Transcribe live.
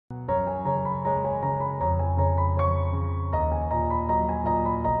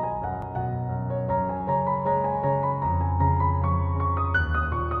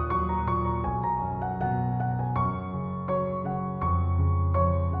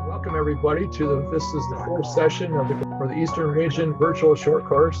Welcome everybody to this is the fourth session of for the Eastern Region virtual short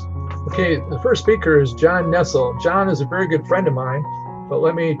course. Okay, the first speaker is Jon Nessle. Jon is a very good friend of mine, but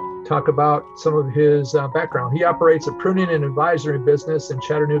let me talk about some of his background. He operates a pruning and advisory business in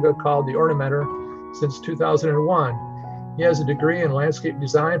Chattanooga called The Ornamenter since 2001. He has a degree in landscape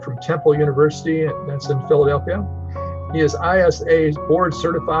design from Temple University, that's in Philadelphia. He is ISA board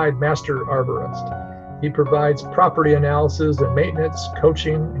certified master arborist. He provides property analysis and maintenance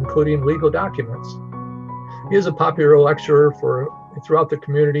coaching, including legal documents. He is a popular lecturer throughout the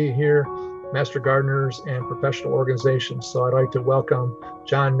community here, master gardeners and professional organizations. So I'd like to welcome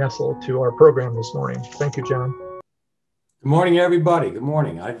Jon Nessle to our program this morning. Thank you, Jon. Good morning, everybody. Good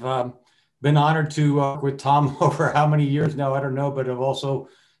morning. I've been honored to work with Tom over how many years now, I don't know, but I've also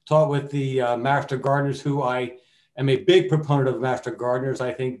taught with the master gardeners who I am a big proponent of master gardeners.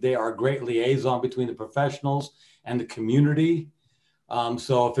 I think they are a great liaison between the professionals and the community.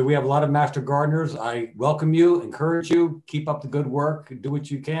 So if we have a lot of master gardeners, I welcome you, encourage you, keep up the good work, do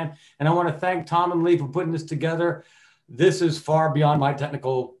what you can. And I want to thank Tom and Lee for putting this together. This is far beyond my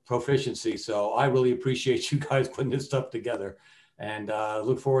technical proficiency. So I really appreciate you guys putting this stuff together, and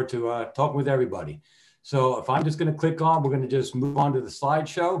look forward to talking with everybody. So if I'm just going to click on, we're going to just move on to the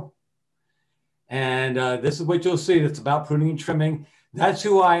slideshow. And this is what you'll see. It's about pruning and trimming. That's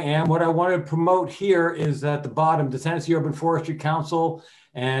who I am. What I want to promote here is at the bottom, the Tennessee Urban Forestry Council,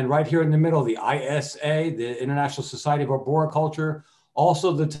 and right here in the middle, the ISA, the International Society of Arboriculture.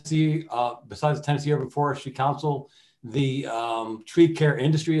 Also, the Tennessee, besides the Tennessee Urban Forestry Council, the Tree Care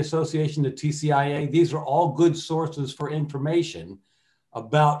Industry Association, the TCIA. These are all good sources for information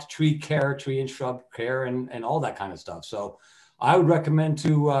about tree care, tree and shrub care, and all that kind of stuff. So I would recommend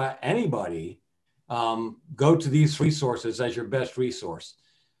to anybody, go to these resources as your best resource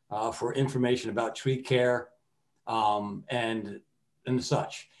for information about tree care and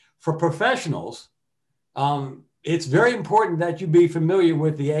such. For professionals, it's very important that you be familiar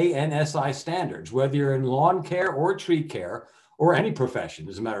with the ANSI standards, whether you're in lawn care or tree care or any profession,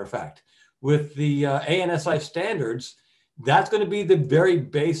 as a matter of fact. With the ANSI standards, that's going to be the very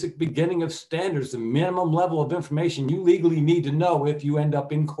basic beginning of standards, the minimum level of information you legally need to know if you end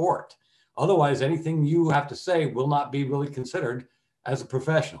up in court. Otherwise, anything you have to say will not be really considered as a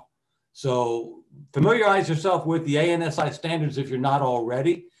professional. So familiarize yourself with the ANSI standards if you're not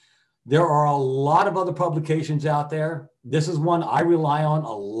already. There are a lot of other publications out there. This is one I rely on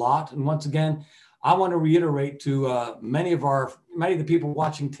a lot. And once again, I want to reiterate to many of the people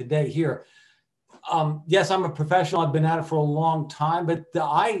watching today here. Yes, I'm a professional. I've been at it for a long time, but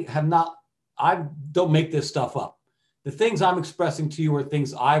I don't make this stuff up. The things I'm expressing to you are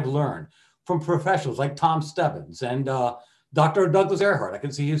things I've learned from professionals like Tom Stebbins and Dr. Douglas Earhart. I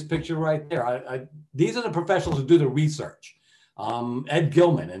can see his picture right there. These are the professionals who do the research. Ed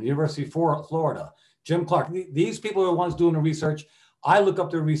Gilman at the University of Florida, Jim Clark. These people are the ones doing the research. I look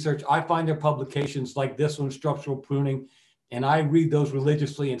up their research. I find their publications like this one, Structural Pruning, and I read those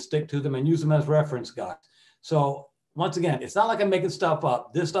religiously and stick to them and use them as reference guides. So once again, it's not like I'm making stuff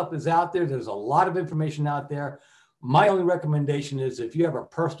up. This stuff is out there. There's a lot of information out there. My only recommendation is if you have a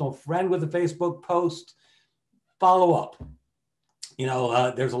personal friend with a Facebook post, follow up. You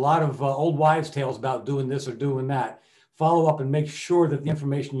know, there's a lot of old wives' tales about doing this or doing that. Follow up and make sure that the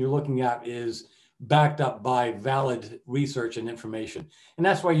information you're looking at is backed up by valid research and information. And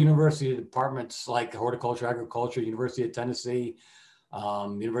that's why university departments like Horticulture, Agriculture, University of Tennessee,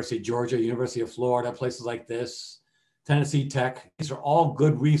 University of Georgia, University of Florida, places like this, Tennessee Tech, these are all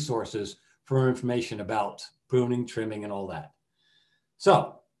good resources for information about pruning, trimming, and all that.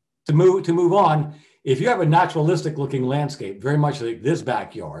 So to move on, if you have a naturalistic looking landscape, very much like this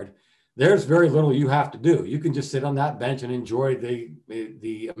backyard, there's very little you have to do. You can just sit on that bench and enjoy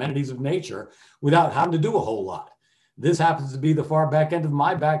the amenities of nature without having to do a whole lot. This happens to be the far back end of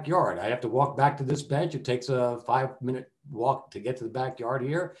my backyard. I have to walk back to this bench. It takes a 5-minute walk to get to the backyard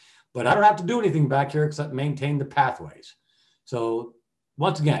here, but I don't have to do anything back here except maintain the pathways. So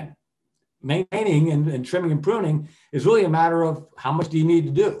once again, maintaining and trimming and pruning is really a matter of how much do you need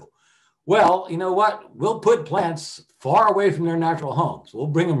to do. Well, you know what? We'll put plants far away from their natural homes. We'll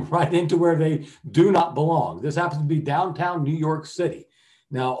bring them right into where they do not belong. This happens to be downtown New York City.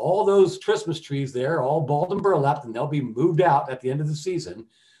 Now, all those Christmas trees there, all bald and burlapped, and they'll be moved out at the end of the season.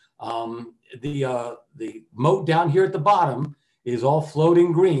 The moat down here at the bottom is all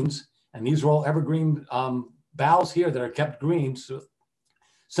floating greens, and these are all evergreen boughs here that are kept green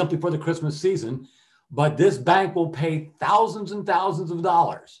simply for the Christmas season. But this bank will pay thousands and thousands of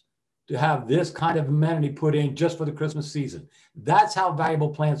dollars to have this kind of amenity put in just for the Christmas season. That's how valuable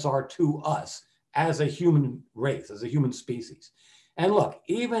plants are to us as a human race, as a human species. And look,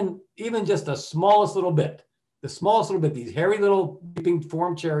 even just the smallest little bit, these hairy little leaping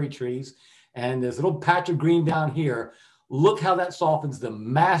form cherry trees and this little patch of green down here, look how that softens the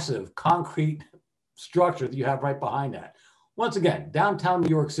massive concrete structure that you have right behind that. Once again, downtown New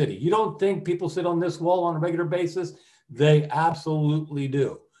York City, you don't think people sit on this wall on a regular basis? They absolutely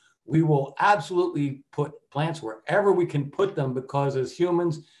do. We will absolutely put plants wherever we can put them because as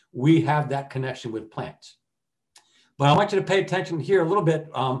humans, we have that connection with plants. But I want you to pay attention here a little bit.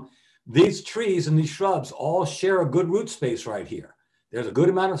 These trees and these shrubs all share a good root space right here. There's a good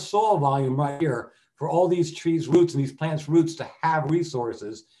amount of soil volume right here for all these trees' roots and these plants' roots to have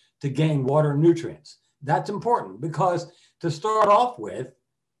resources to gain water and nutrients. That's important because to start off with,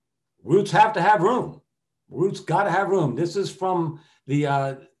 roots have to have room. Roots got to have room. This is from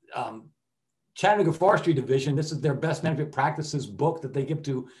the Chattanooga Forestry Division. This is their best management practices book that they give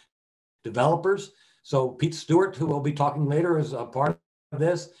to developers. So Pete Stewart, who we'll be talking later, is a part of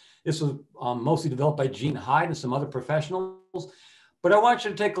this. This was mostly developed by Gene Hyde and some other professionals. But I want you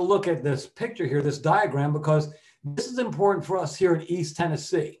to take a look at this picture here, this diagram, because this is important for us here in East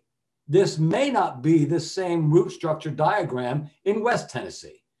Tennessee. This may not be the same root structure diagram in West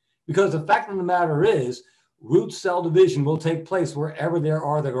Tennessee, because the fact of the matter is root cell division will take place wherever there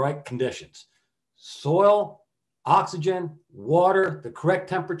are the right conditions. Soil, oxygen, water, the correct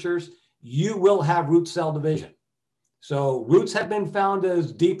temperatures, you will have root cell division. So roots have been found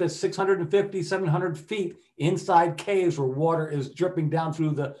as deep as 650, 700 feet inside caves where water is dripping down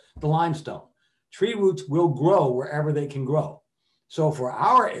through the limestone. Tree roots will grow wherever they can grow. So for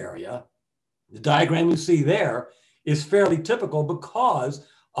our area, the diagram you see there is fairly typical because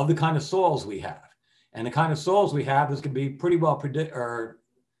of the kind of soils we have. And the kind of soils we have is going to be pretty well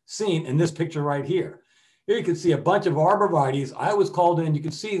seen in this picture right here. Here you can see a bunch of arborvitaes. I was called in, you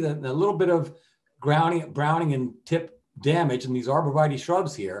can see the little bit of browning and tip damage in these arborvitae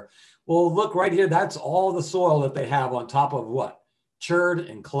shrubs here. Well, look right here, that's all the soil that they have on top of what? Churd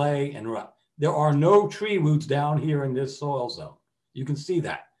and clay and rut. There are no tree roots down here in this soil zone. You can see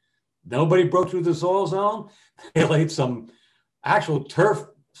that. Nobody broke through the soil zone. They laid some actual turf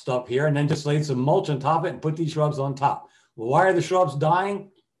stuff here and then just laid some mulch on top of it and put these shrubs on top. Well, why are the shrubs dying?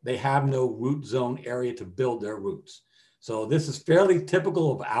 They have no root zone area to build their roots. So this is fairly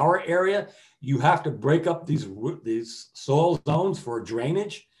typical of our area. You have to break up these soil zones for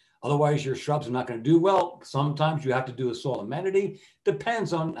drainage. Otherwise, your shrubs are not going to do well. Sometimes you have to do a soil amenity.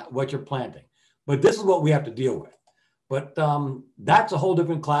 Depends on what you're planting. But this is what we have to deal with. But that's a whole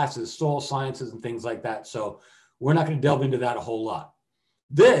different class, is soil sciences and things like that. So we're not going to delve into that a whole lot.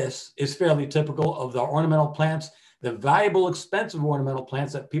 This is fairly typical of the ornamental plants, the valuable, expensive ornamental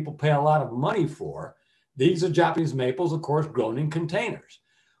plants that people pay a lot of money for. These are Japanese maples, of course, grown in containers.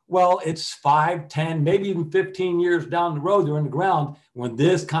 Well, it's 5, 10, maybe even 15 years down the road, they're in the ground when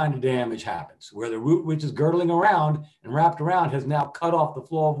this kind of damage happens, where the root, which is girdling around and wrapped around, has now cut off the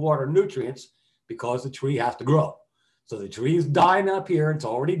flow of water and nutrients because the tree has to grow. So the tree is dying up here. It's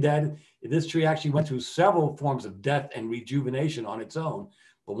already dead. This tree actually went through several forms of death and rejuvenation on its own.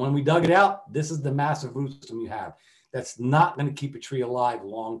 But when we dug it out, this is the massive root system you have. That's not going to keep a tree alive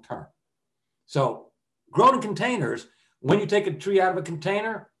long term. So grown in containers, when you take a tree out of a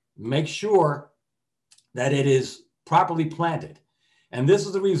container, make sure that it is properly planted. And this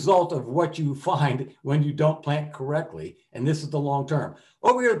is the result of what you find when you don't plant correctly. And this is the long term.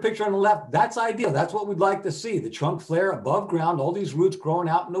 Over here, the picture on the left, that's ideal. That's what we'd like to see. The trunk flare above ground, all these roots growing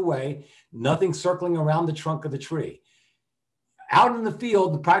out in the way, nothing circling around the trunk of the tree. Out in the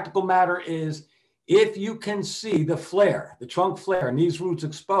field, the practical matter is if you can see the flare, the trunk flare, and these roots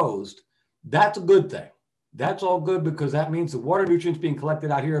exposed, that's a good thing. That's all good because that means the water nutrients being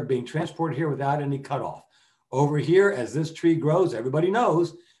collected out here are being transported here without any cutoff. Over here, as this tree grows, everybody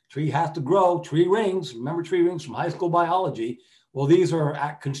knows tree has to grow. Tree rings, remember tree rings from high school biology? Well, these are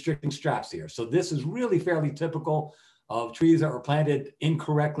at constricting straps here. So this is really fairly typical of trees that were planted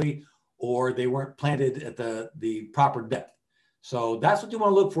incorrectly or they weren't planted at the proper depth. So that's what you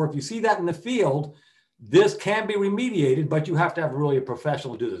want to look for. If you see that in the field, this can be remediated, but you have to have really a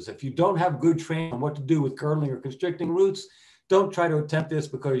professional do this. If you don't have good training on what to do with girdling or constricting roots, don't try to attempt this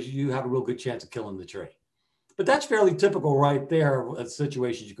because you have a real good chance of killing the tree. But that's fairly typical right there of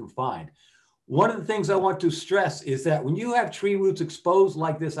situations you can find. One of the things I want to stress is that when you have tree roots exposed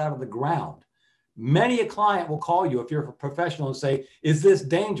like this out of the ground, many a client will call you if you're a professional and say, is this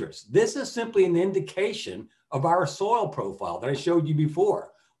dangerous? This is simply an indication of our soil profile that I showed you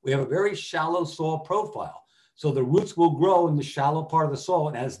before. We have a very shallow soil profile. So the roots will grow in the shallow part of the soil.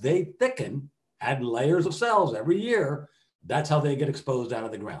 And as they thicken, add layers of cells every year, that's how they get exposed out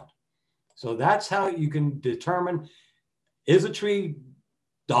of the ground. So that's how you can determine Is a tree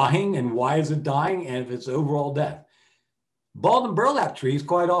dying, and why is it dying, and if it's overall death? Bald and burlap trees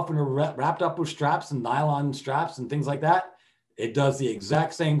quite often are wrapped up with straps and nylon straps and things like that. It does the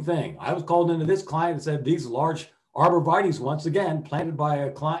exact same thing. I was called into this client and said these large arborvitaes, once again, planted by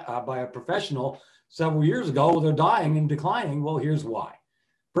a professional several years ago, well, they're dying and declining. Well, here's why.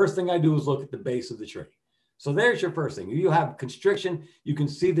 First thing I do is look at the base of the tree. So there's your first thing. You have constriction. You can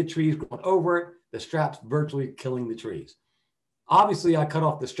see the trees growing over it. The straps virtually killing the trees. Obviously, I cut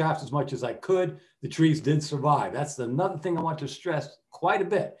off the straps as much as I could. The trees did survive. That's another thing I want to stress quite a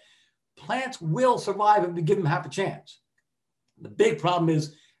bit. Plants will survive if we give them half a chance. The big problem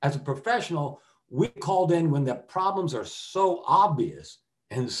is, as a professional, we called in when the problems are so obvious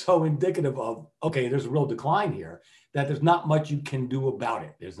and so indicative of, okay, there's a real decline here, that there's not much you can do about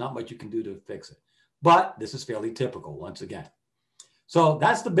it. There's not much you can do to fix it. But this is fairly typical, once again. So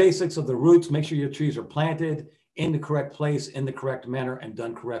that's the basics of the roots. Make sure your trees are planted in the correct place, in the correct manner, and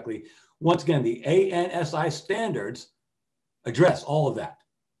done correctly. Once again, the ANSI standards address all of that.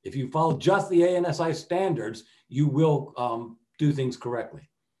 If you follow just the ANSI standards, you will do things correctly.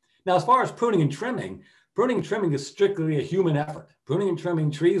 Now, as far as pruning and trimming is strictly a human effort. Pruning and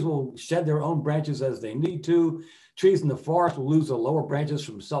trimming, trees will shed their own branches as they need to. Trees in the forest will lose their lower branches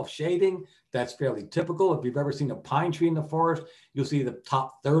from self-shading. That's fairly typical. If you've ever seen a pine tree in the forest, you'll see the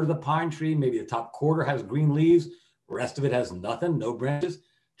top third of the pine tree, maybe the top quarter has green leaves. The rest of it has nothing, no branches.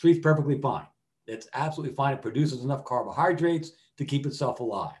 Tree's perfectly fine. It's absolutely fine. It produces enough carbohydrates to keep itself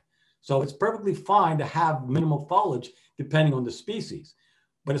alive. So it's perfectly fine to have minimal foliage depending on the species.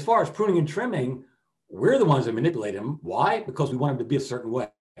 But as far as pruning and trimming, we're the ones that manipulate them. Why? Because we want them to be a certain way.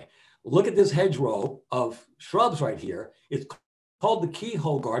 Look at this hedgerow of shrubs right here. It's called the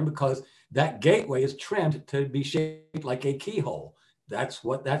keyhole garden because that gateway is trimmed to be shaped like a keyhole. That's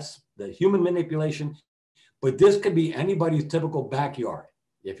the human manipulation. But this could be anybody's typical backyard.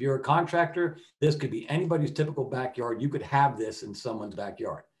 If you're a contractor, this could be anybody's typical backyard. You could have this in someone's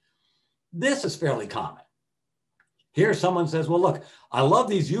backyard. This is fairly common. Here, someone says, well, look, I love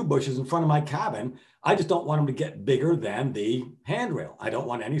these yew bushes in front of my cabin. I just don't want them to get bigger than the handrail. I don't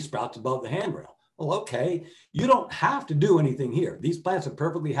want any sprouts above the handrail. Well, okay, you don't have to do anything here. These plants are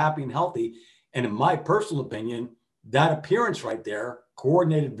perfectly happy and healthy. And in my personal opinion, that appearance right there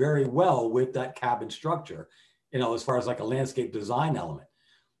coordinated very well with that cabin structure, as far as like a landscape design element.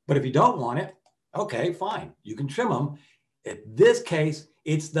 But if you don't want it, okay, fine. You can trim them. In this case,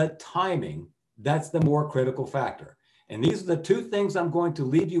 it's the timing. That's the more critical factor. And these are the two things I'm going to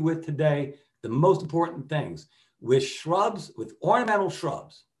leave you with today, the most important things. With shrubs, with ornamental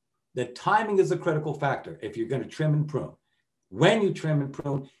shrubs, the timing is a critical factor if you're going to trim and prune. When you trim and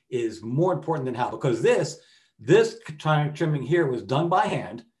prune is more important than how, because this trimming here was done by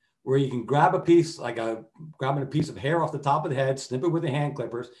hand, where you can grab a piece, grabbing a piece of hair off the top of the head, snip it with the hand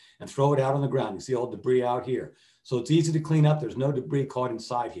clippers, and throw it out on the ground. You see all the debris out here. So it's easy to clean up. There's no debris caught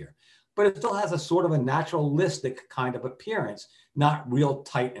inside here. But it still has a sort of a naturalistic kind of appearance, not real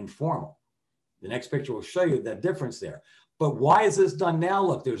tight and formal. The next picture will show you that difference there. But why is this done now?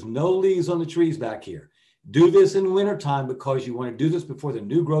 Look, there's no leaves on the trees back here. Do this in wintertime because you want to do this before the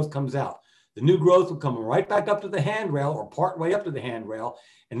new growth comes out. The new growth will come right back up to the handrail or part way up to the handrail,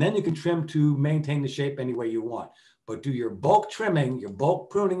 and then you can trim to maintain the shape any way you want. But do your bulk trimming, your bulk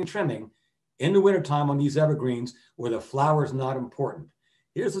pruning and trimming in the wintertime on these evergreens where the flower is not important.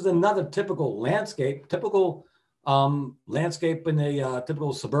 Here's another typical landscape, landscape in a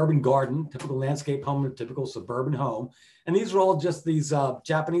typical suburban garden, typical landscape home in a typical suburban home. And these are all just these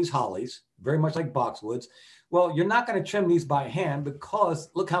Japanese hollies, very much like boxwoods. Well, you're not going to trim these by hand because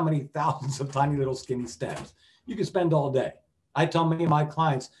look how many thousands of tiny little skinny stems. You can spend all day. I tell many of my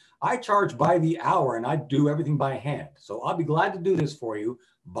clients, I charge by the hour and I do everything by hand. So I'll be glad to do this for you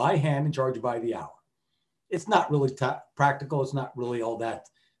by hand and charge by the hour. It's not really practical. It's not really all that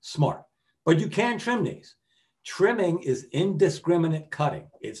smart, but you can trim these. Trimming is indiscriminate cutting.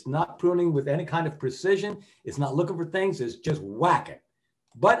 It's not pruning with any kind of precision. It's not looking for things. It's just whacking.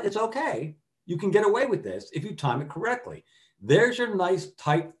 But it's okay. You can get away with this if you time it correctly. There's your nice,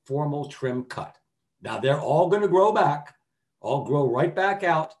 tight, formal trim cut. Now they're all going to grow back, all grow right back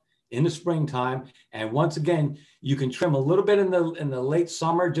out in the springtime. And once again, you can trim a little bit in the late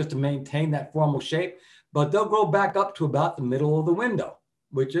summer just to maintain that formal shape, but they'll grow back up to about the middle of the window,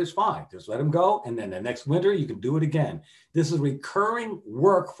 which is fine. Just let them go. And then the next winter, you can do it again. This is recurring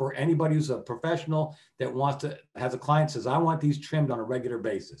work for anybody who's a professional that has a client says, I want these trimmed on a regular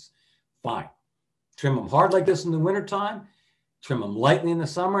basis. Fine. Trim them hard like this in the wintertime, trim them lightly in the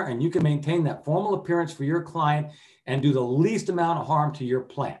summer, and you can maintain that formal appearance for your client and do the least amount of harm to your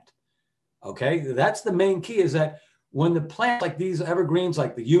plant. Okay, that's the main key, is that When the plants like these evergreens,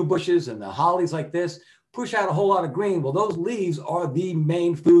 like the yew bushes and the hollies like this, push out a whole lot of green, well, those leaves are the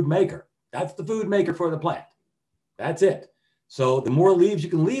main food maker. That's the food maker for the plant. That's it. So the more leaves you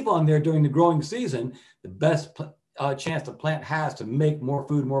can leave on there during the growing season, the best chance the plant has to make more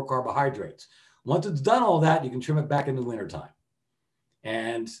food, more carbohydrates. Once it's done all that, you can trim it back in the wintertime.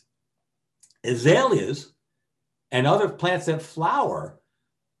 And azaleas and other plants that flower,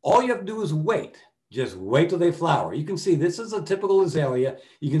 all you have to do is wait. Just wait till they flower. You can see this is a typical azalea.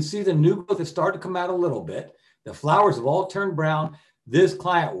 You can see the new growth has started to come out a little bit. The flowers have all turned brown. This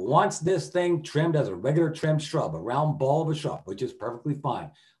client wants this thing trimmed as a regular trimmed shrub, a round ball of a shrub, which is perfectly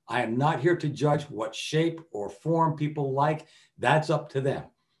fine. I am not here to judge what shape or form people like. That's up to them.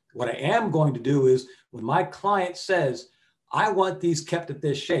 What I am going to do is when my client says, I want these kept at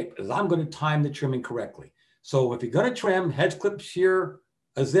this shape, is I'm going to time the trimming correctly. So if you're going to trim hedge clip shear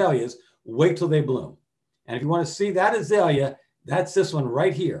azaleas, wait till they bloom. And if you want to see that azalea, that's this one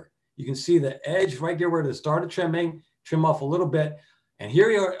right here. You can see the edge right there where it started trimming, trim off a little bit. And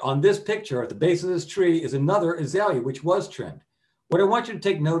here you are on this picture at the base of this tree is another azalea, which was trimmed. What I want you to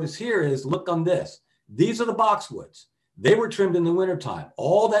take notice here is look on this. These are the boxwoods. They were trimmed in the wintertime.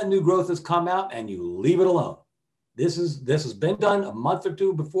 All that new growth has come out and you leave it alone. This has been done a month or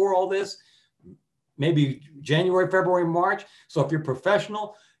two before all this, maybe January, February, March. So if you're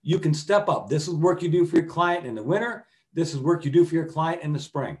professional, you can step up. This is work you do for your client in the winter. This is work you do for your client in the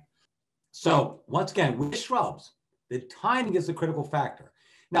spring. So once again, with shrubs, the timing is the critical factor.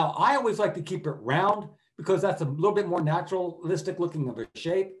 Now, I always like to keep it round because that's a little bit more naturalistic looking of a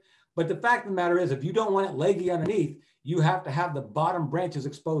shape. But the fact of the matter is, if you don't want it leggy underneath, you have to have the bottom branches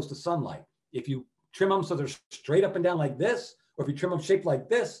exposed to sunlight. If you trim them so they're straight up and down like this, or if you trim them shaped like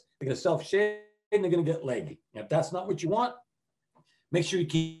this, they're going to self-shade and they're going to get leggy. And if that's not what you want, make sure you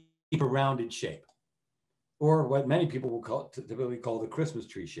keep a rounded shape, or what many people will typically call the Christmas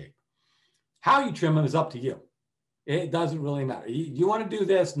tree shape. How you trim them is up to you. It doesn't really matter. You want to do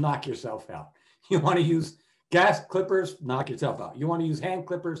this, knock yourself out. You want to use gas clippers, knock yourself out. You want to use hand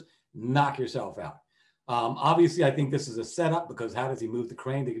clippers, knock yourself out. Obviously, I think this is a setup because how does he move the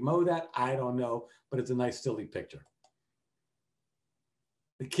crane to mow that? I don't know, but it's a nice, silly picture.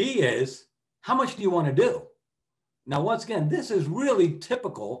 The key is, how much do you want to do? Now, once again, this is really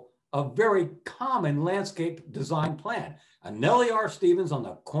typical of very common landscape design plan. A Nellie R. Stevens on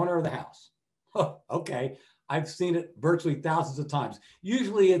the corner of the house. Oh, okay, I've seen it virtually thousands of times.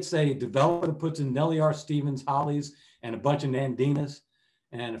 Usually it's a developer that puts in Nellie R. Stevens hollies and a bunch of nandinas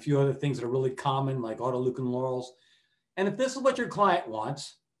and a few other things that are really common like autoleucon laurels. And if this is what your client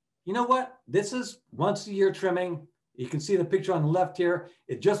wants, you know what? This is once a year trimming. You can see the picture on the left here.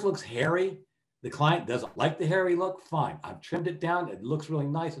 It just looks hairy. The client doesn't like the hairy look, fine. I've trimmed it down. It looks really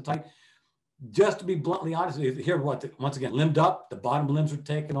nice and tight. Just to be bluntly honest, here, once again, limbed up, the bottom limbs are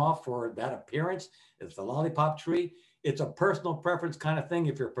taken off for that appearance. It's the lollipop tree. It's a personal preference kind of thing.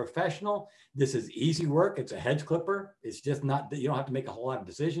 If you're a professional, this is easy work. It's a hedge clipper. It's just not, you don't have to make a whole lot of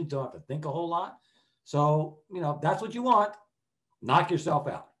decisions. Don't have to think a whole lot. So, you know, if that's what you want, knock yourself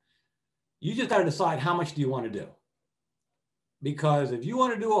out. You just got to decide how much do you want to do. Because if you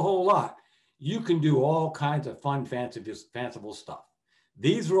want to do a whole lot, you can do all kinds of fun, fanciful stuff.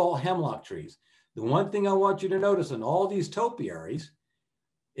 These are all hemlock trees. The one thing I want you to notice in all these topiaries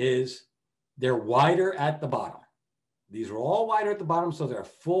is they're wider at the bottom. These are all wider at the bottom, so they're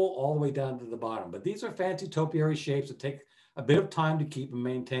full all the way down to the bottom. But these are fancy topiary shapes that take a bit of time to keep and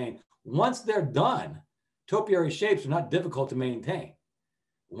maintain. Once they're done, topiary shapes are not difficult to maintain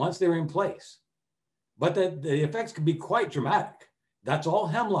once they're in place. But the effects can be quite dramatic. That's all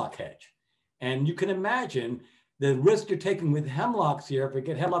hemlock hedge. And you can imagine the risk you're taking with hemlocks here, if you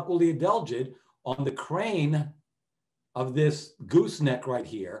get hemlock woolly adelgid on the crane of this gooseneck right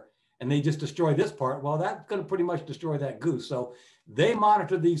here, and they just destroy this part, well, that's going to pretty much destroy that goose. So they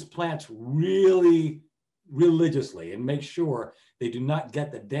monitor these plants really religiously and make sure they do not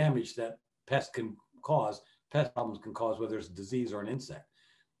get the damage that pest problems can cause, whether it's a disease or an insect.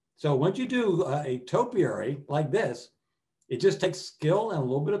 So once you do a topiary like this, it just takes skill and a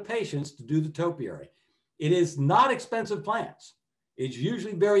little bit of patience to do the topiary. It is not expensive plants. It's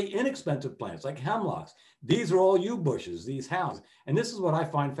usually very inexpensive plants like hemlocks. These are all yew bushes, these hounds. And this is what I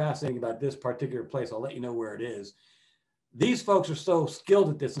find fascinating about this particular place. I'll let you know where it is. These folks are so skilled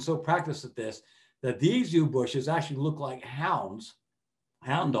at this and so practiced at this that these yew bushes actually look like hounds,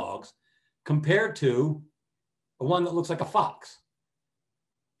 hound dogs, compared to one that looks like a fox.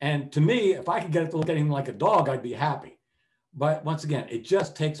 And to me, if I could get it to look anything like a dog, I'd be happy. But once again, it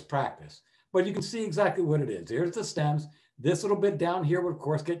just takes practice. But you can see exactly what it is. Here's the stems. This little bit down here would, of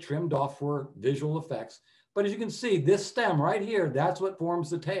course, get trimmed off for visual effects. But as you can see, this stem right here, that's what forms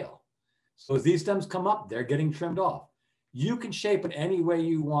the tail. So as these stems come up, they're getting trimmed off. You can shape it any way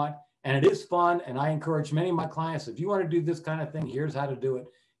you want, and it is fun. And I encourage many of my clients, if you want to do this kind of thing, here's how to do it.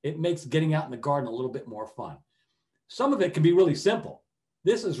 It makes getting out in the garden a little bit more fun. Some of it can be really simple.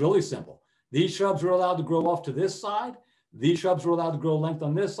 This is really simple. These shrubs were allowed to grow off to this side. These shrubs were allowed to grow length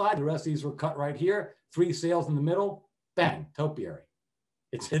on this side. The rest of these were cut right here. 3 sails in the middle, bang, topiary.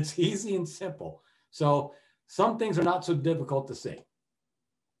 It's easy and simple. So some things are not so difficult to see.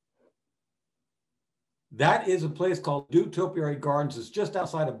 That is a place called Dew Topiary Gardens. It's just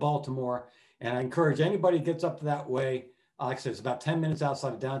outside of Baltimore. And I encourage anybody who gets up to that way. Like I said, it's about 10 minutes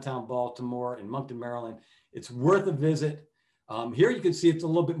outside of downtown Baltimore in Moncton, Maryland. It's worth a visit. Here you can see it's a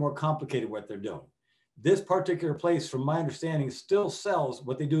little bit more complicated what they're doing. This particular place, from my understanding, still sells.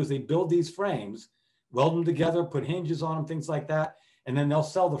 What they do is they build these frames, weld them together, put hinges on them, things like that, and then they'll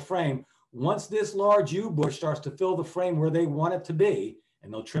sell the frame. Once this large yew bush starts to fill the frame where they want it to be,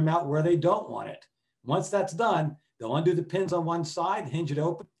 and they'll trim out where they don't want it. Once that's done, they'll undo the pins on one side, hinge it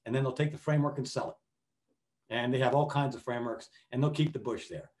open, and then they'll take the framework and sell it. And they have all kinds of frameworks, and they'll keep the bush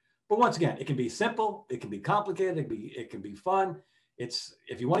there. But once again, it can be simple, it can be complicated, it can be fun. It's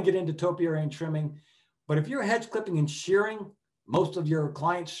if you want to get into topiary and trimming. But if you're hedge clipping and shearing most of your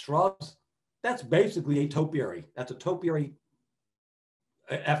clients' shrubs, that's basically a topiary. That's a topiary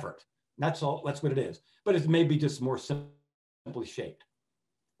effort. That's all. That's what it is. But it may be just more simply shaped.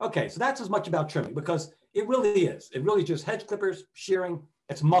 Okay, so that's as much about trimming because it really is. It really just hedge clippers, shearing.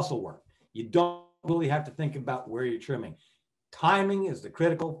 It's muscle work. You don't really have to think about where you're trimming. Timing is the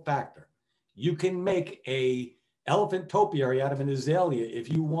critical factor. You can make a elephant topiary out of an azalea if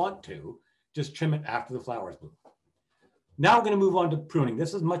you want to. Just trim it after the flowers bloom. Now we're going to move on to pruning.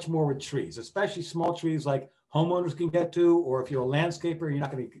 This is much more with trees, especially small trees like homeowners can get to, or if you're a landscaper, you're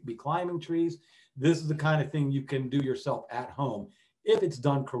not going to be climbing trees. This is the kind of thing you can do yourself at home if it's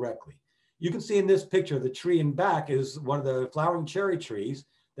done correctly. You can see in this picture, the tree in back is one of the flowering cherry trees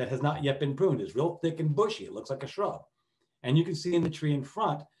that has not yet been pruned. It's real thick and bushy. It looks like a shrub. And you can see in the tree in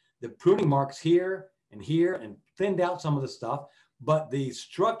front, the pruning marks here and thinned out some of the stuff, but the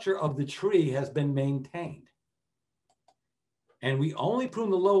structure of the tree has been maintained. And we only prune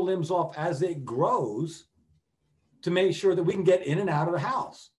the low limbs off as it grows to make sure that we can get in and out of the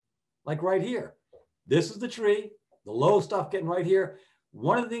house. Like right here. This is the tree, the low stuff getting right here.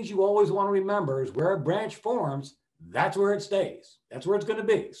 One of the things you always want to remember is where a branch forms, that's where it stays. That's where it's going to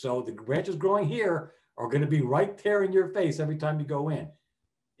be. So the branches growing here are going to be right there in your face every time you go in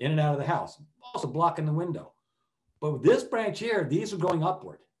and out of the house, also blocking the window. But with this branch here, these are going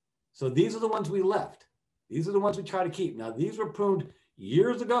upward. So these are the ones we left. These are the ones we try to keep. Now, these were pruned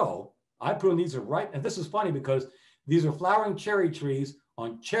years ago. I pruned these are right. And this is funny because these are flowering cherry trees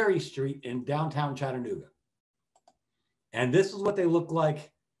on Cherry Street in downtown Chattanooga. And this is what they look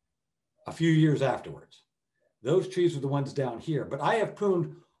like a few years afterwards. Those trees are the ones down here. But I have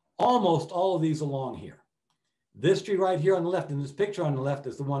pruned almost all of these along here. This tree right here on the left, and this picture on the left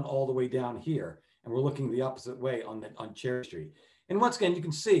is the one all the way down here. And we're looking the opposite way on Cherry Street. And once again, you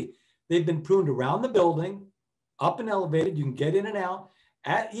can see they've been pruned around the building, up and elevated. You can get in and out.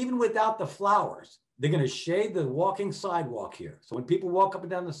 Even without the flowers, they're going to shade the walking sidewalk here. So when people walk up and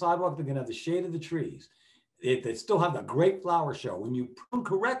down the sidewalk, they're going to have the shade of the trees. They still have a great flower show. When you prune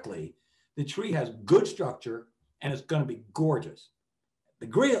correctly, the tree has good structure and it's going to be gorgeous. The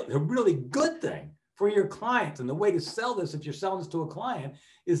really good thing for your clients, and the way to sell this if you're selling this to a client,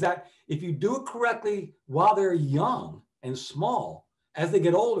 is that if you do it correctly while they're young and small, as they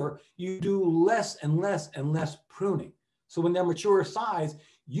get older, you do less and less and less pruning. So when they're mature size,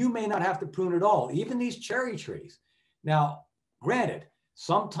 you may not have to prune at all, even these cherry trees. Now, granted,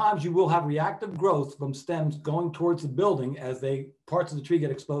 sometimes you will have reactive growth from stems going towards the building as parts of the tree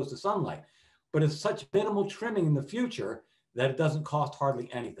get exposed to sunlight. But it's such minimal trimming in the future that it doesn't cost hardly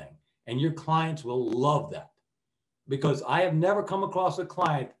anything. And your clients will love that. Because I have never come across a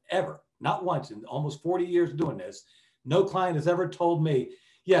client ever, not once in almost 40 years doing this, no client has ever told me,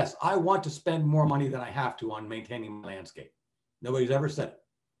 yes, I want to spend more money than I have to on maintaining my landscape. Nobody's ever said it.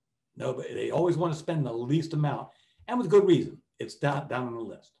 Nobody, they always want to spend the least amount, and with good reason. It's down on the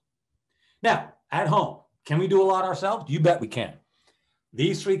list. Now, at home, can we do a lot ourselves? You bet we can.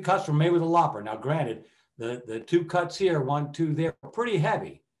 These 3 cuts were made with a lopper. Now, granted, the 2 cuts here, 1, 2 there, are pretty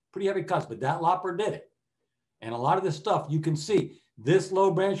heavy cuts, but that lopper did it. And a lot of this stuff, you can see this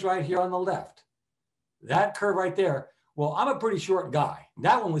low branch right here on the left, that curve right there. Well, I'm a pretty short guy.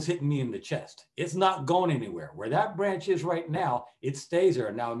 That one was hitting me in the chest. It's not going anywhere. Where that branch is right now, it stays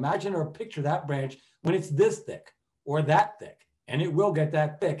there. Now imagine or picture that branch when it's this thick or that thick, and it will get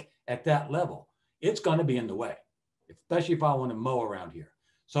that thick at that level. it's going to be in the way, especially if I want to mow around here.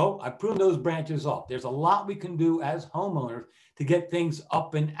 So I prune those branches off. There's a lot we can do as homeowners to get things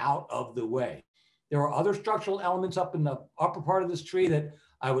up and out of the way. There are other structural elements up in the upper part of this tree that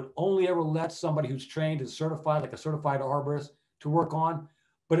I would only ever let somebody who's trained and certified, like a certified arborist, to work on.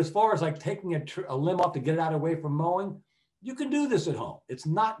 But as far as like taking a limb off to get it out of the way from mowing, you can do this at home. It's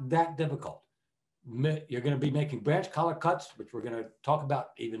not that difficult. You're going to be making branch collar cuts, which we're going to talk about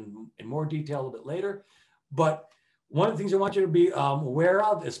even in more detail a little bit later. But one of the things I want you to be aware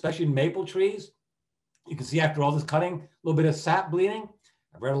of, especially in maple trees, you can see after all this cutting, a little bit of sap bleeding.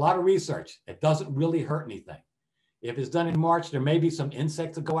 I've read a lot of research. It doesn't really hurt anything. If it's done in March, there may be some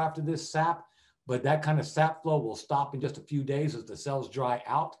insects that go after this sap, but that kind of sap flow will stop in just a few days as the cells dry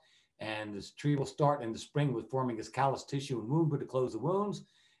out, and this tree will start in the spring with forming this callus tissue and wound to close the wounds,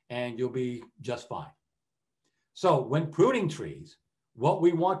 and you'll be just fine. So when pruning trees, what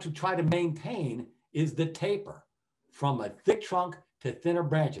we want to try to maintain is the taper from a thick trunk to thinner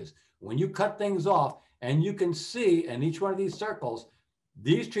branches. When you cut things off, and you can see in each one of these circles,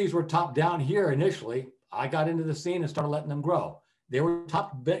 these trees were topped down here initially. I got into the scene and started letting them grow. They were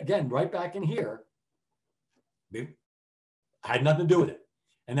topped again right back in here. I had nothing to do with it.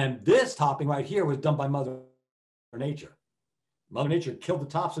 And then this topping right here was done by Mother Nature. Mother Nature killed the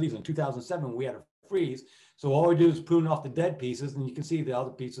tops of these in 2007 when we had a freeze. So all we do is prune off the dead pieces, and you can see the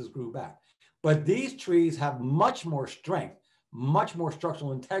other pieces grew back. But these trees have much more strength, much more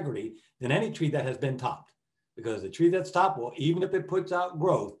structural integrity than any tree that has been topped. Because the tree that's topped, well, even if it puts out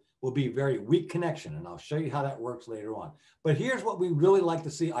growth, will be very weak connection. And I'll show you how that works later on. But here's what we really like to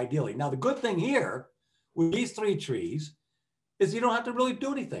see ideally. Now, the good thing here with these three trees is you don't have to really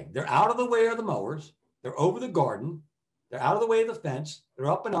do anything. They're out of the way of the mowers. They're over the garden. They're out of the way of the fence. They're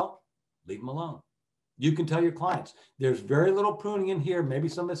up and up. Leave them alone. You can tell your clients, there's very little pruning in here, maybe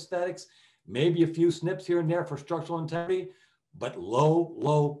some aesthetics, maybe a few snips here and there for structural integrity, but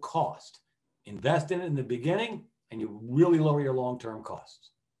low cost. Invest in it in the beginning, and you really lower your long-term costs.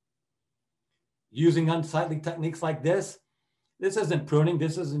 Using unsightly techniques like this isn't pruning,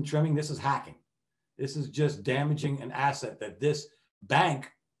 this isn't trimming, this is hacking. This is just damaging an asset that this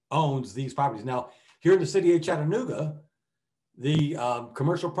bank owns these properties. Now, here in the city of Chattanooga, the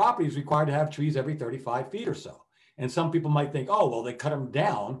commercial property is required to have trees every 35 feet or so. And some people might think, oh, well, they cut them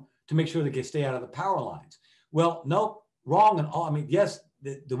down to make sure they can stay out of the power lines. Well, no, wrong and all. I mean, yes,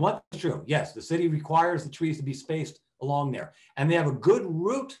 the one is true. Yes, the city requires the trees to be spaced along there. And they have a good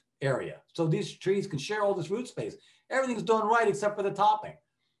root area. So these trees can share all this root space. Everything's done right except for the topping.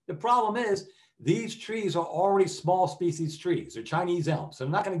 The problem is these trees are already small species trees. They're Chinese elms. So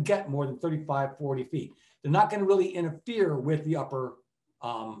they're not going to get more than 35, 40 feet. They're not going to really interfere with the upper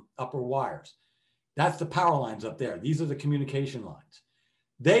wires. That's the power lines up there. These are the communication lines.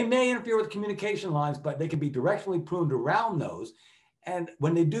 They may interfere with communication lines, but they can be directionally pruned around those. And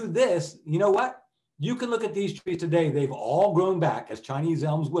when they do this, you know what? You can look at these trees today. They've all grown back, as Chinese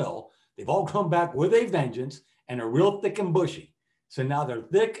elms will. They've all grown back with a vengeance and are real thick and bushy. So now they're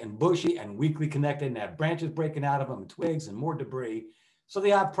thick and bushy and weakly connected and have branches breaking out of them, and twigs and more debris. So they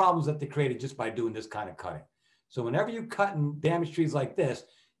have problems that they created just by doing this kind of cutting. So whenever you cut and damage trees like this,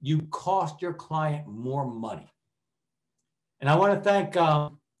 you cost your client more money. And I want to thank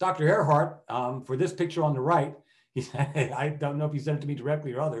Dr. Earhart for this picture on the right. I don't know if he sent it to me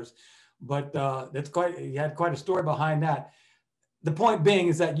directly or others, but he had quite a story behind that. The point being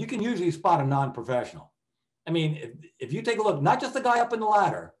is that you can usually spot a non-professional. I mean, if you take a look, not just the guy up in the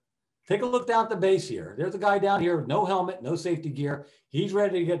ladder, take a look down at the base here. There's a guy down here with no helmet, no safety gear. He's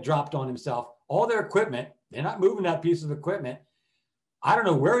ready to get dropped on himself. All their equipment, they're not moving that piece of equipment. I don't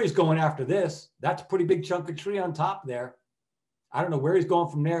know where he's going after this. That's a pretty big chunk of tree on top there. I don't know where he's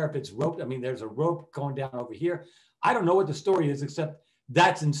going from there. If it's roped, I mean, there's a rope going down over here. I don't know what the story is, except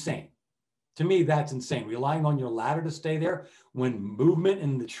that's insane. To me, that's insane. Relying on your ladder to stay there when movement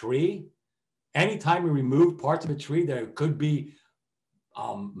in the tree, anytime you remove parts of a tree, there could be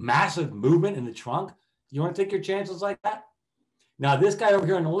massive movement in the trunk. You want to take your chances like that? Now, this guy over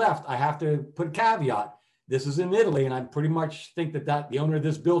here on the left, I have to put a caveat. This is in Italy, and I pretty much think that the owner of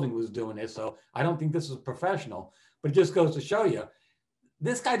this building was doing this. So I don't think this is professional, but it just goes to show you,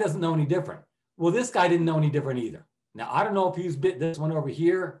 this guy doesn't know any different. Well, this guy didn't know any different either. Now, I don't know if he's bit this one over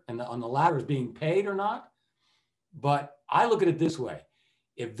here and on the ladder is being paid or not, but I look at it this way.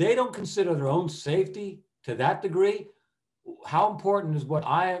 If they don't consider their own safety to that degree, how important is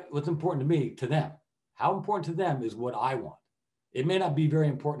what's important to me to them? How important to them is what I want? It may not be very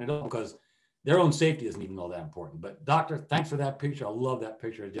important at all because their own safety isn't even all that important. But doctor, thanks for that picture. I love that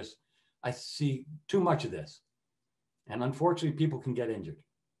picture. I see too much of this. And unfortunately, people can get injured.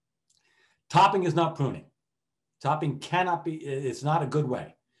 Topping is not pruning. Topping cannot be, it's not a good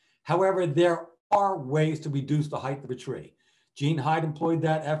way. However, there are ways to reduce the height of a tree. Gene Hyde employed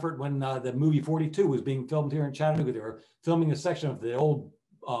that effort when the movie 42 was being filmed here in Chattanooga. They were filming a section of the old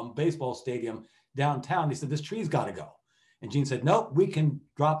baseball stadium downtown. He said, this tree's got to go. And Gene said, nope, we can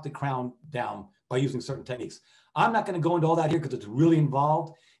drop the crown down by using certain techniques. I'm not going to go into all that here because it's really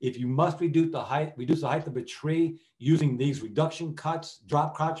involved. If you must reduce the height of a tree using these reduction cuts,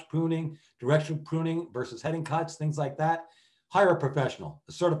 drop crotch pruning, directional pruning versus heading cuts, things like that, hire a professional,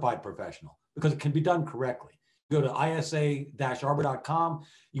 a certified professional, because it can be done correctly. Go to isa-arbor.com.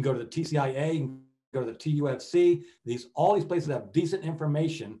 You can go to the TCIA, you can go to the TUFC. All these places have decent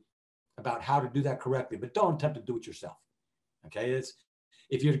information about how to do that correctly, but don't attempt to do it yourself. Okay,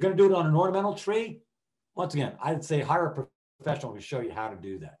 if you're going to do it on an ornamental tree, once again, I'd say hire a professional to show you how to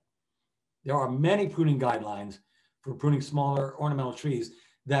do that. There are many pruning guidelines for pruning smaller ornamental trees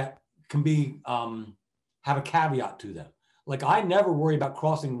that can be have a caveat to them. Like, I never worry about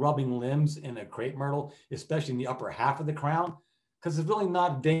crossing rubbing limbs in a crepe myrtle, especially in the upper half of the crown, because it's really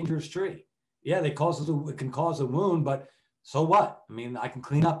not a dangerous tree. Yeah, it can cause a wound, but so what? I mean, I can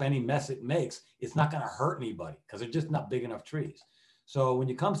clean up any mess it makes. It's not going to hurt anybody because they're just not big enough trees. So when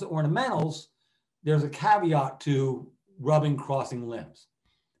it comes to ornamentals, there's a caveat to rubbing crossing limbs.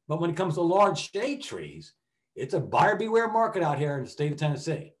 But when it comes to large shade trees, it's a buyer beware market out here in the state of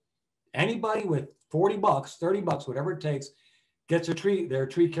Tennessee. Anybody with 40 bucks, 30 bucks, whatever it takes, gets their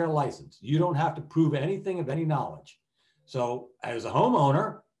tree care license. You don't have to prove anything of any knowledge. So as a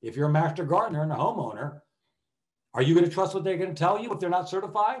homeowner, if you're a master gardener and a homeowner, are you going to trust what they're going to tell you if they're not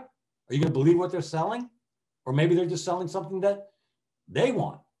certified? Are you going to believe what they're selling? Or maybe they're just selling something that they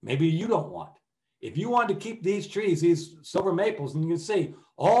want. Maybe you don't want. If you want to keep these trees, these silver maples, and you can see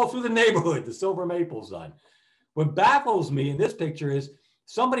all through the neighborhood, the silver maples on. What baffles me in this picture is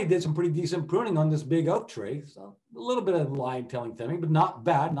somebody did some pretty decent pruning on this big oak tree. So a little bit of line telling thing, but not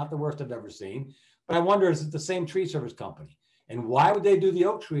bad, not the worst I've ever seen. But I wonder, is it the same tree service company? And why would they do the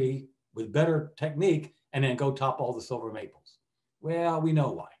oak tree with better technique and then go top all the silver maples? Well, we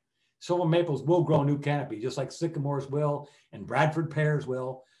know why. Silver maples will grow new canopy, just like sycamores will and Bradford pears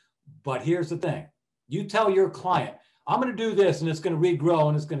will. But here's the thing. You tell your client, I'm going to do this and it's going to regrow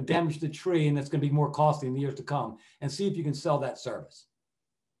and it's going to damage the tree and it's going to be more costly in the years to come, and see if you can sell that service.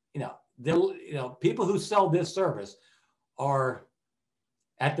 People who sell this service are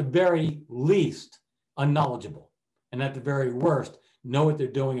at the very least unknowledgeable, and at the very worst know what they're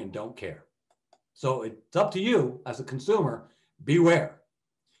doing and don't care. So it's up to you as a consumer, beware.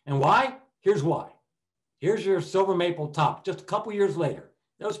 And why? Here's why. Here's your silver maple top just a couple years later.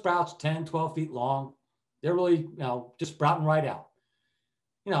 Those sprouts 10, 12 feet long. They're really, just sprouting right out.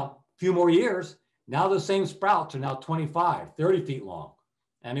 A few more years, now those same sprouts are now 25, 30 feet long.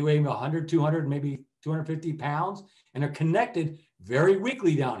 Anyway, 100, 200, maybe 250 pounds, and are connected very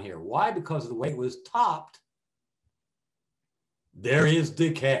weakly down here. Why? Because of the way it was topped. There is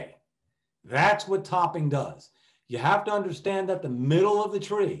decay. That's what topping does. You have to understand that the middle of the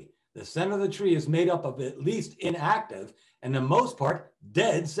tree, the center of the tree, is made up of at least inactive and the most part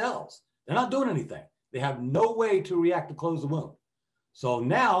dead cells. They're not doing anything. They have no way to react to close the wound. So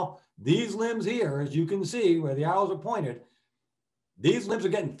now these limbs here, as you can see where the arrows are pointed, these limbs are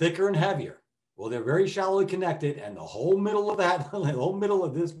getting thicker and heavier. Well, they're very shallowly connected, and the whole middle of that, the whole middle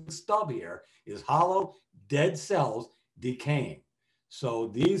of this stub here is hollow, dead cells decaying. So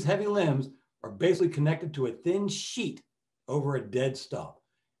these heavy limbs are basically connected to a thin sheet over a dead stub.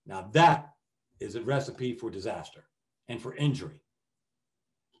 Now that is a recipe for disaster and for injury.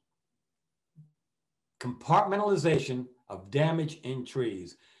 Compartmentalization of damage in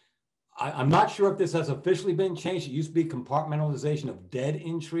trees. I'm not sure if this has officially been changed. It used to be compartmentalization of dead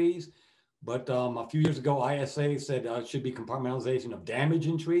in trees, but a few years ago, ISA said it should be compartmentalization of damage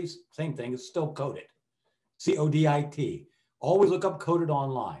in trees. Same thing, it's still coded. C-O-D-I-T. Always look up coded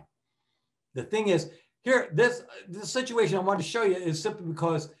online. The thing is, here, this situation I wanted to show you is simply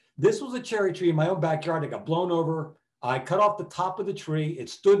because this was a cherry tree in my own backyard. It got blown over. I cut off the top of the tree. It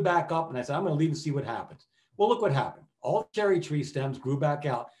stood back up, and I said, I'm going to leave and see what happens. Well, look what happened. All the cherry tree stems grew back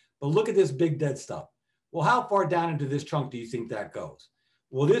out, but look at this big dead stuff. Well, how far down into this trunk do you think that goes?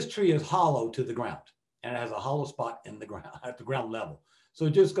 Well, this tree is hollow to the ground, and it has a hollow spot in the ground, at the ground level. So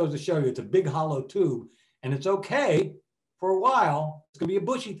it just goes to show you it's a big hollow tube, and it's okay for a while. It's going to be a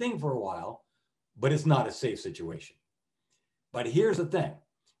bushy thing for a while, but it's not a safe situation. But here's the thing.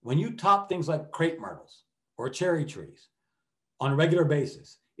 When you top things like crepe myrtles or cherry trees on a regular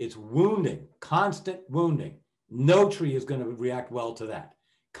basis, it's wounding, constant wounding. No tree is going to react well to that.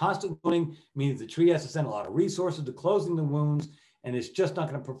 Constant wounding means the tree has to send a lot of resources to closing the wounds, and it's just not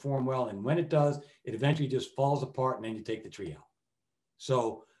going to perform well. And when it does, it eventually just falls apart, and then you take the tree out.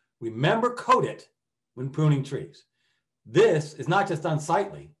 So remember, coat it when pruning trees. This is not just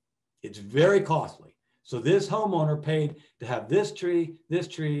unsightly, it's very costly. So this homeowner paid to have this tree, this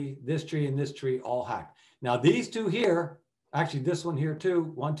tree, this tree, and this tree all hacked. Now these two here, actually this one here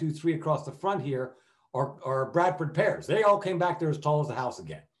too, 1, 2, 3 across the front here, are Bradford pears. They all came back there as tall as the house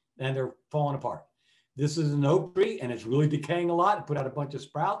again, and they're falling apart. This is an oak tree, and it's really decaying a lot. It put out a bunch of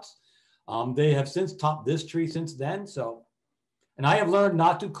sprouts. They have since topped this tree since then. So, and I have learned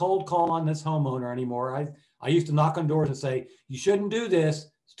not to cold call on this homeowner anymore. I used to knock on doors and say, you shouldn't do this.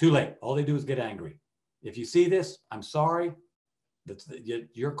 It's too late. All they do is get angry. If you see this, I'm sorry. That's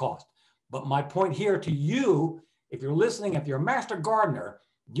your cost. But my point here to you, if you're listening, if you're a master gardener,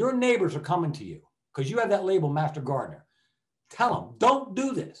 your neighbors are coming to you because you have that label, master gardener. Tell them, don't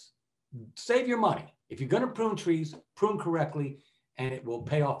do this. Save your money. If you're going to prune trees, prune correctly, and it will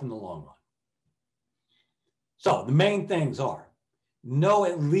pay off in the long run. So the main things are, know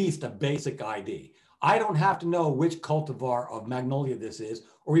at least a basic ID. I don't have to know which cultivar of magnolia this is,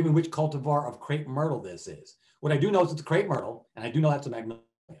 or even which cultivar of crepe myrtle this is. What I do know is it's a crepe myrtle, and I do know that's a magnolia.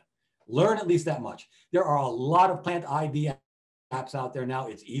 Learn at least that much. There are a lot of plant ID apps out there now.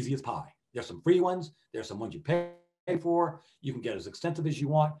 It's easy as pie. There's some free ones. There's some ones you pay for. You can get as extensive as you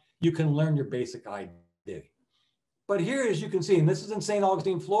want. You can learn your basic ID. But here, as you can see, and this is in St.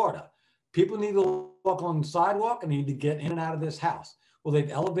 Augustine, Florida, people need to walk along the sidewalk and they need to get in and out of this house. Well,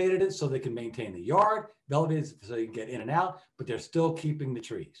 they've elevated it so they can maintain the yard, elevated it so you can get in and out, but they're still keeping the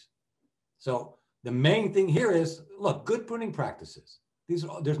trees. So the main thing here is, look, good pruning practices.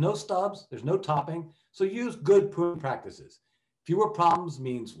 There's no stubs, there's no topping, so use good pruning practices. Fewer problems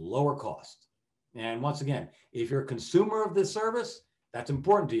means lower cost. And once again, if you're a consumer of this service, that's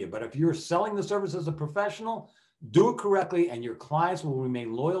important to you. But if you're selling the service as a professional, do it correctly, and your clients will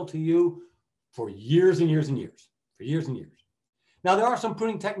remain loyal to you for years and years and years, for years and years. Now, there are some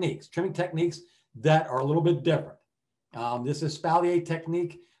pruning techniques, trimming techniques that are a little bit different. This espalier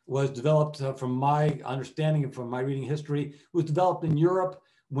technique was developed, from my understanding and from my reading history, was developed in Europe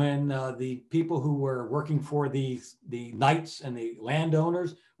when the people who were working for the knights and the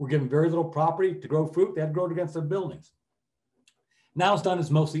landowners were given very little property to grow fruit. They had to grow it against their buildings. Now it's done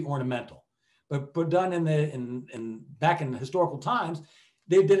as mostly ornamental, but done back in historical times,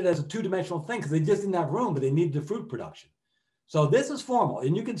 they did it as a two-dimensional thing because they just didn't have room, but they needed the fruit production. So this is formal,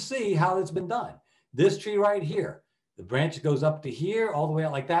 and you can see how it's been done. This tree right here, the branch goes up to here, all the way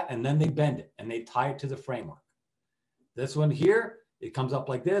out like that, and then they bend it, and they tie it to the framework. This one here, it comes up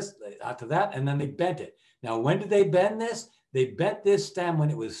like this, out to that, and then they bent it. Now, when did they bend this? They bent this stem when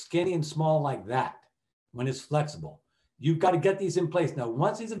it was skinny and small like that, when it's flexible. You've got to get these in place. Now,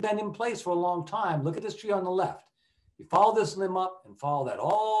 once these have been in place for a long time, look at this tree on the left. You follow this limb up and follow that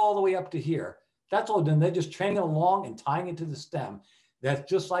all the way up to here. That's all done. They're just training it along and tying it to the stem. That's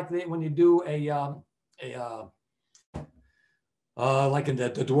just like when you do like in the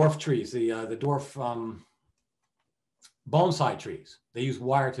dwarf trees, the dwarf bonsai trees. They use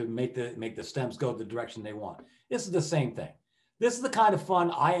wire to make the stems go the direction they want. This is the same thing. This is the kind of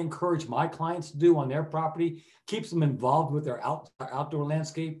fun I encourage my clients to do on their property, keeps them involved with their outdoor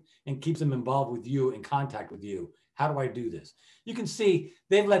landscape, and keeps them involved with you, in contact with you. How do I do this? You can see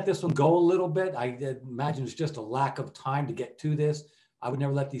they've let this one go a little bit. I imagine it's just a lack of time to get to this. I would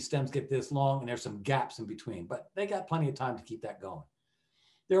never let these stems get this long, and there's some gaps in between, but they got plenty of time to keep that going.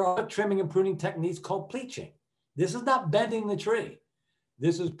 There are trimming and pruning techniques called pleaching. This is not bending the tree.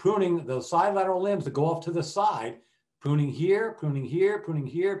 This is pruning the side lateral limbs that go off to the side, pruning here, pruning here, pruning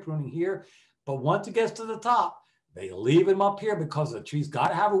here, pruning here. But once it gets to the top, they leave them up here because the tree's got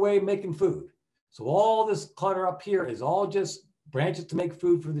to have a way of making food. So all this clutter up here is all just branches to make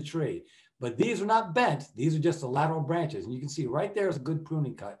food for the tree. But these are not bent. These are just the lateral branches. And you can see right there is a good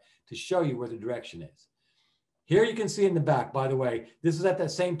pruning cut to show you where the direction is. Here you can see in the back, by the way, this is at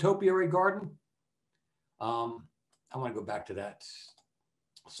that same topiary garden. I want to go back to that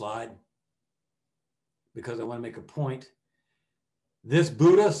slide because I want to make a point. This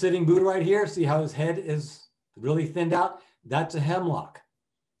Buddha, sitting Buddha right here, see how his head is really thinned out? That's a hemlock.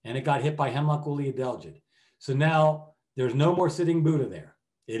 And it got hit by hemlock woolly adelgid. So now there's no more sitting Buddha there.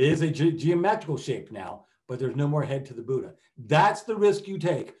 It is a geometrical shape now, but there's no more head to the Buddha. That's the risk you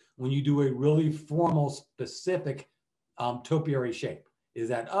take when you do a really formal, specific topiary shape, is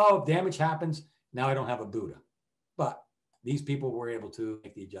that, oh, if damage happens, now I don't have a Buddha. But these people were able to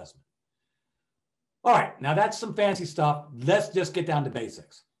make the adjustment. All right, now that's some fancy stuff. Let's just get down to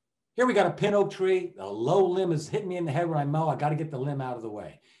basics. Here we got a pin oak tree. A low limb is hitting me in the head when I mow. I got to get the limb out of the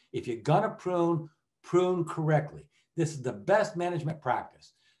way. If you're going to prune, prune correctly. This is the best management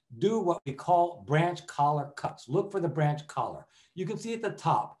practice. Do what we call branch collar cuts. Look for the branch collar. You can see at the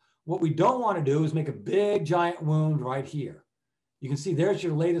top, what we don't want to do is make a big giant wound right here. You can see there's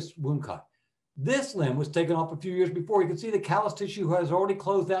your latest wound cut. This limb was taken off a few years before. You can see the callus tissue has already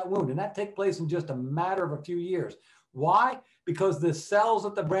closed that wound, and that takes place in just a matter of a few years. Why? Because the cells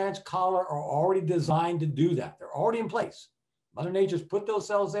at the branch collar are already designed to do that. They're already in place. Mother Nature's put those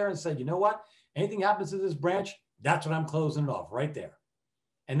cells there and said, you know what? Anything happens to this branch, that's what I'm closing it off right there.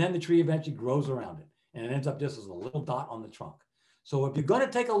 And then the tree eventually grows around it, and it ends up just as a little dot on the trunk. So if you're going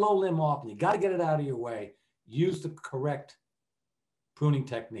to take a low limb off and you got to get it out of your way, use the correct pruning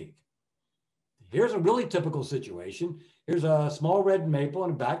technique. Here's a really typical situation. Here's a small red maple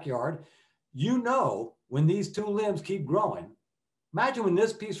in a backyard. You know, when these two limbs keep growing, imagine when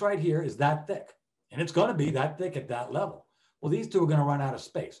this piece right here is that thick, and it's going to be that thick at that level. Well, these two are going to run out of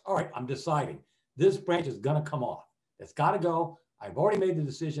space. All right, I'm deciding this branch is going to come off. It's got to go. I've already made the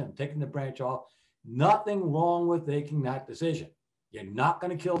decision. I'm taking the branch off. Nothing wrong with making that decision. You're not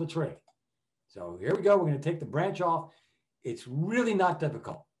going to kill the tree. So here we go. We're going to take the branch off. It's really not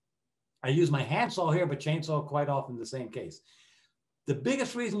difficult. I use my handsaw here, but chainsaw quite often the same case. The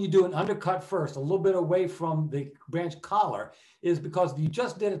biggest reason you do an undercut first, a little bit away from the branch collar, is because if you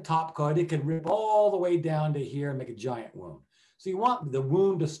just did a top cut, it could rip all the way down to here and make a giant wound. So you want the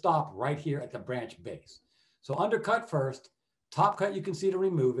wound to stop right here at the branch base. So undercut first, top cut you can see to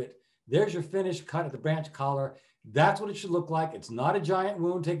remove it. There's your finished cut at the branch collar. That's what it should look like. It's not a giant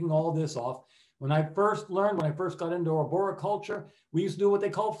wound taking all this off. When I first got into arboriculture, we used to do what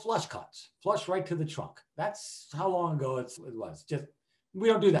they called flush cuts, flush right to the trunk. That's how long ago it was. Just, we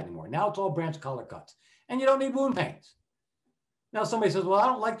don't do that anymore. Now it's all branch collar cuts. And you don't need wound paints. Now somebody says, well, I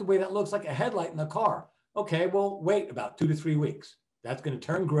don't like the way that looks like a headlight in the car. Okay, well, wait about 2 to 3 weeks. That's going to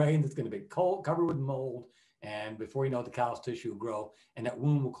turn gray and it's going to be covered with mold. And before you know it, the callus tissue will grow and that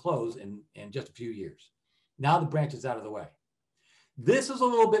wound will close in just a few years. Now the branch is out of the way. This is a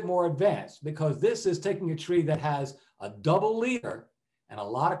little bit more advanced because this is taking a tree that has a double leader and a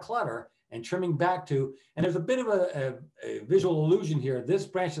lot of clutter and trimming back to, and there's a bit of a visual illusion here. This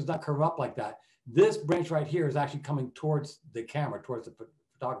branch does not curve up like that. This branch right here is actually coming towards the camera, towards the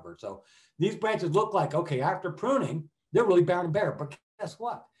photographer. So these branches look like, okay, after pruning, they're really barren and bare, but guess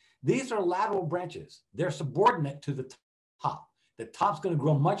what? These are lateral branches. They're subordinate to the top. The top's going to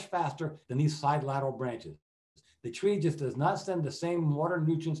grow much faster than these side lateral branches. The tree just does not send the same water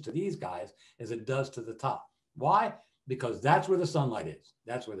nutrients to these guys as it does to the top. Why? Because that's where the sunlight is.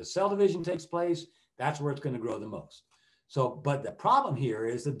 That's where the cell division takes place. That's where it's going to grow the most. So, but the problem here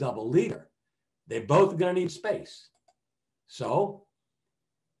is the double leader. They both are going to need space. So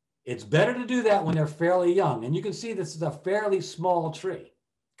it's better to do that when they're fairly young. And you can see this is a fairly small tree,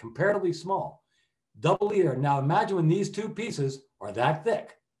 comparatively small. Double leader. Now imagine when these two pieces are that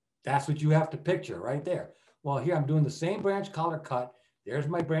thick. That's what you have to picture right there. Well, here I'm doing the same branch collar cut. There's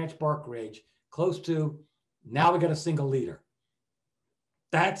my branch bark ridge, close to, now we got a single leader.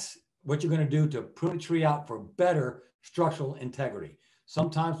 That's what you're going to do to prune a tree out for better structural integrity.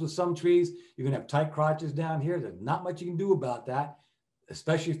 Sometimes with some trees, you're going to have tight crotches down here. There's not much you can do about that,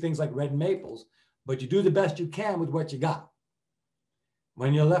 especially things like red maples, but you do the best you can with what you got.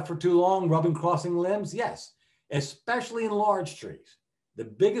 When you're left for too long rubbing crossing limbs, yes, especially in large trees. The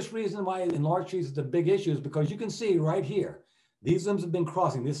biggest reason why in large trees it's a big issue is because you can see right here, these limbs have been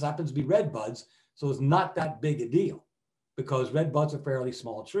crossing. This happens to be red buds, so it's not that big a deal because red buds are fairly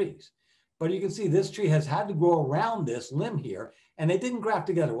small trees. But you can see this tree has had to grow around this limb here, and they didn't graft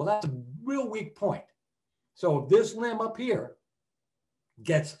together. Well, that's a real weak point. So if this limb up here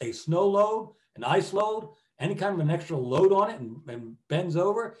gets a snow load, an ice load, any kind of an extra load on it and bends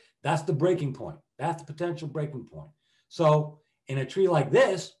over, that's the breaking point. That's the potential breaking point. So in a tree like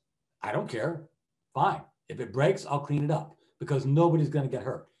this, I don't care, fine. If it breaks, I'll clean it up because nobody's going to get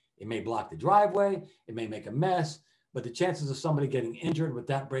hurt. It may block the driveway, it may make a mess, but the chances of somebody getting injured with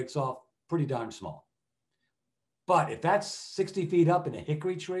that breaks off, pretty darn small. But if that's 60 feet up in a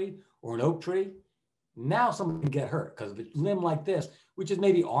hickory tree or an oak tree, now someone can get hurt because of a limb like this, which is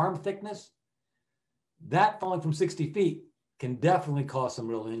maybe arm thickness, that falling from 60 feet can definitely cause some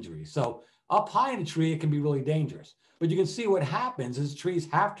real injuries. So up high in a tree, it can be really dangerous. But you can see what happens is trees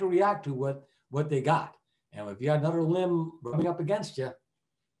have to react to what they got. And if you got another limb rubbing up against you,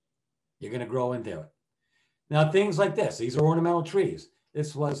 you're going to grow into it. Now, things like this, these are ornamental trees.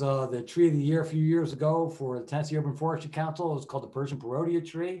 This was the tree of the year a few years ago for the Tennessee Urban Forestry Council. It was called the Persian Perodia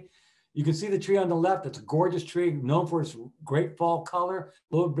tree. You can see the tree on the left. It's a gorgeous tree, known for its great fall color,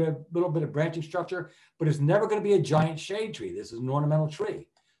 a little bit of branching structure, but it's never going to be a giant shade tree. This is an ornamental tree.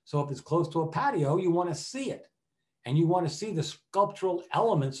 So if it's close to a patio, you want to see it. and you want to see the sculptural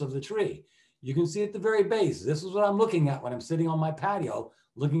elements of the tree. You can see at the very base. This is what I'm looking at when I'm sitting on my patio,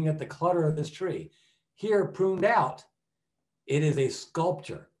 looking at the clutter of this tree. Here, pruned out, it is a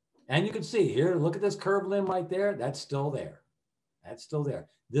sculpture. And you can see here, look at this curved limb right there. That's still there. That's still there.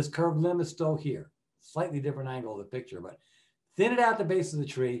 This curved limb is still here. Slightly different angle of the picture, but thin it out the base of the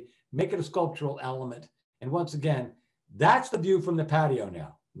tree, make it a sculptural element. And once again, that's the view from the patio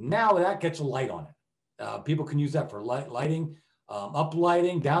now. Now that gets a light on it. People can use that for lighting, up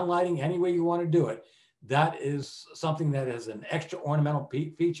lighting, down lighting, any way you want to do it. That is something that is an extra ornamental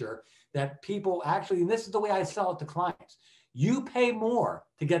feature that people actually, and this is the way I sell it to clients. You pay more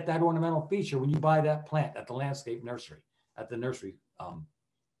to get that ornamental feature when you buy that plant at the landscape nursery, at the nursery,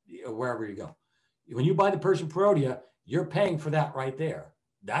 wherever you go. When you buy the Persian Perodia, you're paying for that right there.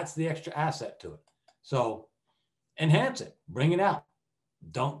 That's the extra asset to it. So enhance it, bring it out.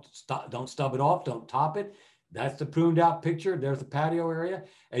 Don't stub it off, don't top it. That's the pruned out picture. There's the patio area.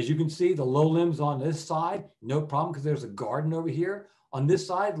 As you can see, the low limbs on this side, no problem because there's a garden over here. On this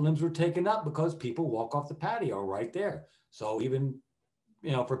side, limbs were taken up because people walk off the patio right there. So even,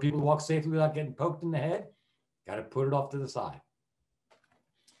 for people to walk safely without getting poked in the head, got to put it off to the side.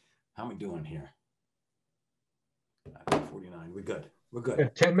 How are we doing here? 49. We're good. We're good. Yeah,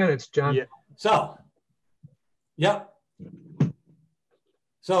 10 minutes, John. Yeah. So, yep.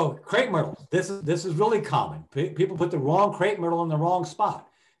 So crepe myrtles, this is really common. People put the wrong crepe myrtle in the wrong spot.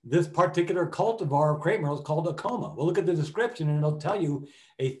 This particular cultivar of crepe myrtle is called a coma. Well, look at the description and it'll tell you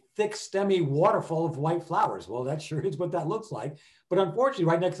a thick stemmy waterfall of white flowers. Well, that sure is what that looks like. But unfortunately,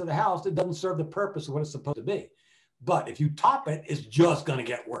 right next to the house, it doesn't serve the purpose of what it's supposed to be. But if you top it, it's just going to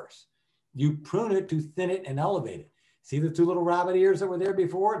get worse. You prune it to thin it and elevate it. See the two little rabbit ears that were there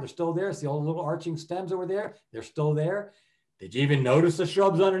before? They're still there. See all the little arching stems that were there? They're still there. Did you even notice the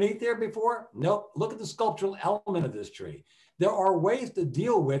shrubs underneath there before? Nope. Look at the sculptural element of this tree. There are ways to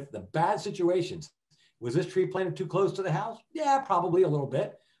deal with the bad situations. Was this tree planted too close to the house? Yeah, probably a little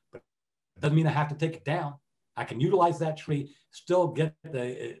bit, but it doesn't mean I have to take it down. I can utilize that tree, still get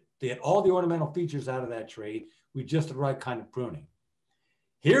all the ornamental features out of that tree with just the right kind of pruning.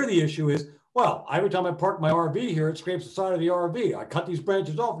 Here, the issue is, well, every time I park my RV here, it scrapes the side of the RV. I cut these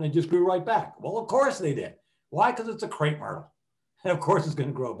branches off and they just grew right back. Well, of course they did. Why? Because it's a crepe myrtle. And of course it's going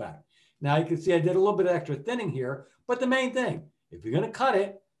to grow back. Now you can see I did a little bit of extra thinning here, but the main thing, if you're going to cut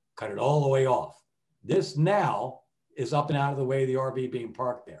it all the way off. This now is up and out of the way of the RV being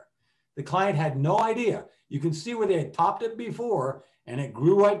parked there. The client had no idea. You can see where they had topped it before and it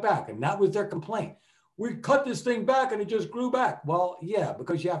grew right back. And that was their complaint. We cut this thing back and it just grew back. Well, yeah,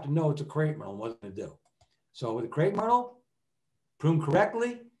 because you have to know it's a crepe myrtle and what it's going to do. So with a crepe myrtle, prune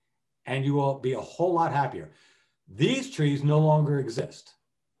correctly, and you will be a whole lot happier. These trees no longer exist.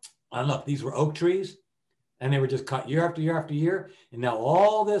 And look, these were oak trees, and they were just cut year after year after year. And now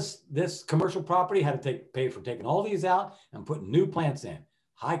all this commercial property had to pay for taking all these out and putting new plants in.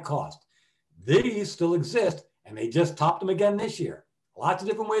 High cost. These still exist, and they just topped them again this year. Lots of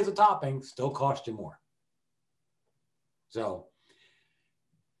different ways of topping, still cost you more. So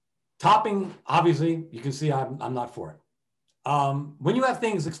topping, obviously, you can see I'm not for it. When you have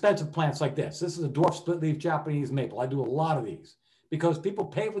things, expensive plants like this is a dwarf split leaf Japanese maple. I do a lot of these because people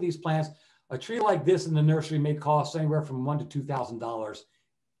pay for these plants. A tree like this in the nursery may cost anywhere from $1,000 to $2,000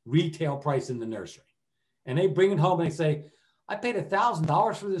 retail price in the nursery. And they bring it home and they say, I paid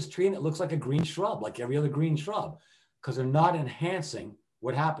 $1,000 for this tree and it looks like a green shrub, like every other green shrub, because they're not enhancing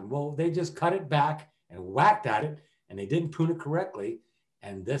what happened. Well, they just cut it back and whacked at it and they didn't prune it correctly.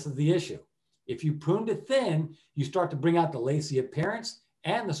 And this is the issue. If you prune it thin, you start to bring out the lacy appearance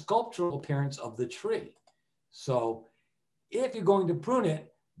and the sculptural appearance of the tree. So if you're going to prune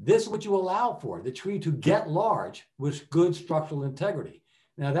it, this is what you allow for, the tree to get large with good structural integrity.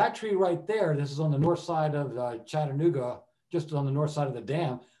 Now that tree right there, this is on the north side of Chattanooga, just on the north side of the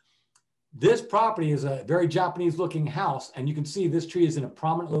dam. This property is a very Japanese looking house. And you can see this tree is in a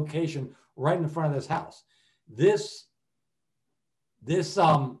prominent location right in front of this house. This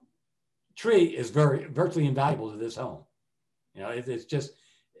tree is virtually invaluable to this home. It's just,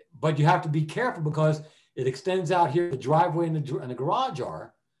 but you have to be careful because it extends out here, the driveway and the garage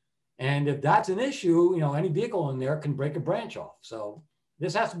are. And if that's an issue, any vehicle in there can break a branch off. So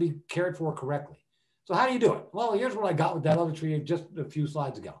this has to be cared for correctly. So how do you do it? Well, here's what I got with that other tree just a few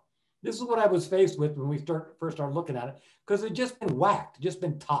slides ago. This is what I was faced with when we first started looking at it, because it just been whacked, just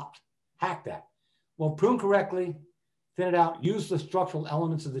been topped, hacked at. Well, prune correctly, thin it out, use the structural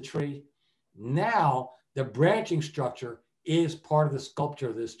elements of the tree. Now the branching structure is part of the sculpture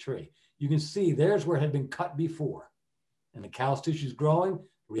of this tree. You can see there's where it had been cut before. And the callus tissue is growing,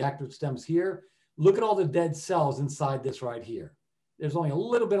 reactive stems here. Look at all the dead cells inside this right here. There's only a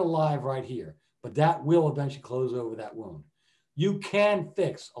little bit alive right here, but that will eventually close over that wound. You can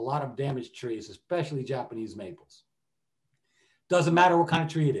fix a lot of damaged trees, especially Japanese maples. Doesn't matter what kind of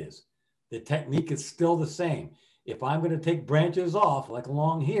tree it is. The technique is still the same. If I'm going to take branches off, like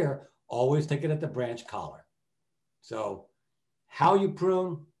along here, always take it at the branch collar. So how you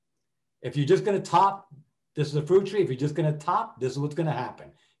prune, if you're just going to top, this is a fruit tree. If you're just going to top, this is what's going to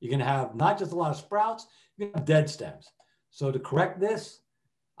happen. You're going to have not just a lot of sprouts, you're going to have dead stems. So to correct this,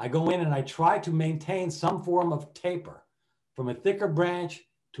 I go in and I try to maintain some form of taper from a thicker branch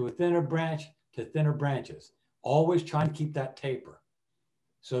to a thinner branch to thinner branches. Always trying to keep that taper.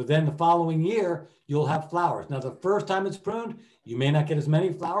 So then the following year, you'll have flowers. Now, the first time it's pruned, you may not get as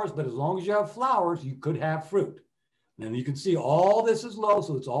many flowers, but as long as you have flowers, you could have fruit. And you can see all this is low,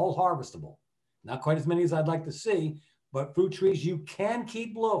 so it's all harvestable. Not quite as many as I'd like to see, but fruit trees you can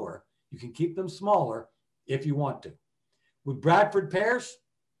keep lower. You can keep them smaller if you want to. With Bradford pears,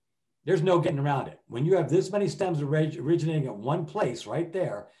 there's no getting around it. When you have this many stems originating at one place right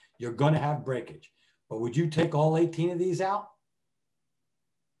there, you're going to have breakage. But would you take all 18 of these out?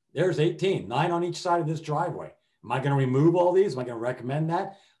 There's 18, 9 on each side of this driveway. Am I going to remove all these? Am I going to recommend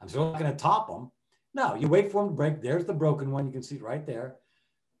that? I'm still not going to top them. No, you wait for them to break. There's the broken one. You can see it right there.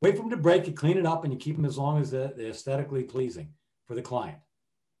 Wait for them to break, you clean it up, and you keep them as long as they're aesthetically pleasing for the client.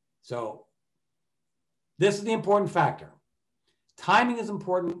 So this is the important factor. Timing is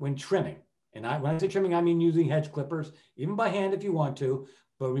important when trimming. And when I say trimming, I mean using hedge clippers, even by hand if you want to.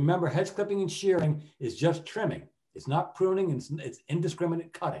 But remember, hedge clipping and shearing is just trimming. It's not pruning, and it's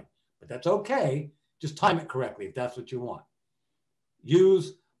indiscriminate cutting. But that's okay. Just time it correctly if that's what you want.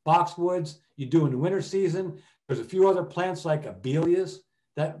 Use boxwoods. You do in the winter season. There's a few other plants like abelias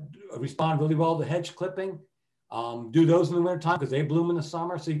that respond really well to hedge clipping. Do those in the winter time because they bloom in the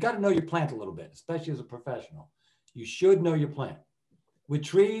summer. So you got to know your plant a little bit, especially as a professional. You should know your plant. With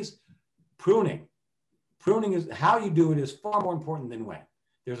trees, pruning. Pruning is how you do it is far more important than when.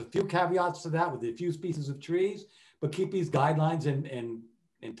 There's a few caveats to that with a few species of trees, but keep these guidelines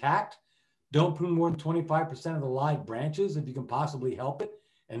intact. Don't prune more than 25% of the live branches if you can possibly help it,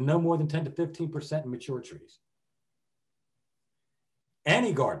 and no more than 10 to 15% in mature trees.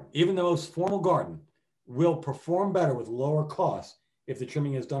 Any garden, even the most formal garden, will perform better with lower costs if the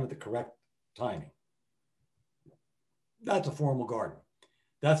trimming is done at the correct timing. That's a formal garden.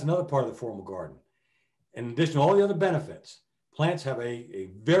 That's another part of the formal garden. In addition to all the other benefits, plants have a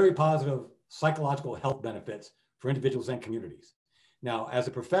very positive psychological health benefits for individuals and communities. Now, as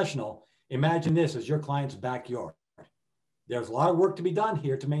a professional, imagine this as your client's backyard. There's a lot of work to be done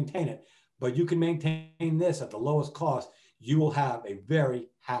here to maintain it, but you can maintain this at the lowest cost. You will have a very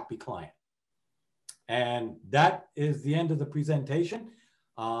happy client. And that is the end of the presentation.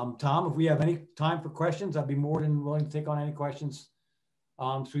 Tom, if we have any time for questions, I'd be more than willing to take on any questions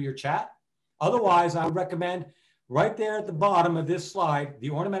through your chat. Otherwise, I would recommend right there at the bottom of this slide,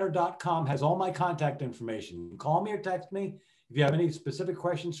 theornamenter.com has all my contact information. You can call me or text me. If you have any specific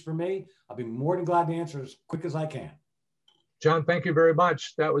questions for me, I'll be more than glad to answer as quick as I can. John, thank you very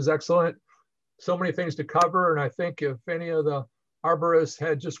much. That was excellent. So many things to cover. And I think if any of the arborists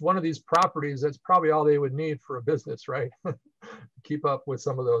had just one of these properties, that's probably all they would need for a business, right? Keep up with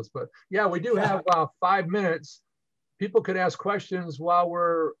some of those. But yeah, we do have 5 minutes. People could ask questions while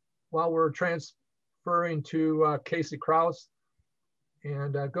we're transferring to Kasey Krouse.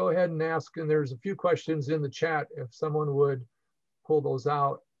 And go ahead and ask. And there's a few questions in the chat if someone would pull those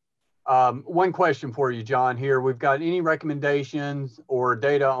out. One question for you, John, here. We've got any recommendations or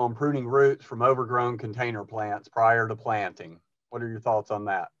data on pruning roots from overgrown container plants prior to planting? What are your thoughts on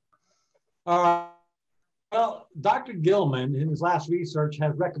that? Well, Dr. Gilman, in his last research,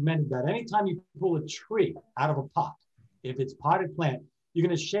 has recommended that anytime you pull a tree out of a pot, if it's potted plant, you're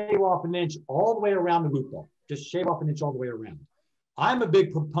going to shave off an inch all the way around the root ball. Just shave off an inch all the way around. I'm a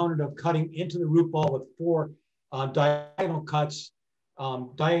big proponent of cutting into the root ball with 4 diagonal cuts,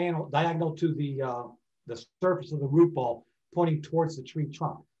 diagonal to the surface of the root ball, pointing towards the tree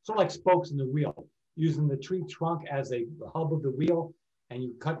trunk, sort of like spokes in the wheel, using the tree trunk as the hub of the wheel, and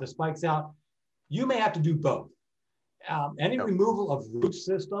you cut the spikes out. You may have to do both. Any removal of root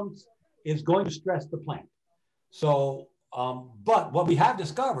systems is going to stress the plant. So, but what we have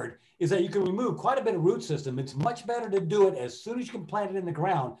discovered is that you can remove quite a bit of root system. It's much better to do it as soon as you can plant it in the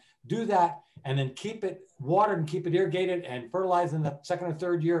ground, do that, and then keep it watered and keep it irrigated and fertilized in the 2nd or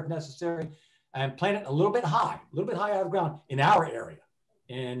 3rd year if necessary, and plant it a little bit high out of the ground in our area.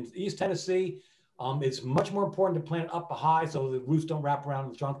 In East Tennessee, it's much more important to plant it up high so the roots don't wrap around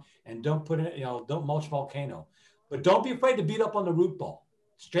the trunk, and don't put it, don't mulch volcano. But don't be afraid to beat up on the root ball.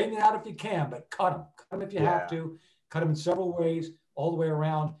 Straighten it out if you can, but cut them. Cut them if you have to. Cut them in several ways, all the way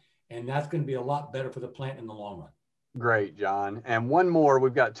around, and that's going to be a lot better for the plant in the long run. Great, John. And one more,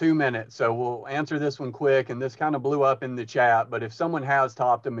 we've got 2 minutes, so we'll answer this one quick. And this kind of blew up in the chat, but if someone has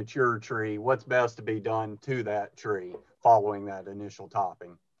topped a mature tree, what's best to be done to that tree following that initial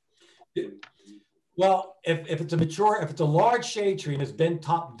topping? Well, if it's a large shade tree and it's been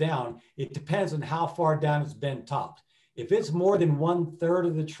topped down, it depends on how far down it's been topped. If it's more than 1/3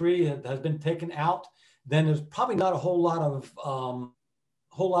 of the tree that has been taken out, then there's probably not a whole lot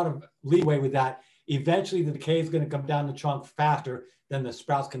of leeway with that. Eventually, the decay is going to come down the trunk faster than the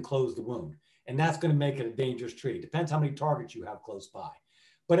sprouts can close the wound, and that's going to make it a dangerous tree. It depends how many targets you have close by.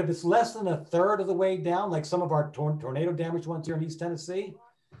 But if it's less than 1/3 of the way down, like some of our tornado damaged ones here in East Tennessee,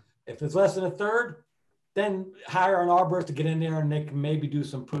 if it's less than 1/3, then hire an arborist to get in there and they can maybe do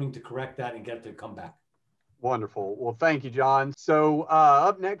some pruning to correct that and get it to come back. Wonderful. Well, thank you, John. So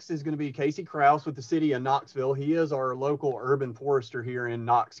up next is going to be Kasey Krouse with the city of Knoxville. He is our local urban forester here in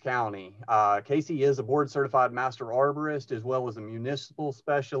Knox County. Kasey is a board certified master arborist as well as a municipal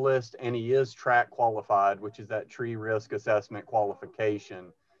specialist, and he is track qualified, which is that tree risk assessment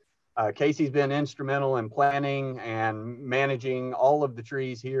qualification. Kasey's been instrumental in planning and managing all of the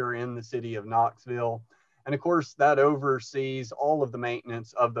trees here in the city of Knoxville. And of course, that oversees all of the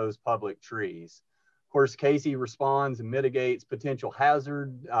maintenance of those public trees. Of course, Kasey responds and mitigates potential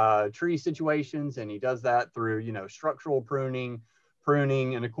hazard tree situations, and he does that through, structural pruning,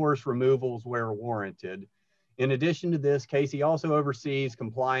 and of course, removals where warranted. In addition to this, Kasey also oversees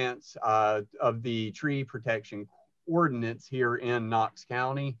compliance of the tree protection ordinance here in Knox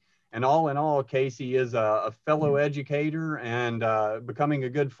County. And all in all, Kasey is a fellow educator and becoming a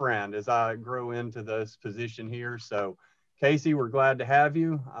good friend as I grow into this position here. So, Kasey, we're glad to have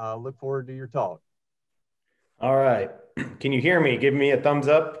you. Look forward to your talk. All right. Can you hear me? Give me a thumbs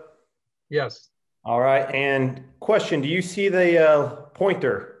up. Yes. All right. And question, do you see the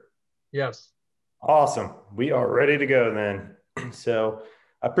pointer? Yes. Awesome. We are ready to go then. So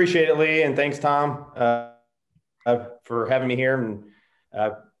I appreciate it, Lee. And thanks, Tom, for having me here. And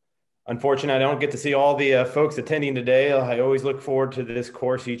unfortunately, I don't get to see all the folks attending today. I always look forward to this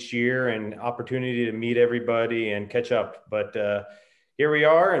course each year and opportunity to meet everybody and catch up. But here we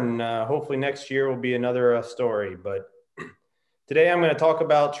are, and hopefully next year will be another story. But today I'm going to talk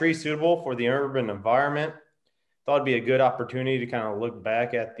about trees suitable for the urban environment. Thought it'd be a good opportunity to kind of look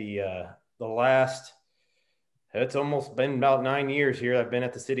back at the last, it's almost been about 9 years here I've been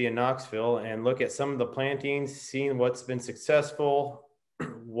at the city of Knoxville, and look at some of the plantings, seeing what's been successful,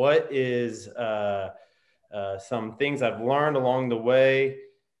 what is some things I've learned along the way,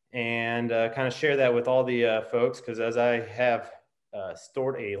 and kind of share that with all the folks, because as I have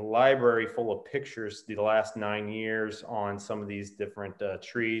stored a library full of pictures the last 9 years on some of these different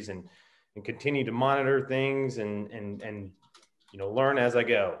trees, and continue to monitor things and learn as I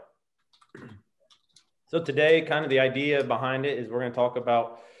go. So today, kind of the idea behind it is we're going to talk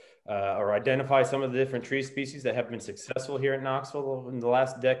about or identify some of the different tree species that have been successful here in Knoxville in the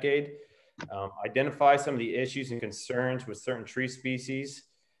last decade, identify some of the issues and concerns with certain tree species,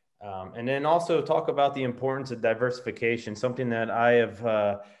 and then also talk about the importance of diversification, something that I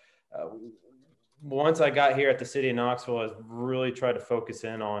have, once I got here at the city of Knoxville, I've really tried to focus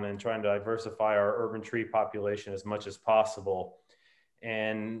in on and trying to diversify our urban tree population as much as possible.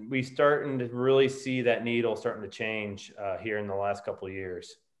 And we starting to really see that needle starting to change here in the last couple of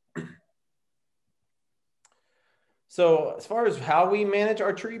years. So as far as how we manage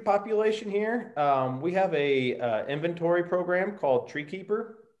our tree population here, we have a inventory program called Tree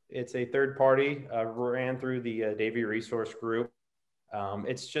Keeper. It's a third party ran through the Davie Resource Group.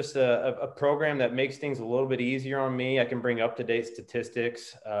 It's just a program that makes things a little bit easier on me. I can bring up-to-date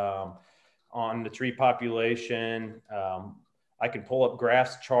statistics on the tree population. I can pull up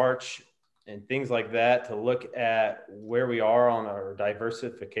graphs, charts, and things like that to look at where we are on our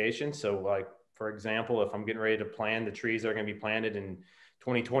diversification. So like, for example, if I'm getting ready to plant the trees that are going to be planted in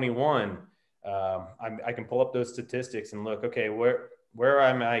 2021, I can pull up those statistics and look, okay, where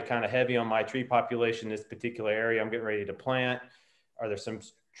am I kind of heavy on my tree population in this particular area I'm getting ready to plant? Are there some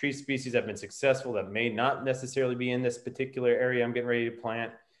tree species that have been successful that may not necessarily be in this particular area I'm getting ready to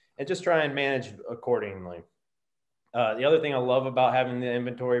plant? And just try and manage accordingly. The other thing I love about having the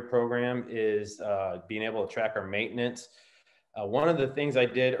inventory program is being able to track our maintenance. One of the things I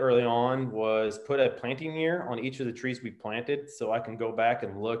did early on was put a planting year on each of the trees we planted, so I can go back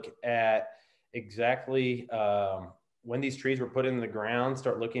and look at exactly when these trees were put in the ground,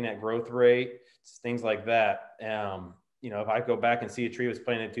 start looking at growth rate, things like that. If I go back and see a tree was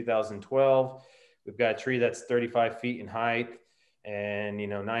planted in 2012, we've got a tree that's 35 feet in height. and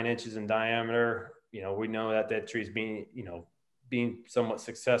 9 inches in diameter, we know that that tree's being somewhat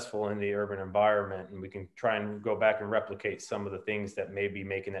successful in the urban environment, and we can try and go back and replicate some of the things that may be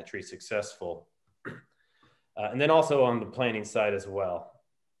making that tree successful. And then also on the planting side as well.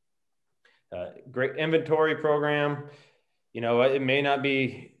 Great inventory program. It may not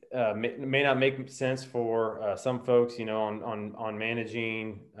be, may not make sense for some folks, on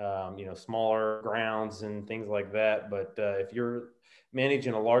managing, smaller grounds and things like that. But if you're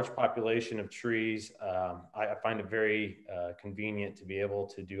managing a large population of trees, I find it very convenient to be able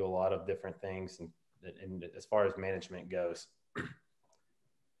to do a lot of different things, and as far as management goes.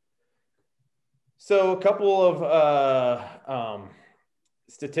 So a couple of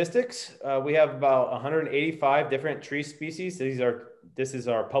statistics. We have about 185 different tree species. This is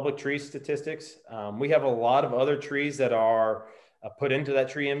our public tree statistics. We have a lot of other trees that are put into that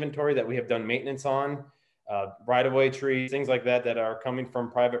tree inventory that we have done maintenance on. Right-of-way trees, things like that, that are coming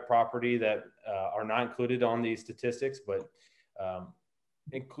from private property that are not included on these statistics, but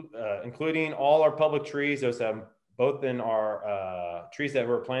including all our public trees. Those have both in our trees that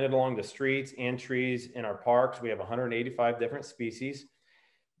were planted along the streets and trees in our parks. We have 185 different species.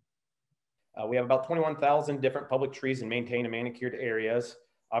 We have about 21,000 different public trees in maintained and manicured areas.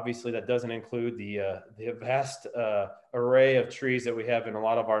 Obviously, that doesn't include the vast array of trees that we have in a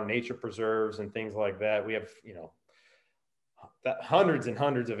lot of our nature preserves and things like that. We have, hundreds and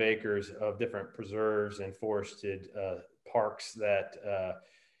hundreds of acres of different preserves and forested parks that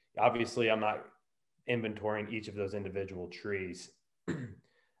obviously I'm not inventorying each of those individual trees.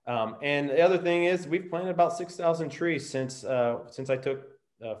 And the other thing is we've planted about 6,000 trees since I took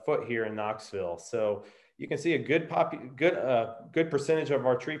foot here in Knoxville. So you can see a good percentage of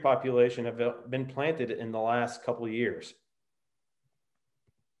our tree population have been planted in the last couple of years.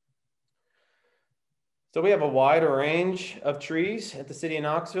 So we have a wide range of trees at the city of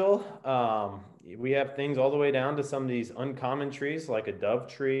Knoxville. We have things all the way down to some of these uncommon trees like a dove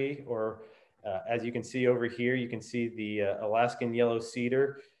tree, or as you can see over here, you can see the Alaskan yellow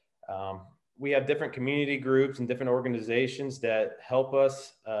cedar. We have different community groups and different organizations that help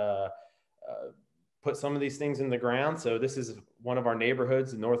us put some of these things in the ground. So this is one of our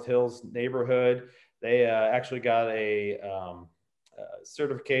neighborhoods, the North Hills neighborhood. They actually got a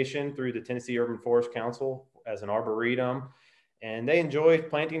certification through the Tennessee Urban Forest Council as an arboretum. And they enjoy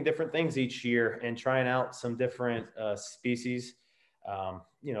planting different things each year and trying out some different species.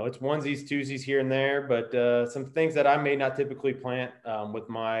 It's onesies, twosies here and there, but some things that I may not typically plant with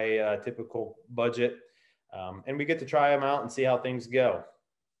my typical budget. And we get to try them out and see how things go.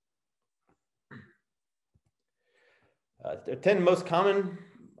 The 10 most common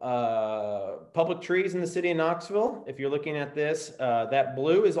public trees in the city of Knoxville. If you're looking at this, that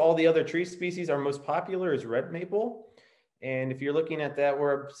blue is all the other tree species. Our most popular is red maple. And if you're looking at that,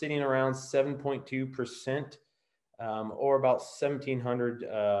 we're sitting around 7.2%, or about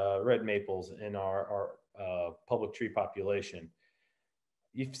 1,700 red maples in our public tree population.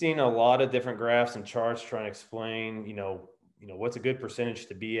 You've seen a lot of different graphs and charts trying to explain, what's a good percentage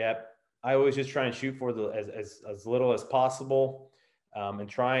to be at. I always just try and shoot for as little as possible, and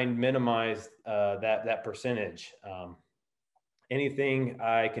try and minimize that percentage. Anything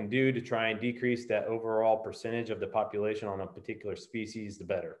I can do to try and decrease that overall percentage of the population on a particular species, the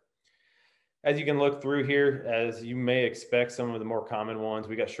better. As you can look through here, as you may expect, some of the more common ones,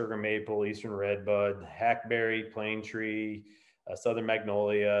 we got sugar maple, eastern redbud, hackberry, plane tree, southern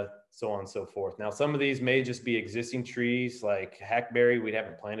magnolia, so on and so forth. Now, some of these may just be existing trees like hackberry. We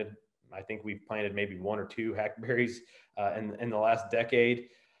haven't planted, I think we've planted maybe 1 or 2 hackberries in the last decade,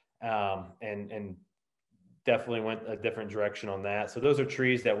 and definitely went a different direction on that. So those are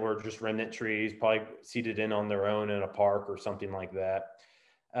trees that were just remnant trees, probably seeded in on their own in a park or something like that.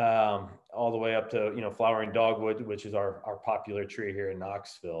 All the way up to, flowering dogwood, which is our popular tree here in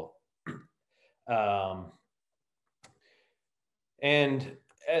Knoxville. And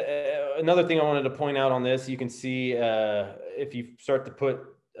another thing I wanted to point out on this, you can see if you start to put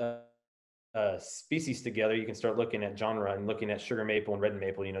species together, you can start looking at genre and looking at sugar maple and red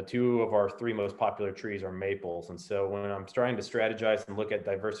maple. 2 of our 3 most popular trees are maples. And so when I'm trying to strategize and look at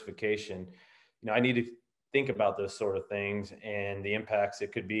diversification, I need to think about those sort of things and the impacts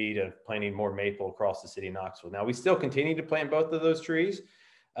it could be to planting more maple across the city of Knoxville. Now, we still continue to plant both of those trees.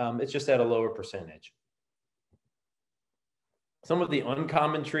 It's just at a lower percentage. Some of the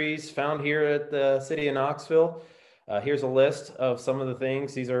uncommon trees found here at the city of Knoxville. Here's a list of some of the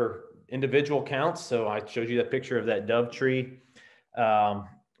things. These are individual counts. So I showed you that picture of that dove tree.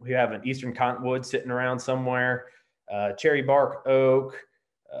 We have an eastern cottonwood sitting around somewhere, cherry bark oak,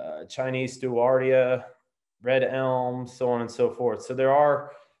 Chinese stewartia, red elms, so on and so forth. So there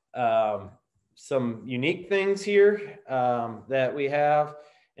are some unique things here that we have,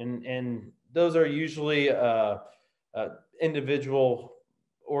 and those are usually individual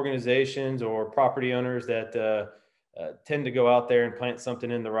organizations or property owners that tend to go out there and plant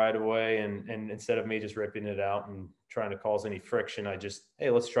something in the right of way, and instead of me just ripping it out and trying to cause any friction, I just, hey,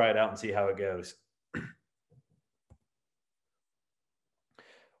 let's try it out and see how it goes.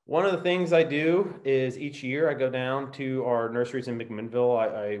 One of the things I do is each year I go down to our nurseries in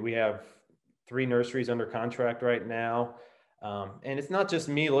McMinnville. We have 3 nurseries under contract right now. And it's not just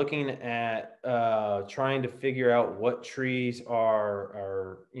me looking at trying to figure out what trees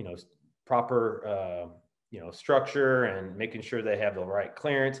are proper, structure and making sure they have the right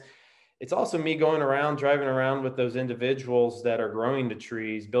clearance. It's also me going around, driving around with those individuals that are growing the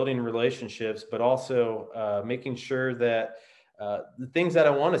trees, building relationships, but also making sure that the things that I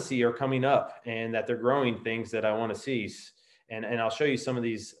want to see are coming up and that they're growing things that I want to see. And I'll show you some of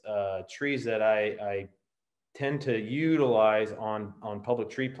these trees that I tend to utilize on public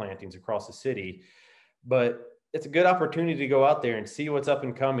tree plantings across the city. But it's a good opportunity to go out there and see what's up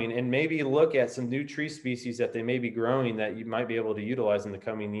and coming, and maybe look at some new tree species that they may be growing that you might be able to utilize in the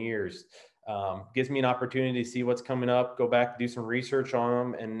coming years. Gives me an opportunity to see what's coming up, go back, do some research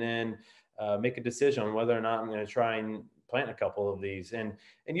on them, and then make a decision on whether or not I'm going to try and plant a couple of these. And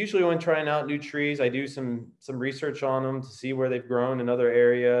usually when trying out new trees, I do some research on them to see where they've grown in other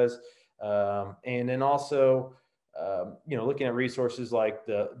areas. And then also, looking at resources like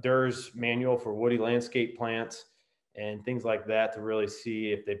the DERS manual for woody landscape plants and things like that to really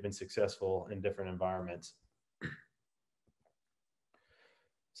see if they've been successful in different environments.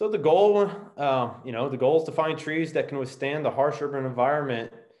 So the goal, the goal is to find trees that can withstand the harsh urban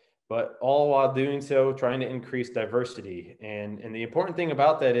environment, but all while doing so, trying to increase diversity. And the important thing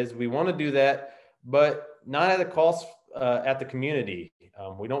about that is we want to do that, but not at a cost at the community.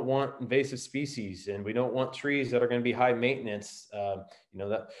 We don't want invasive species, and we don't want trees that are going to be high maintenance.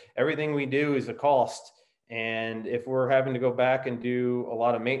 That everything we do is a cost. And if we're having to go back and do a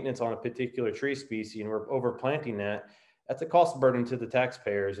lot of maintenance on a particular tree species and we're overplanting that, that's a cost burden to the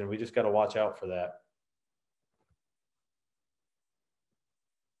taxpayers, and we just got to watch out for that.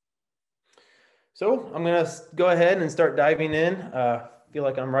 So I'm going to go ahead and start diving in. Feel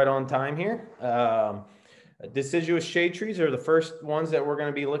like I'm right on time here. Deciduous shade trees are the first ones that we're going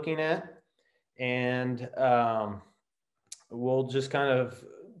to be looking at. And we'll just kind of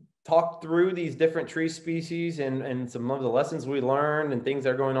talk through these different tree species and some of the lessons we learned and things that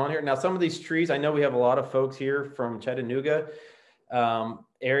are going on here. Now, some of these trees, I know we have a lot of folks here from Chattanooga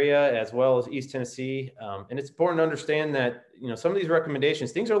area as well as East Tennessee. And it's important to understand that, some of these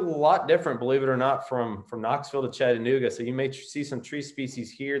recommendations, things are a lot different, believe it or not, from Knoxville to Chattanooga. So you may see some tree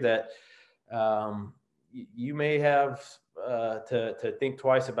species here that you may have to think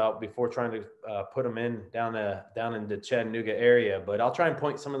twice about before trying to put them down in the Chattanooga area. But I'll try and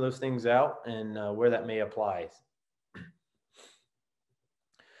point some of those things out and where that may apply.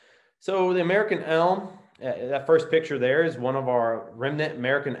 So the American elm, that first picture there is one of our remnant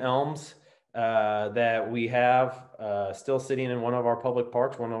American elms that we have still sitting in one of our public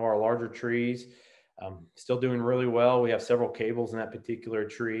parks, one of our larger trees. Still doing really well. We have several cables in that particular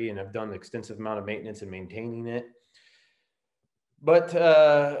tree and have done an extensive amount of maintenance and maintaining it. But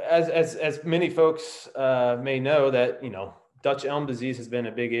as many folks may know, that Dutch elm disease has been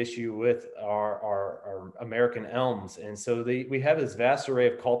a big issue with our American elms, and so we have this vast array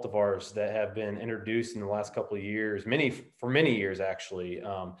of cultivars that have been introduced in the last couple of years, for many years actually,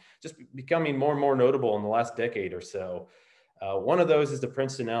 just becoming more and more notable in the last decade or so. One of those is the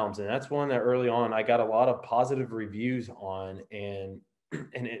Princeton elms, and that's one that early on I got a lot of positive reviews on, and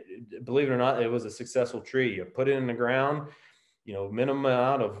believe it or not, it was a successful tree. You put it in the ground, minimum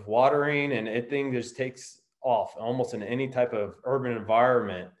amount of watering, and it thing just takes off almost in any type of urban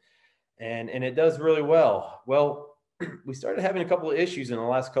environment, and it does really well. Well, we started having a couple of issues in the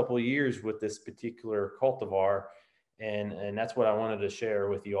last couple of years with this particular cultivar, and that's what I wanted to share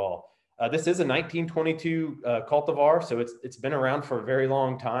with you all. This is a 1922 cultivar, so it's been around for a very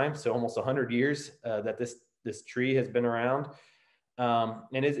long time, so almost 100 years that this tree has been around,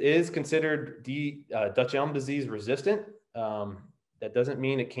 and it is considered Dutch elm disease resistant. That doesn't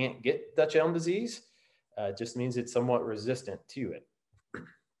mean it can't get Dutch elm disease. It just means it's somewhat resistant to it.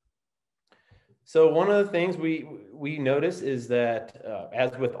 So one of the things we notice is that,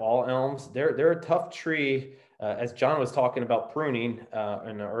 as with all elms, they're a tough tree, as John was talking about pruning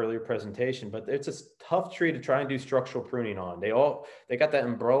in an earlier presentation, but it's a tough tree to try and do structural pruning on. They got that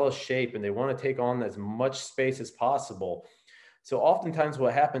umbrella shape, and they want to take on as much space as possible. So oftentimes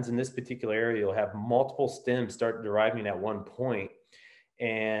what happens in this particular area, you'll have multiple stems start deriving at one point.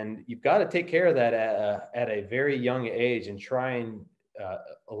 And you've got to take care of that at a very young age and try and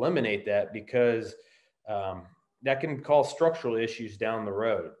eliminate that, because that can cause structural issues down the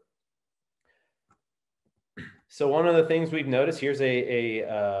road. So one of the things we've noticed, here's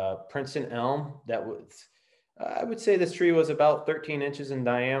a Princeton elm that was, I would say this tree was about 13 inches in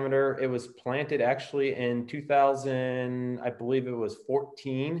diameter. It was planted actually in 2000, I believe it was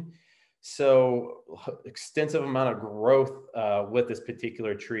 14. So extensive amount of growth with this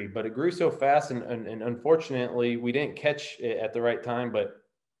particular tree, but it grew so fast, and unfortunately we didn't catch it at the right time. But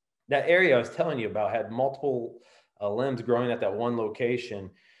that area I was telling you about had multiple limbs growing at that one location.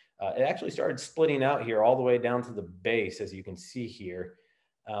 It actually started splitting out here all the way down to the base, as you can see here.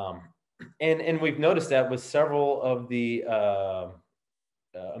 And we've noticed that with several of the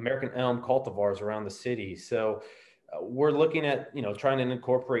American elm cultivars around the city. So we're looking at, trying to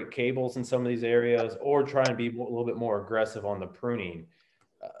incorporate cables in some of these areas, or try and be a little bit more aggressive on the pruning.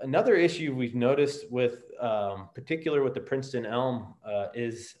 Another issue we've noticed with, particular with the Princeton elm,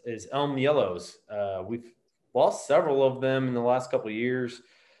 is elm yellows. We've lost several of them in the last couple of years,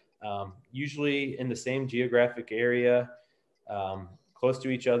 usually in the same geographic area, close to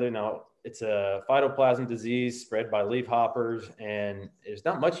each other. Now, it's a phytoplasm disease spread by leafhoppers, and there's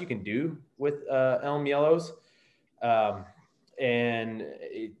not much you can do with elm yellows. And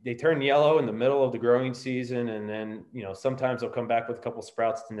they turn yellow in the middle of the growing season, and then sometimes they'll come back with a couple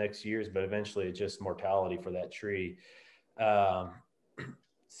sprouts the next years, but eventually it's just mortality for that tree.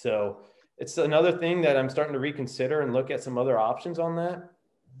 So it's another thing that I'm starting to reconsider and look at some other options on that,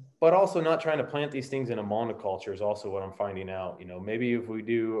 but also not trying to plant these things in a monoculture is also what I'm finding out. Maybe if we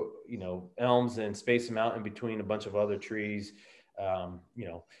do elms and space them out in between a bunch of other trees,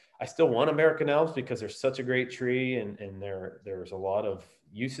 I still want American elms because they're such a great tree, and there's a lot of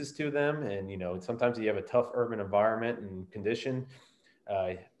uses to them. And, sometimes you have a tough urban environment and condition.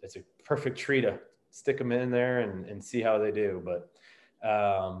 It's a perfect tree to stick them in there and see how they do. But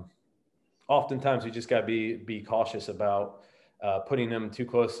oftentimes we just got to be cautious about putting them too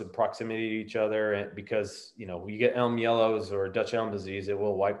close in proximity to each other. And because, you get elm yellows or Dutch elm disease, it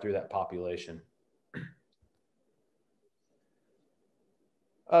will wipe through that population.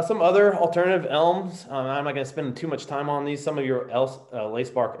 Some other alternative elms. I'm not going to spend too much time on these. Some of your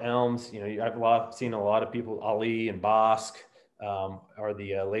lacebark elms, I've seen a lot of people, Ali and Bosque, are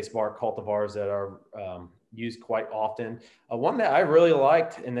the lacebark cultivars that are used quite often. One that I really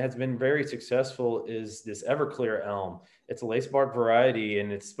liked and has been very successful is this Everclear elm. It's a lacebark variety,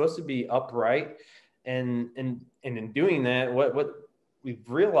 and it's supposed to be upright. And in doing that, what we've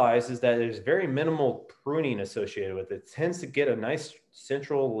realized is that there's very minimal pruning associated with it. It tends to get a nice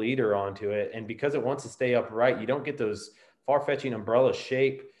central leader onto it. And because it wants to stay upright, you don't get those far-fetching umbrella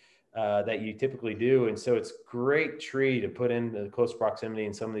shape that you typically do. And so it's a great tree to put in the close proximity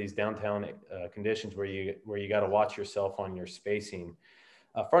in some of these downtown conditions where you got to watch yourself on your spacing.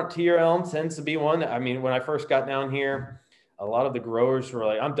 Frontier elm tends to be one. I mean, when I first got down here, a lot of the growers were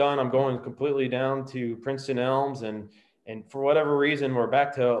like, I'm done. I'm going completely down to Princeton elms. And for whatever reason, we're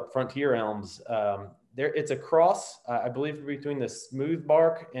back to frontier elms. It's a cross, I believe, between the smooth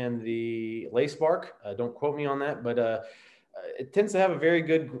bark and the lace bark. Don't quote me on that, but it tends to have a very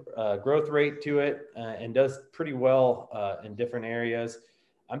good growth rate to it, and does pretty well in different areas.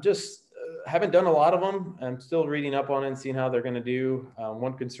 I'm just haven't done a lot of them. I'm still reading up on it and seeing how they're going to do.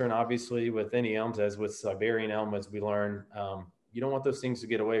 One concern, obviously, with any elms, as with Siberian elm, as we learn, you don't want those things to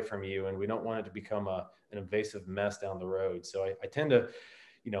get away from you, and we don't want it to become an invasive mess down the road. So I tend to,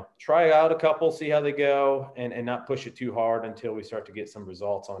 try out a couple, see how they go, and not push it too hard until we start to get some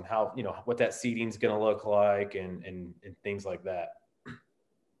results on how, what that seeding is going to look like and things like that.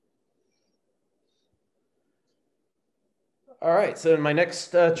 All right, so my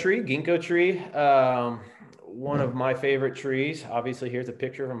next tree, ginkgo tree, one of my favorite trees. Obviously, here's a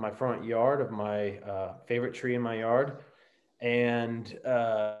picture from my front yard of my favorite tree in my yard. And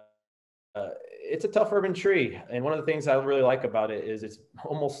it's a tough urban tree. And one of the things I really like about it is it's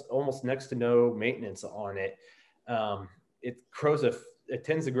almost next to no maintenance on it. It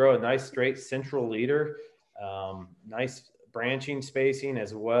tends to grow a nice straight central leader, nice branching spacing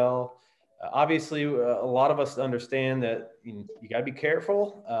as well. Obviously, a lot of us understand that you got to be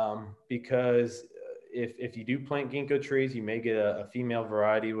careful because if you do plant ginkgo trees, you may get a female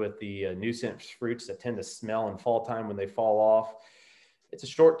variety with the nuisance fruits that tend to smell in fall time when they fall off. It's a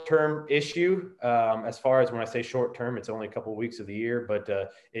short-term issue. As far as when I say short-term, it's only a couple of weeks of the year, but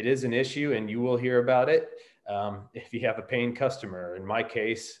it is an issue, and you will hear about it if you have a paying customer. In my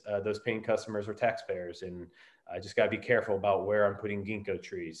case, those paying customers are taxpayers, and I just got to be careful about where I'm putting ginkgo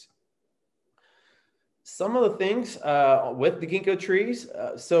trees. Some of the things with the ginkgo trees,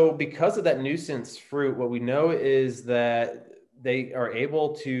 so because of that nuisance fruit, what we know is that they are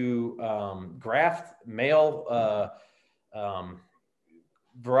able to graft male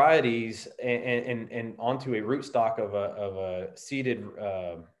varieties and onto a rootstock of a seeded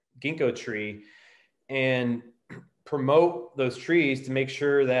ginkgo tree and promote those trees to make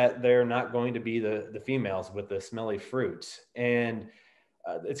sure that they're not going to be the females with the smelly fruits. And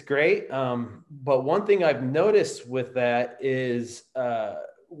it's great. But one thing I've noticed with that is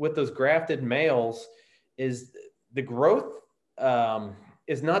with those grafted males is the growth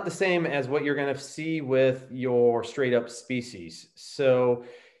is not the same as what you're going to see with your straight up species. So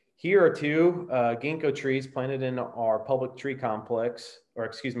here are two ginkgo trees planted in our public tree complex, or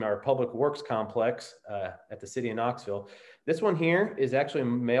excuse me, our public works complex at the city of Knoxville. This one here is actually a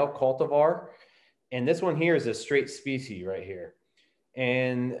male cultivar. And this one here is a straight species right here.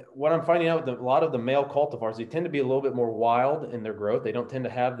 And what I'm finding out with a lot of the male cultivars, they tend to be a little bit more wild in their growth. They don't tend to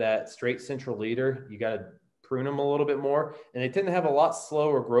have that straight central leader. You got to prune them a little bit more, and they tend to have a lot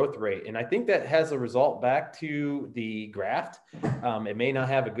slower growth rate. And I think that has a result back to the graft. It may not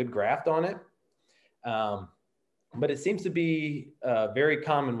have a good graft on it, but it seems to be very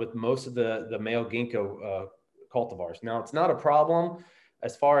common with most of the male ginkgo cultivars. Now, it's not a problem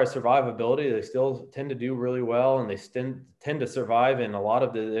as far as survivability. They still tend to do really well, and they tend to survive in a lot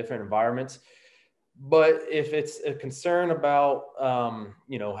of the different environments. But if it's a concern about,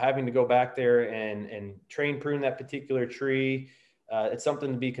 you know, having to go back there and prune that particular tree, it's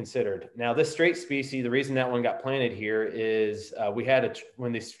something to be considered. Now, this straight species, the reason that one got planted here is we had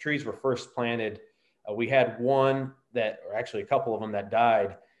when these trees were first planted, we had one that, or actually a couple of them that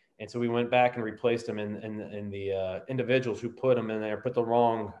died. And so we went back and replaced them, and the individuals who put them in there put the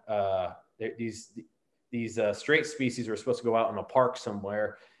wrong, these straight species were supposed to go out in a park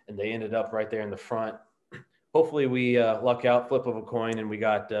somewhere, and they ended up right there in the front. Hopefully we luck out, flip of a coin, and we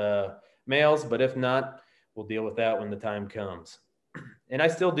got males, but if not, we'll deal with that when the time comes. And I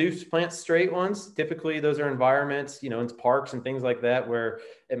still do plant straight ones. Typically those are environments, you know, in parks and things like that, where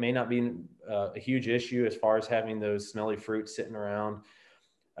it may not be a huge issue as far as having those smelly fruits sitting around.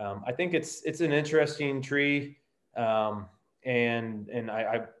 I think it's an interesting tree. And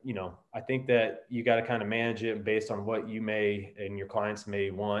I you know, I think that you got to kind of manage it based on what you may and your clients may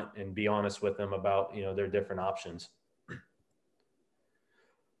want, and be honest with them about, you know, their different options.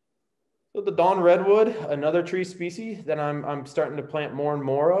 So the dawn redwood, another tree species that I'm starting to plant more and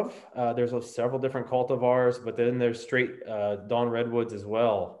more of. There's several different cultivars, but then there's straight dawn redwoods as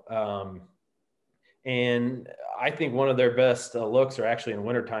well. And I think one of their best looks are actually in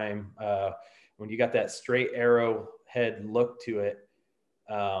wintertime, when you got that straight arrow head look to it.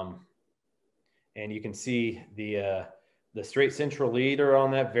 And you can see the straight central leader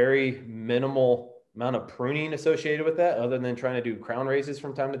on that, very minimal amount of pruning associated with that, other than trying to do crown raises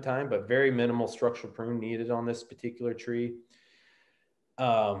from time to time, but very minimal structural prune needed on this particular tree.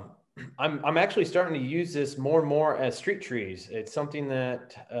 I'm actually starting to use this more and more as street trees. It's something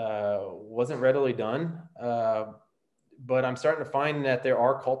that wasn't readily done, but I'm starting to find that there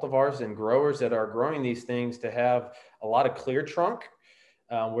are cultivars and growers that are growing these things to have a lot of clear trunk,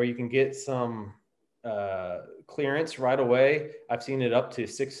 where you can get some clearance right away. I've seen it up to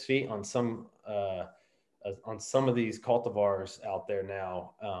 6 feet on some of these cultivars out there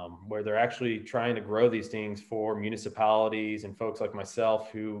now, where they're actually trying to grow these things for municipalities and folks like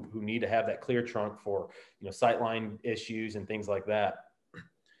myself who need to have that clear trunk for, you know, sightline issues and things like that.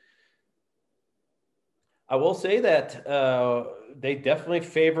 I will say that they definitely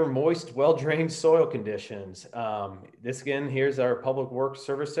favor moist, well-drained soil conditions. This again, here's our Public Works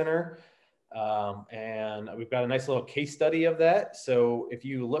Service Center. And we've got a nice little case study of that. So if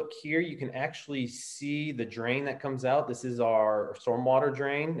you look here, you can actually see the drain that comes out. This is our stormwater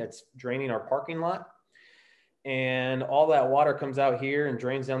drain that's draining our parking lot. And all that water comes out here and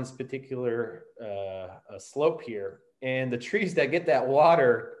drains down this particular slope here. And the trees that get that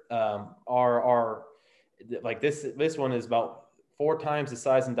water are like this one is about 4 times the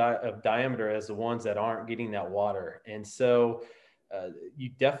size of diameter as the ones that aren't getting that water. And so you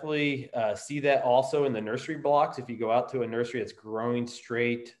definitely see that also in the nursery blocks. If you go out to a nursery that's growing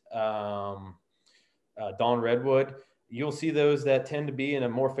straight dawn redwood, you'll see those that tend to be in a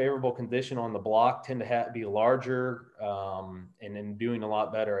more favorable condition on the block tend to be larger and doing a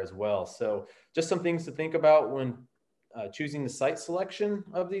lot better as well. So just some things to think about when choosing the site selection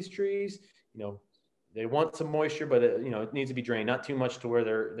of these trees. You know, they want some moisture, but you know, it needs to be drained, not too much to where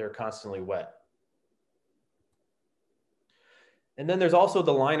they're constantly wet. And then there's also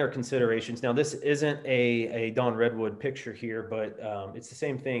the liner considerations. Now, this isn't a Dawn Redwood picture here, but it's the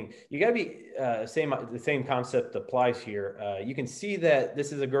same thing. You got to be the same concept applies here. You can see that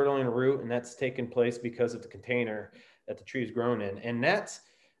this is a girdling root, and that's taken place because of the container that the tree is grown in. And that's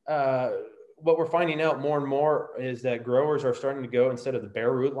what we're finding out more and more is that growers are starting to go, instead of the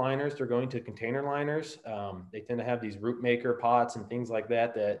bare root liners, they're going to container liners. They tend to have these root maker pots and things like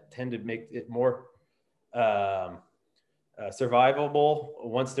that that tend to make it more survivable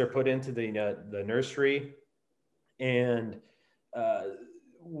once they're put into the nursery. And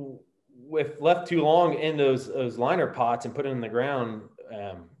if left too long in those liner pots and put it in the ground,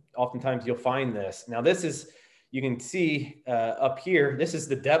 oftentimes you'll find this. Now this is, you can see up here, this is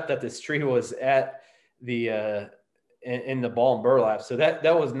the depth that this tree was at the in the ball and burlap. So that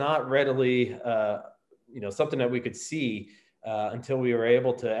was not readily something that we could see until we were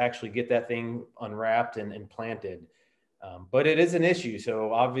able to actually get that thing unwrapped and planted. But it is an issue.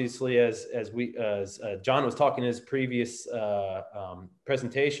 So obviously, as John was talking in his previous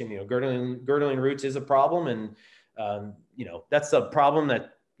presentation, girdling roots is a problem, and that's a problem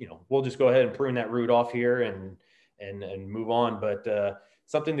that we'll just go ahead and prune that root off here and move on. But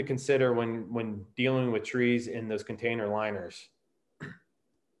something to consider when dealing with trees in those container liners.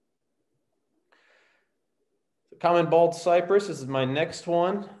 Common bald cypress, this is my next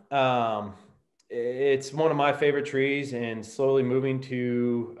one. It's one of my favorite trees, and slowly moving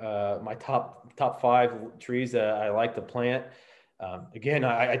to my top 5 trees that I like to plant. Again,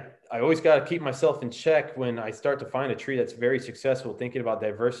 I always got to keep myself in check when I start to find a tree that's very successful, thinking about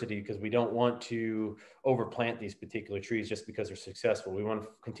diversity, because we don't want to overplant these particular trees just because they're successful. We want to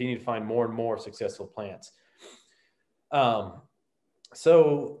continue to find more and more successful plants.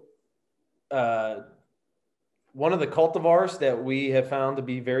 One of the cultivars that we have found to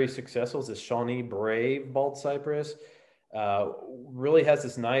be very successful is the Shawnee Brave bald cypress. Really has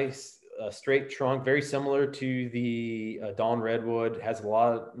this nice straight trunk, very similar to the Dawn Redwood. Has a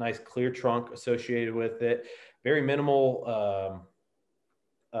lot of nice clear trunk associated with it. Very minimal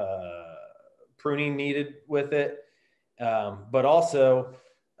pruning needed with it, but also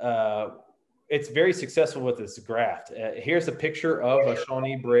it's very successful with its graft. Here's a picture of a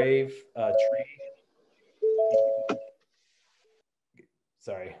Shawnee Brave tree.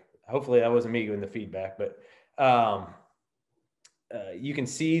 Sorry, hopefully that wasn't me giving the feedback, but you can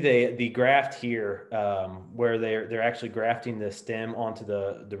see the graft here where they're actually grafting the stem onto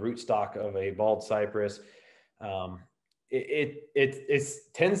the rootstock of a bald cypress.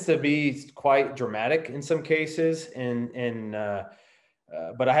 It tends to be quite dramatic in some cases,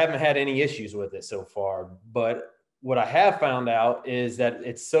 but I haven't had any issues with it so far. But what I have found out is that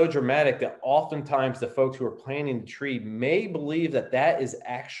it's so dramatic that oftentimes the folks who are planting the tree may believe that that is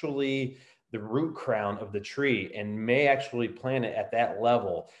actually the root crown of the tree and may actually plant it at that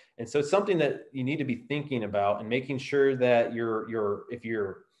level. And so it's something that you need to be thinking about and making sure that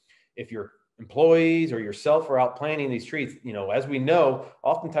if your employees or yourself are out planting these trees, as we know,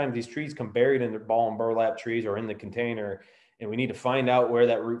 oftentimes these trees come buried in their ball and burlap trees or in the container. And we need to find out where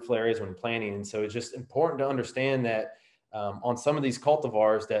that root flare is when planting. And so it's just important to understand that on some of these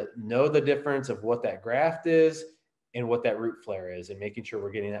cultivars that know the difference of what that graft is and what that root flare is, and making sure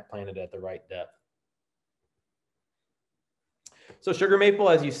we're getting that planted at the right depth. So sugar maple,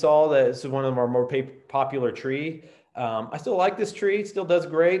 as you saw, this is one of our more popular tree. I still like this tree. It still does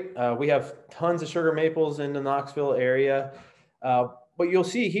great. We have tons of sugar maples in the Knoxville area. What you'll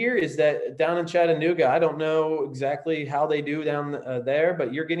see here is that down in Chattanooga, I don't know exactly how they do down there,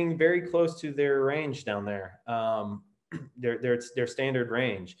 but you're getting very close to their range down there, their standard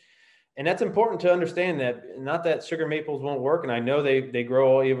range. And that's important to understand, that not that sugar maples won't work. And I know they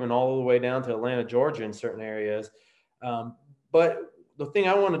grow even all the way down to Atlanta, Georgia in certain areas. But the thing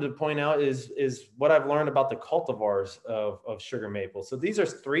I wanted to point out is what I've learned about the cultivars of sugar maple. So these are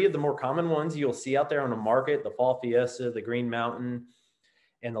 3 of the more common ones you'll see out there on the market: the Fall Fiesta, the Green Mountain,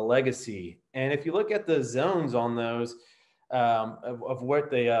 and the Legacy. And if you look at the zones on those, of what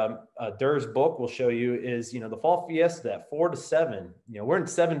the DERS book will show you is, the Fall Fiesta at 4 to 7. We're in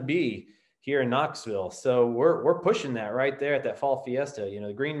 7B here in Knoxville, so we're pushing that right there at that Fall Fiesta.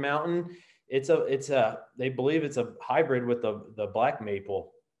 The Green Mountain, they believe it's a hybrid with the black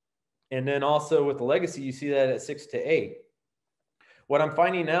maple, and then also with the Legacy, you see that at 6 to 8. What I'm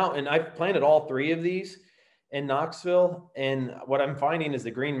finding out, and I've planted all 3 of these in Knoxville, and what I'm finding is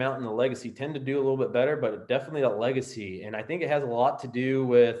the Green Mountain and the Legacy tend to do a little bit better, but definitely the Legacy. And I think it has a lot to do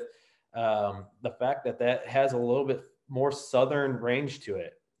with the fact that has a little bit more southern range to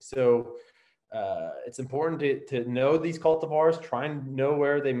it. So it's important to know these cultivars, try and know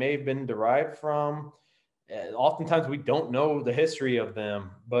where they may have been derived from, Oftentimes we don't know the history of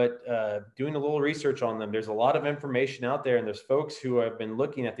them, but doing a little research on them, there's a lot of information out there, and there's folks who have been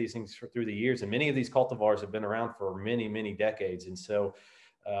looking at these things through the years, and many of these cultivars have been around for many, many decades. And so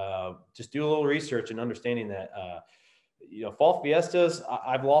just do a little research and understanding that, fall fiestas,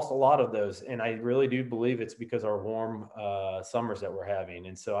 I've lost a lot of those, and I really do believe it's because our warm summers that we're having.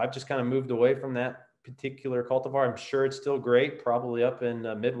 And so I've just kind of moved away from that particular cultivar. I'm sure it's still great, probably up in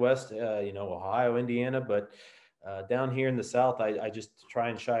Midwest, Ohio, Indiana, but down here in the South, I just try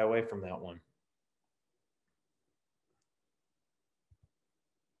and shy away from that one.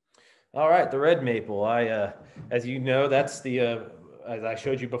 All right, the red maple. As you know, that's the as I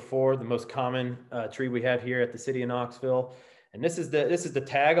showed you before, the most common tree we have here at the city of Knoxville. And this is the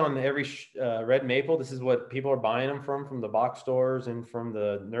tag on every red maple. This is what people are buying them from the box stores and from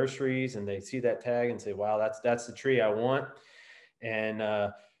the nurseries, and they see that tag and say, "Wow, that's the tree I want." And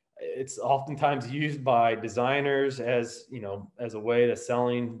it's oftentimes used by designers as a way to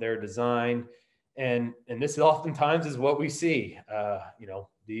selling their design, and this oftentimes is what we see.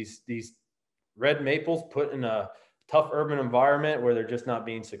 These red maples put in a tough urban environment where they're just not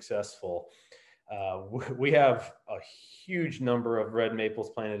being successful. We have a huge number of red maples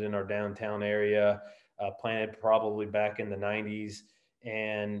planted in our downtown area, planted probably back in the 90s.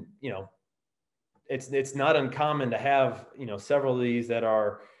 And, it's not uncommon to have, several of these that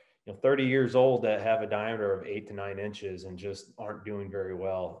are, 30 years old that have a diameter of 8 to 9 inches and just aren't doing very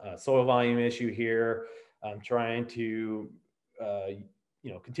well. Soil volume issue here. I'm trying to,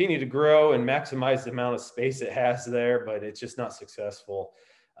 continue to grow and maximize the amount of space it has there, but it's just not successful.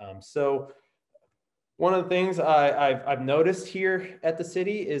 So one of the things I've noticed here at the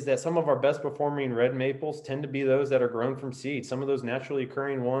city is that some of our best performing red maples tend to be those that are grown from seed, some of those naturally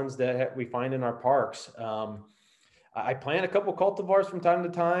occurring ones that we find in our parks. I plant a couple cultivars from time to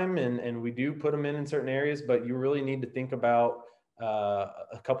time, and we do put them in certain areas, but you really need to think about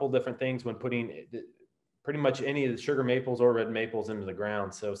a couple different things when putting pretty much any of the sugar maples or red maples into the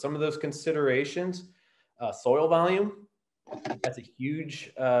ground. So some of those considerations, soil volume, that's a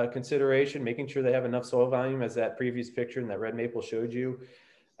huge consideration, making sure they have enough soil volume, as that previous picture in that red maple showed you.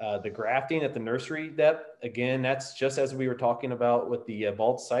 The grafting at the nursery depth, again, that's just as we were talking about with the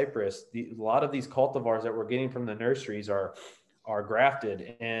bald cypress. A lot of these cultivars that we're getting from the nurseries are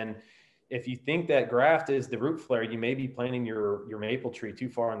grafted. And if you think that graft is the root flare, you may be planting your maple tree too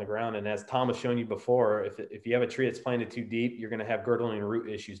far on the ground. And as Tom was showing you before, if you have a tree that's planted too deep, you're going to have girdling root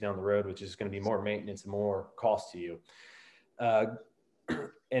issues down the road, which is going to be more maintenance and more cost to you.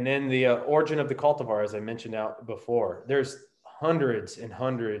 And then the origin of the cultivar, as I mentioned out before, there's hundreds and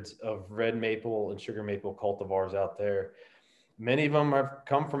hundreds of red maple and sugar maple cultivars out there. Many of them have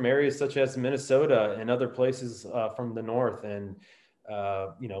come from areas such as Minnesota and other places from the north. And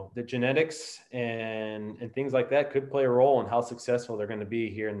the genetics and things like that could play a role in how successful they're going to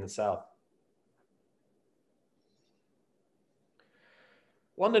be here in the South.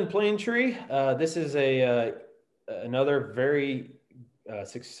 London plane tree. This is another very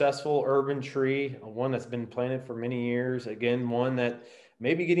successful urban tree, one that's been planted for many years. Again, one that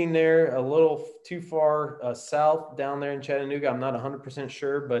may be getting there a little too far south down there in Chattanooga. I'm not 100%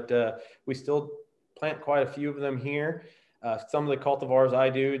 sure, but we still plant quite a few of them here. Some of the cultivars I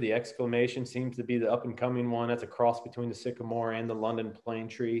do, the Exclamation seems to be the up and coming one. That's a cross between the sycamore and the London plane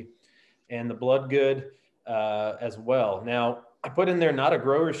tree, and the Bloodgood as well. Now, I put in there not a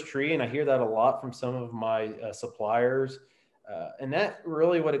grower's tree, and I hear that a lot from some of my suppliers. And that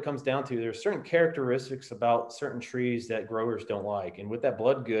really what it comes down to. There's certain characteristics about certain trees that growers don't like. And with that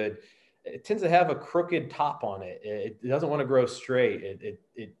Bloodgood, it tends to have a crooked top on it. It doesn't want to grow straight.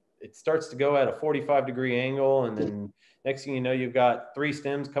 It starts to go at a 45-degree angle, and then next thing you know, you've got 3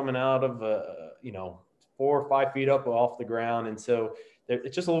 stems coming out of 4 or 5 feet up off the ground. And so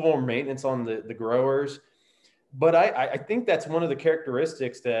it's just a little more maintenance on the growers. But I think that's one of the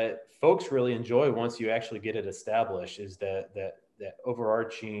characteristics that folks really enjoy once you actually get it established, is that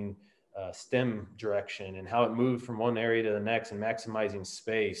overarching stem direction and how it moves from one area to the next and maximizing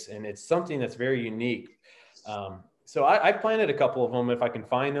space. And it's something that's very unique. So I planted a couple of them if I can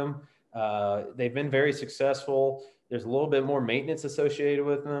find them. They've been very successful. There's a little bit more maintenance associated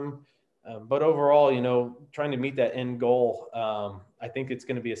with them. But overall, trying to meet that end goal, I think it's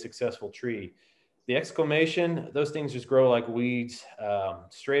going to be a successful tree. The Exclamation, those things just grow like weeds,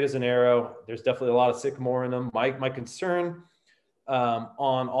 straight as an arrow. There's definitely a lot of sycamore in them. My concern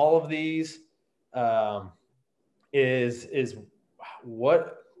on all of these is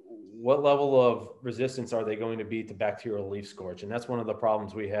what level of resistance are they going to be to bacterial leaf scorch? And that's one of the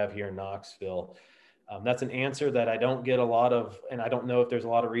problems we have here in Knoxville. That's an answer that I don't get a lot of, and I don't know if there's a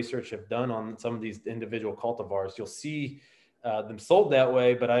lot of research have done on some of these individual cultivars. You'll see them sold that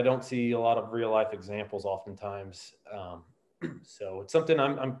way, but I don't see a lot of real life examples oftentimes. So it's something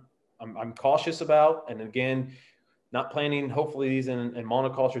I'm cautious about. And again, not planting, hopefully these in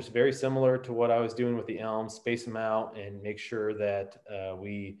monoculture is very similar to what I was doing with the elms, space them out and make sure that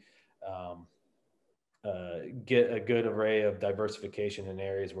we get a good array of diversification in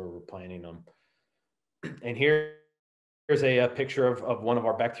areas where we're planting them. And here's a picture of one of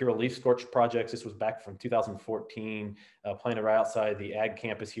our bacterial leaf scorch projects. This was back from 2014, planted right outside the ag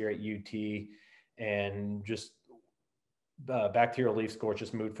campus here at UT, and just bacterial leaf scorch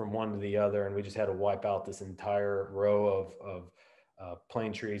just moved from one to the other, and we just had to wipe out this entire row of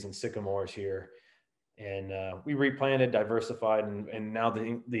plane trees and sycamores here. And we replanted, diversified, and now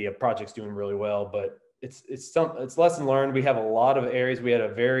the project's doing really well. But it's lesson learned. We have a lot of areas. We had a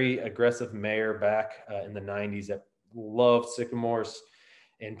very aggressive mayor back in the 90s that loved sycamores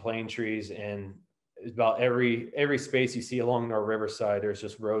and plane trees, and about every space you see along our riverside, there's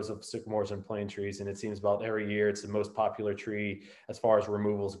just rows of sycamores and plane trees, and it seems about every year it's the most popular tree as far as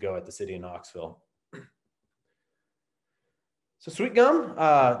removals go at the city of Knoxville. So sweet gum,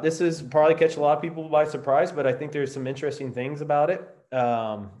 this is probably catch a lot of people by surprise, but I think there's some interesting things about it.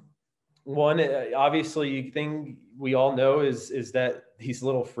 One, obviously, thing we all know is that these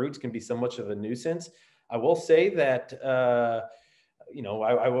little fruits can be so much of a nuisance. I will say that, you know,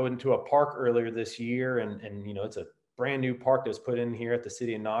 I went to a park earlier this year, and you know, it's a brand new park that's put in here at the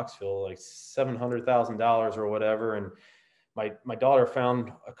city of Knoxville, like $700,000 or whatever. And my daughter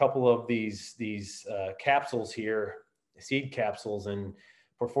found a couple of these capsules here, seed capsules, and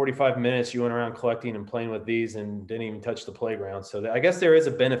for 45 minutes you went around collecting and playing with these and didn't even touch the playground. So I guess there is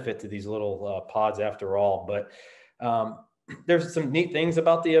a benefit to these little pods after all. But there's some neat things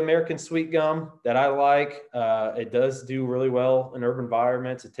about the American sweet gum that I like. It does do really well in urban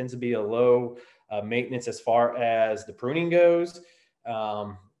environments. It tends to be a low maintenance as far as the pruning goes.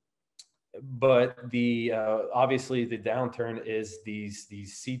 But the obviously the downturn is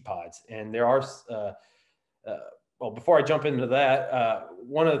these seed pods. And there are well, before I jump into that,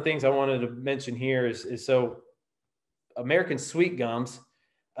 one of the things I wanted to mention here is so American sweet gums,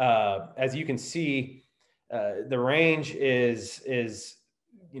 as you can see, the range is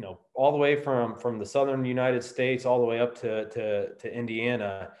you know, all the way from the southern United States all the way up to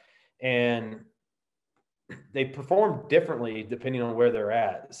Indiana, and they perform differently depending on where they're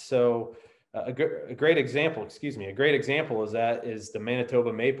at. So a great example is the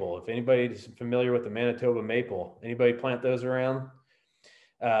Manitoba maple. If anybody's familiar with the Manitoba maple, anybody plant those around?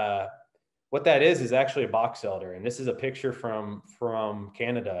 What that is actually a box elder, and this is a picture from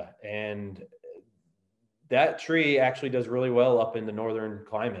Canada, and that tree actually does really well up in the northern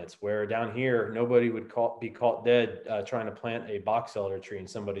climates, where down here nobody would be caught dead trying to plant a box elder tree in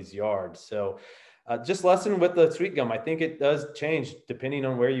somebody's yard. So just lesson with the sweet gum, I think it does change depending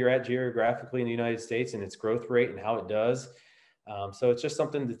on where you're at geographically in the United States and its growth rate and how it does. So it's just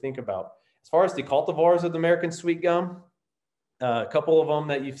something to think about. As far as the cultivars of the American sweet gum, a couple of them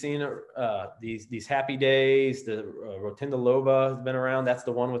that you've seen are these Happy Days. The Rotunda loba has been around. That's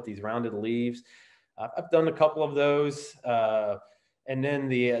the one with these rounded leaves. I've done a couple of those. And then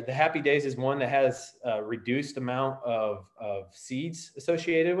the Happy Days is one that has a reduced amount of seeds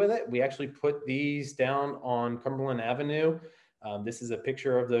associated with it. We actually put these down on Cumberland Avenue. This is a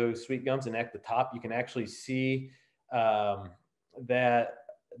picture of those sweet gums, and at the top you can actually see that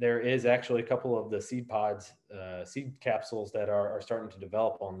there is actually a couple of the seed pods, seed capsules that are starting to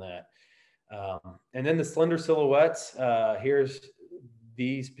develop on that. And then the slender silhouettes, here's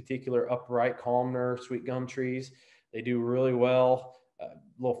these particular upright columnar sweet gum trees. They do really well.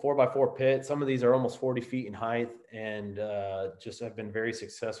 Little 4x4 pit. Some of these are almost 40 feet in height, and just have been very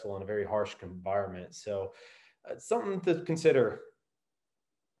successful in a very harsh environment. So it's something to consider.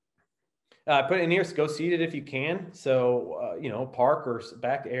 Put it in here, so go seed it if you can. So, you know, park or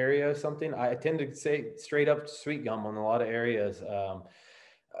back area or something. I tend to say straight up sweet gum on a lot of areas.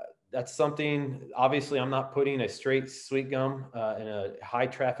 That's something, obviously I'm not putting a straight sweet gum in a high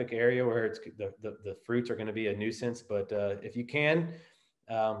traffic area where it's the fruits are going to be a nuisance, but if you can,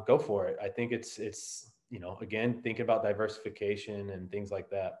 go for it. I think it's, you know, again, thinking about diversification and things like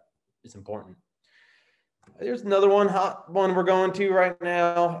that is important. There's another hot one we're going to right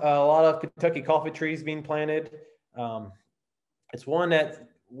now. A lot of Kentucky coffee trees being planted. It's one that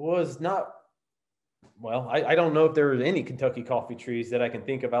was not, well, I don't know if there are any Kentucky coffee trees that I can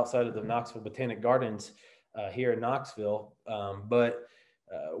think of outside of the Knoxville Botanic Gardens here in Knoxville. But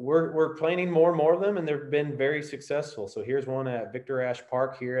we're planting more and more of them, and they've been very successful. So here's one at Victor Ashe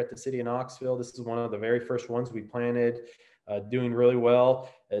Park here at the city of Knoxville. This is one of the very first ones we planted, doing really well.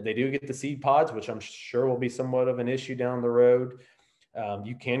 They do get the seed pods, which I'm sure will be somewhat of an issue down the road.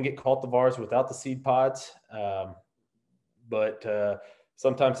 You can get cultivars without the seed pods, but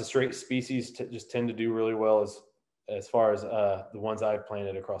sometimes the straight species just tend to do really well as far as the ones I've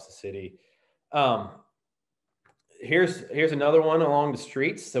planted across the city. Here's another one along the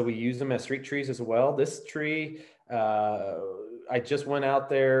streets. So we use them as street trees as well. This tree, I just went out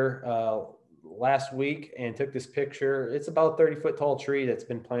there last week and took this picture. It's about a 30-foot tall tree that's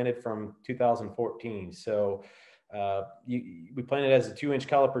been planted from 2014. So we planted as a 2-inch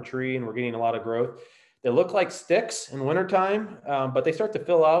caliper tree, and we're getting a lot of growth. They look like sticks in wintertime, but they start to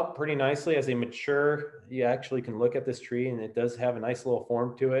fill out pretty nicely as they mature. You actually can look at this tree, and it does have a nice little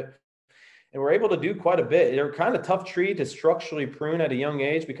form to it. And we're able to do quite a bit. They're kind of tough tree to structurally prune at a young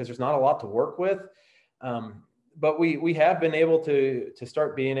age because there's not a lot to work with. But we have been able to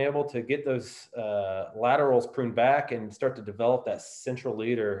start being able to get those laterals pruned back and start to develop that central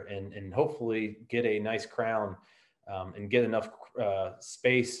leader and hopefully get a nice crown and get enough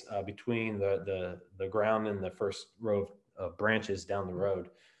space between the ground and the first row of branches down the road.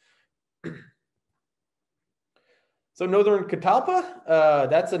 So Northern Catalpa,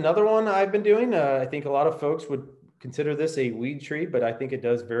 that's another one I've been doing. I think a lot of folks would consider this a weed tree, but I think it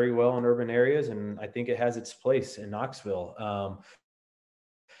does very well in urban areas, and I think it has its place in Knoxville.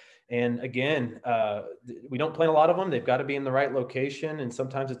 And again, we don't plant a lot of them. They've got to be in the right location, and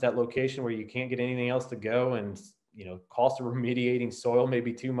sometimes it's that location where you can't get anything else to go, and cost of remediating soil may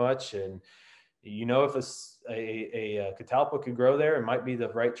be too much. And if a catalpa could grow there, it might be the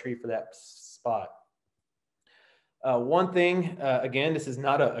right tree for that spot. One thing, again, this is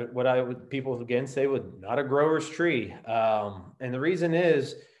not people again say not a grower's tree. And the reason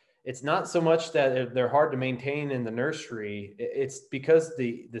is it's not so much that they're hard to maintain in the nursery. It's because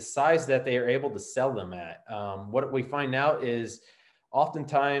the size that they are able to sell them at. What we find out is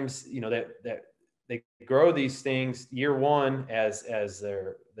oftentimes, that they grow these things year one as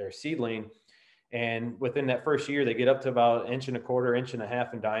their seedling. And within that first year, they get up to about 1.25 inches, 1.5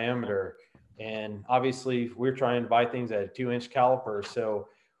 inches in diameter. And obviously we're trying to buy things at a 2-inch caliper. So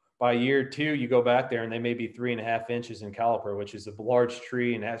by year 2, you go back there and they may be 3.5 inches in caliper, which is a large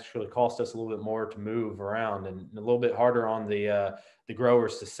tree and actually cost us a little bit more to move around and a little bit harder on the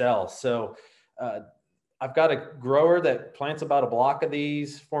growers to sell. So I've got a grower that plants about a block of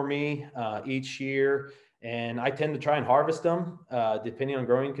these for me each year. And I tend to try and harvest them depending on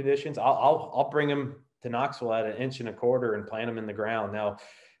growing conditions. I'll bring them to Knoxville at 1.25 inches and plant them in the ground. Now,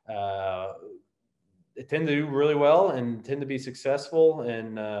 they tend to do really well and tend to be successful.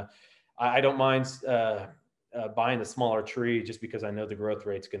 And I don't mind buying a smaller tree just because I know the growth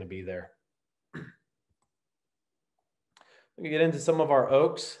rate's going to be there. We can get into some of our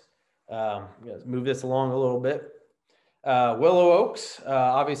oaks. Let's move this along a little bit. Willow oaks,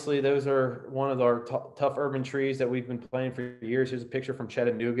 obviously those are one of our tough urban trees that we've been planting for years. Here's a picture from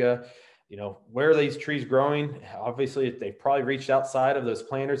Chattanooga. Where are these trees growing? Obviously, they've probably reached outside of those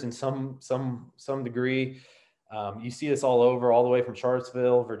planters in some degree. You see this all over, all the way from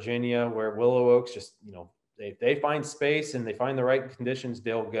Charlottesville, Virginia, where willow oaks just, they find space and they find the right conditions,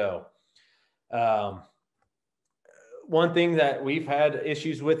 they'll go. One thing that we've had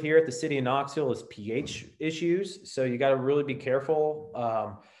issues with here at the city of Knoxville is pH issues. So you got to really be careful.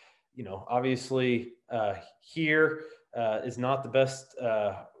 Obviously here is not the best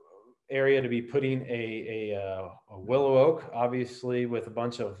area to be putting a willow oak, obviously with a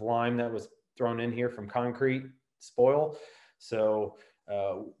bunch of lime that was thrown in here from concrete spoil. So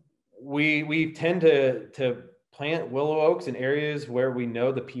we tend to plant willow oaks in areas where we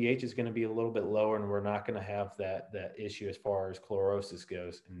know the pH is going to be a little bit lower and we're not going to have that issue as far as chlorosis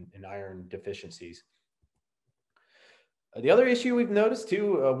goes and iron deficiencies. The other issue we've noticed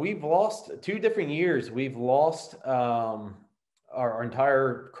too, we've lost 2 different years. We've lost our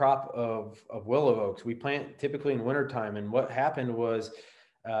entire crop of willow oaks. We plant typically in wintertime. And what happened was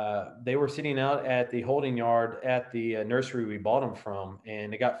they were sitting out at the holding yard at the nursery we bought them from,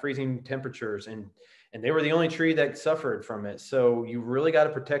 and it got freezing temperatures and they were the only tree that suffered from it. So you really got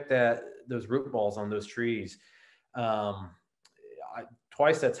to protect those root balls on those trees.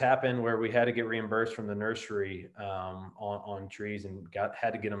 Twice that's happened where we had to get reimbursed from the nursery on trees and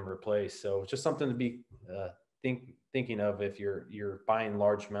had to get them replaced. So it's just something to be thinking of if you're buying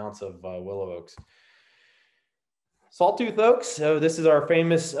large amounts of willow oaks. Sawtooth oaks. So this is our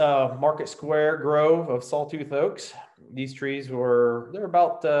famous Market Square grove of sawtooth oaks. These trees they're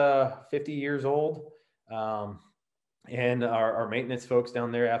about 50 years old. And our maintenance folks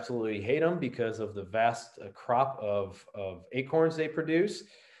down there absolutely hate them because of the vast crop of acorns they produce.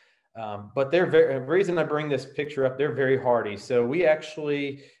 But they're the reason I bring this picture up, they're very hardy. So we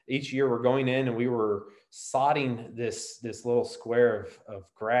actually, each year we're going in and we were sodding this little square of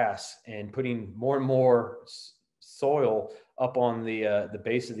grass and putting more and more soil up on the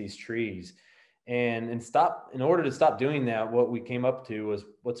base of these trees. And in order to stop doing that, what we came up to was,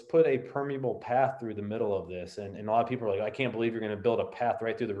 let's put a permeable path through the middle of this. And a lot of people are like, I can't believe you're going to build a path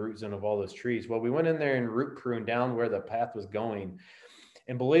right through the root zone of all those trees. Well, we went in there and root pruned down where the path was going.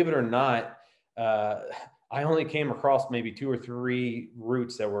 And believe it or not, I only came across maybe 2 or 3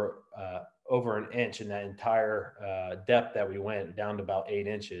 roots that were over an inch in that entire depth that we went, down to about 8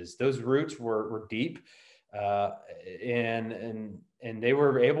 inches. Those roots were deep, and they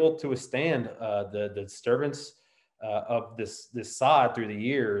were able to withstand the disturbance of this sod through the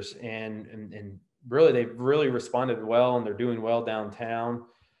years, and really they've really responded well, and they're doing well downtown.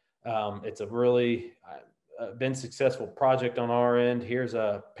 It's a really been successful project on our end. Here's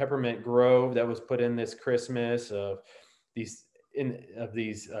a peppermint grove that was put in this Christmas of these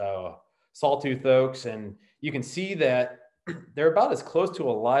sawtooth oaks, and you can see that they're about as close to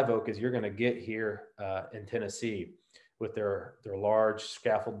a live oak as you're going to get here in Tennessee, with their large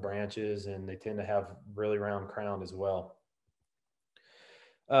scaffold branches, and they tend to have really round crown as well.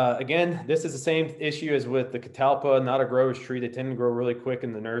 Again, this is the same issue as with the catalpa, not a grower's tree. They tend to grow really quick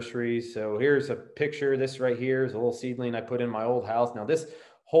in the nurseries. So here's a picture. This right here is a little seedling I put in my old house. Now this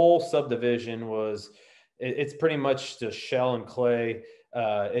whole subdivision it's pretty much just shell and clay.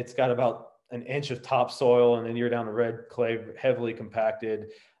 It's got about an inch of topsoil, and then you're down to red clay, heavily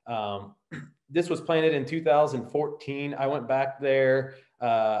compacted. This was planted in 2014. I went back there.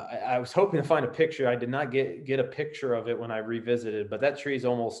 I was hoping to find a picture. I did not get a picture of it when I revisited, but that tree is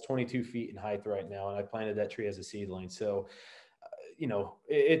almost 22 feet in height right now, and I planted that tree as a seedling. So,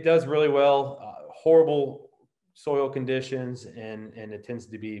 it does really well. Horrible soil conditions, and it tends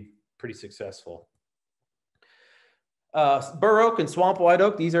to be pretty successful. Bur oak and swamp white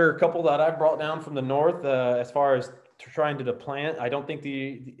oak, these are a couple that I brought down from the north as far as trying to plant. I don't think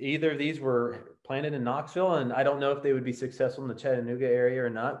either of these were planted in Knoxville, and I don't know if they would be successful in the Chattanooga area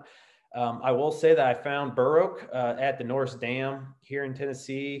or not. I will say that I found bur oak at the Norris Dam here in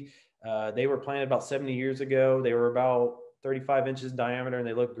Tennessee. They were planted about 70 years ago. They were about 35 inches in diameter, and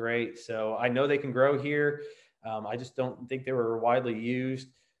they look great. So I know they can grow here. I just don't think they were widely used.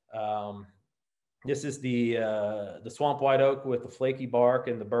 This is the swamp white oak with the flaky bark,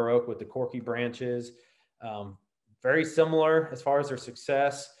 and the bur oak with the corky branches. Very similar as far as their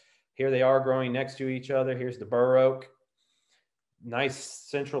success. Here they are growing next to each other. Here's the bur oak. Nice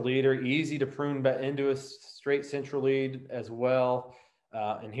central leader, easy to prune back into a straight central lead as well.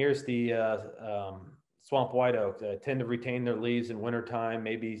 And here's the swamp white oak. They tend to retain their leaves in wintertime,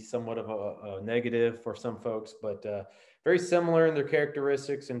 maybe somewhat of a negative for some folks, but very similar in their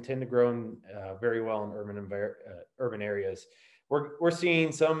characteristics, and tend to grow very well in urban areas. We're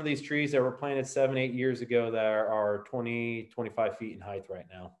seeing some of these trees that were planted 7-8 years ago that are 20, 25 feet in height right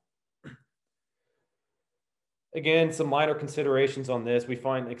now. Again, some minor considerations on this. We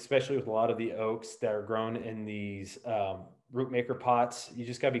find, especially with a lot of the oaks that are grown in these root maker pots, you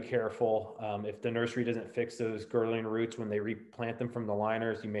just got to be careful. If the nursery doesn't fix those girdling roots when they replant them from the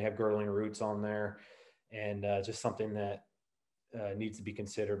liners, you may have girdling roots on there, and just something that needs to be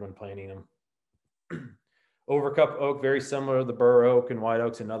considered when planting them. Overcup oak, very similar to the bur oak, and white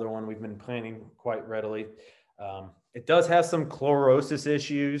oak's another one we've been planting quite readily. It does have some chlorosis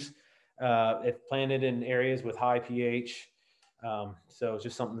issues if planted in areas with high pH. So it's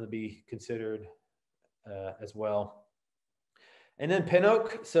just something to be considered as well. And then pin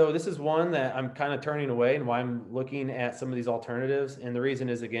oak. So this is one that I'm kind of turning away, and why I'm looking at some of these alternatives. And the reason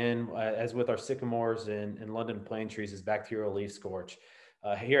is, again, as with our sycamores and London plane trees, is bacterial leaf scorch.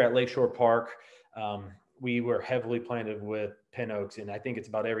 Here at Lakeshore Park, we were heavily planted with pin oaks, and I think it's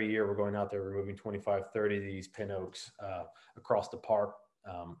about every year we're going out there removing 25, 30 of these pin oaks across the park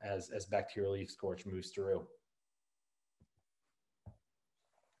as bacterial leaf scorch moves through.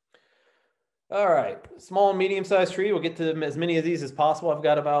 All right, small and medium-sized tree. We'll get to as many of these as possible. I've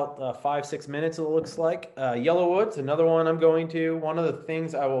got about 5-6 minutes, it looks like. Yellowwood's another one I'm going to. One of the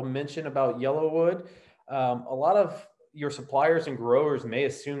things I will mention about yellowwood, a lot of your suppliers and growers may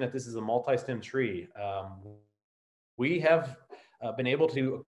assume that this is a multi-stem tree. We have been able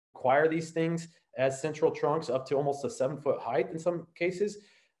to acquire these things as central trunks up to almost a 7-foot height in some cases.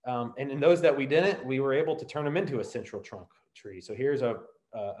 And in those that we didn't, we were able to turn them into a central trunk tree. So here's a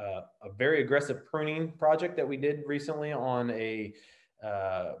very aggressive pruning project that we did recently on a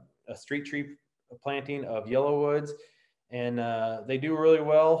street tree planting of yellowwoods. and they do really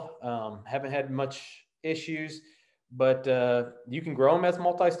well. Haven't had much issues, but you can grow them as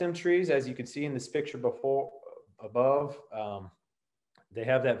multi-stem trees, as you can see in this picture above. They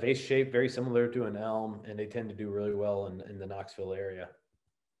have that vase shape very similar to an elm, and they tend to do really well in the Knoxville area.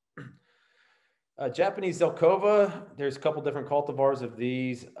 Japanese Zelkova, there's a couple different cultivars of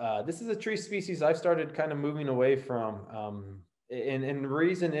these. This is a tree species I've started kind of moving away from. And the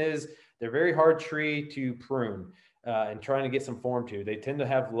reason is they're very hard tree to prune and trying to get some form to. They tend to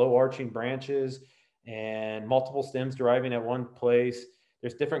have low arching branches and multiple stems deriving at one place.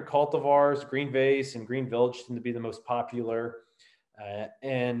 There's different cultivars. Green Vase and Green Village tend to be the most popular.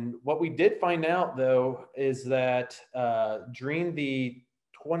 And what we did find out, though, is that during the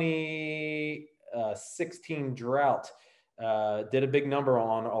 2016 drought, did a big number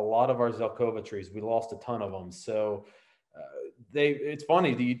on a lot of our Zelkova trees. We lost a ton of them. So it's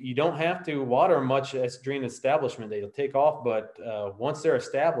funny, you don't have to water much as during establishment. They'll take off, but once they're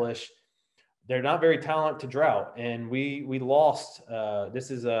established, they're not very tolerant to drought. And we lost,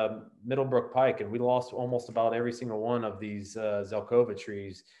 this is a Middlebrook Pike, and we lost almost about every single one of these Zelkova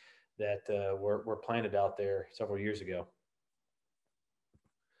trees that were planted out there several years ago.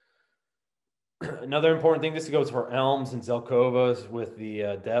 Another important thing, this goes for elms and Zelkovas with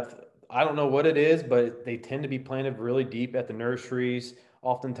the depth. I don't know what it is, but they tend to be planted really deep at the nurseries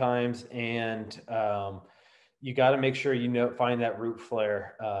oftentimes. And you got to make sure find that root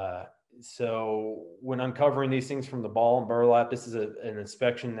flare. So when uncovering these things from the ball and burlap, this is an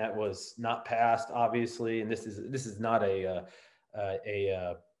inspection that was not passed, obviously. And this is not a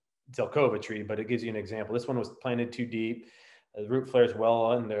Zelkova tree, but it gives you an example. This one was planted too deep. The root flare is well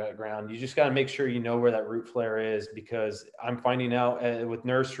under the ground. You just got to make sure you know where that root flare is, because I'm finding out with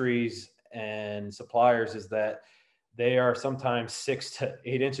nurseries and suppliers is that they are sometimes 6 to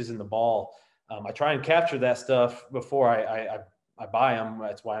 8 inches in the ball. I try and capture that stuff before I buy them.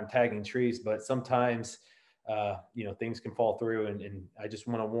 That's why I'm tagging trees. But sometimes, things can fall through, and I just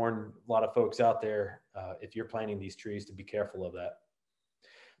want to warn a lot of folks out there, if you're planting these trees, to be careful of that.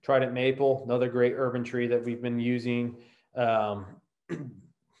 Trident maple, another great urban tree that we've been using. Does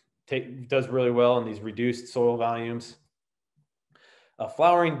really well in these reduced soil volumes.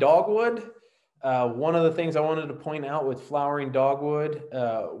 Flowering dogwood. One of the things I wanted to point out with flowering dogwood,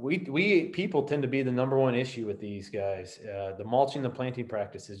 we people tend to be the #1 issue with these guys. The mulching, the planting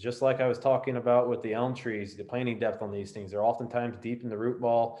practices, just like I was talking about with the elm trees, the planting depth on these things, they're oftentimes deep in the root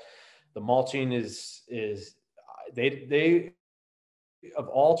ball. The mulching is they of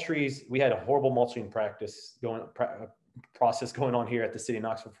all trees, we had a horrible mulching process going on here at the city of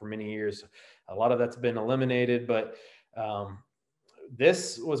Knoxville for many years. A lot of that's been eliminated, but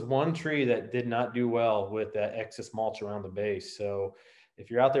this was one tree that did not do well with that excess mulch around the base. So if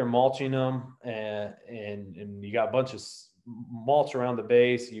you're out there mulching them and you got a bunch of mulch around the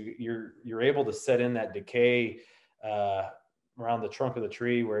base, you're able to set in that decay around the trunk of the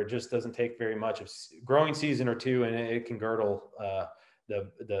tree, where it just doesn't take very much of growing season or two, and it can girdle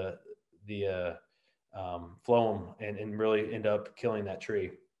the phloem and really end up killing that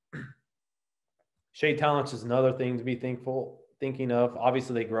tree. Shade tolerance is another thing to be thinking of.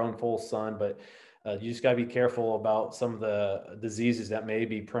 Obviously, they grow in full sun, but you just got to be careful about some of the diseases that may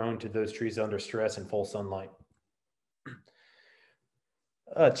be prone to those trees under stress in full sunlight.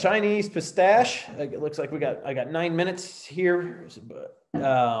 Chinese pistache. It looks like I got 9 minutes here.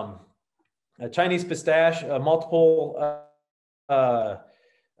 Chinese pistache, multiple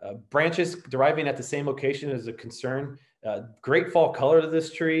branches deriving at the same location is a concern. Great fall color to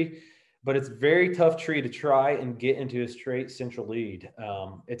this tree, but it's a very tough tree to try and get into a straight central lead.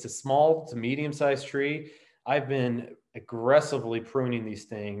 It's a small to medium-sized tree. I've been aggressively pruning these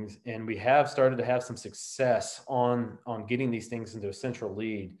things, and we have started to have some success on getting these things into a central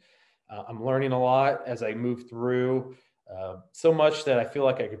lead. I'm learning a lot as I move through, so much that I feel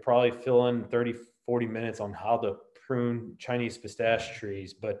like I could probably fill in 30, 40 minutes on how to prune Chinese pistache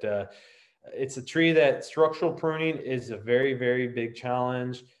trees. But it's a tree that structural pruning is a very, very big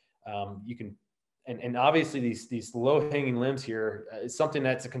challenge. You can, and obviously these low-hanging limbs here is something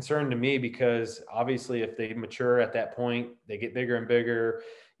that's a concern to me, because obviously if they mature at that point, they get bigger and bigger.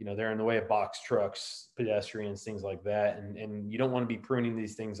 They're in the way of box trucks, pedestrians, things like that. And you don't want to be pruning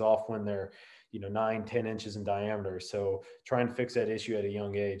these things off when they're, 9, 10 inches in diameter. So trying to fix that issue at a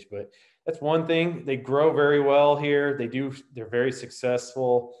young age. But that's one thing. They grow very well here. They're very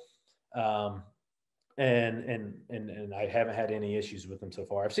successful. And I haven't had any issues with them so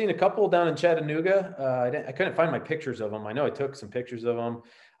far. I've seen a couple down in Chattanooga. I couldn't find my pictures of them. I know I took some pictures of them.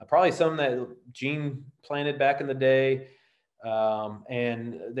 Probably some that Gene planted back in the day.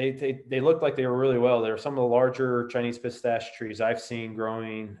 And they looked like they were really well. They're some of the larger Chinese pistache trees I've seen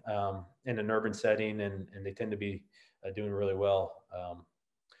growing in an urban setting, and they tend to be doing really well.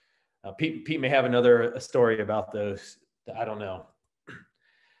 Pete may have a story about those. I don't know.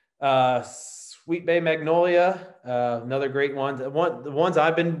 Sweet Bay Magnolia, another great one. The ones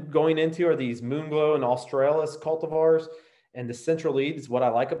I've been going into are these Moonglow and Australis cultivars, and the central lead is what I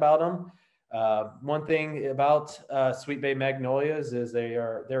like about them. One thing about Sweet Bay Magnolias is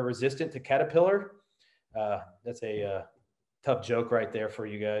they're resistant to caterpillar. That's a tough joke right there for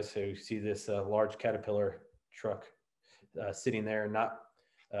you guys who see this large caterpillar truck sitting there, not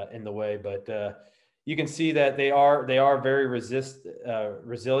in the way, but you can see that they are very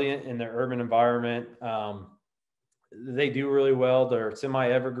resilient in their urban environment. They do really well. They're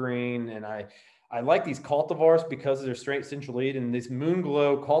semi-evergreen, and I like these cultivars because of their straight central lead. And this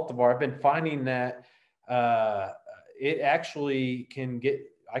Moonglow cultivar, I've been finding that it actually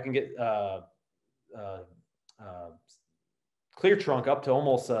I can get clear trunk up to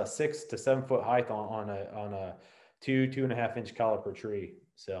almost 6 to 7 foot height on a 2.5 inch caliper tree.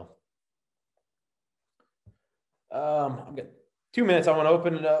 So I've got 2 minutes. I want to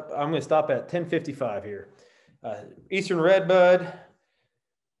open it up. I'm going to stop at 10:55 here. Eastern Redbud,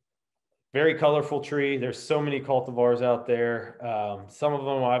 very colorful tree. There's so many cultivars out there. Some of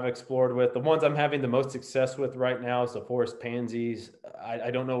them I've explored with. The ones I'm having the most success with right now is the forest pansies.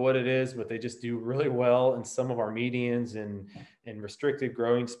 I don't know what it is, but they just do really well in some of our medians and restricted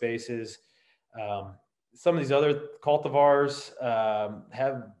growing spaces. Some of these other cultivars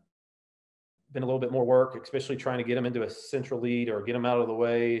have been a little bit more work, especially trying to get them into a central lead or get them out of the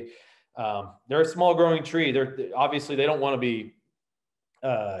way. They're a small growing tree. Obviously they don't want to be,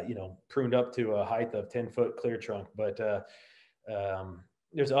 pruned up to a height of 10-foot clear trunk, but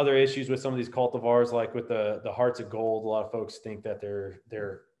there's other issues with some of these cultivars, like with the hearts of gold. A lot of folks think that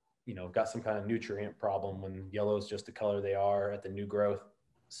they're got some kind of nutrient problem when yellow is just the color they are at the new growth.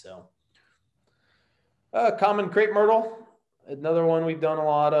 So common crepe myrtle, another one we've done a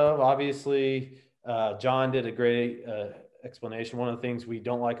lot of. Obviously, John did a great explanation. One of the things we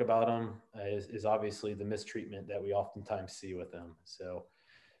don't like about them is obviously the mistreatment that we oftentimes see with them. So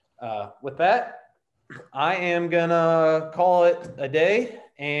with that, I am gonna call it a day.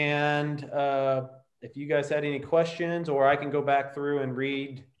 And if you guys had any questions, or I can go back through and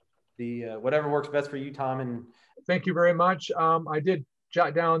read the whatever works best for you, Tom. And thank you very much. I did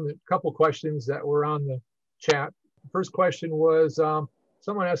jot down a couple questions that were on the chat. First question was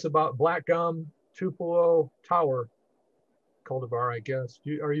someone asked about black gum Tupelo Tower cultivar, I guess.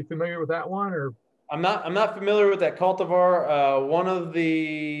 Are you familiar with that one? Or I'm not familiar with that cultivar. One of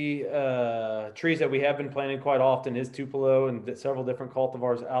the trees that we have been planting quite often is Tupelo, and several different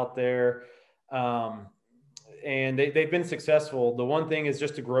cultivars out there. And they've been successful. The one thing is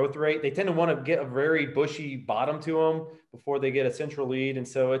just the growth rate. They tend to want to get a very bushy bottom to them before they get a central lead. And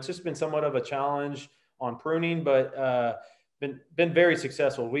so it's just been somewhat of a challenge on pruning, but been very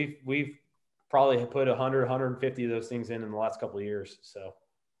successful. We've probably put 100, 150 of those things in the last couple of years. So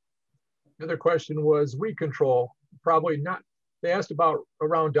the other question was weed control. Probably not. They asked about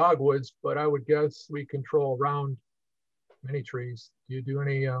around dogwoods, but I would guess weed control around many trees. Do you do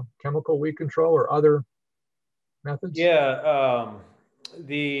any chemical weed control or other methods? Yeah,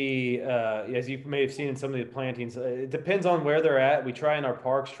 as you may have seen in some of the plantings, it depends on where they're at. We try in our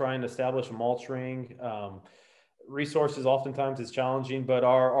parks, try and establish a mulch ring. Resources oftentimes is challenging, but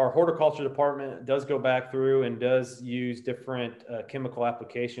our horticulture department does go back through and does use different chemical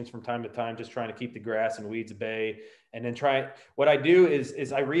applications from time to time, just trying to keep the grass and weeds at bay. And then what I do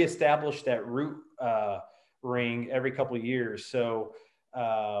is I reestablish that root ring every couple of years. So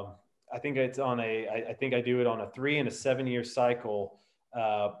I think it's I think I do it on a 3 and a 7 year cycle,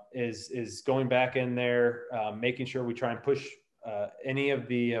 is going back in there, making sure we try and push any of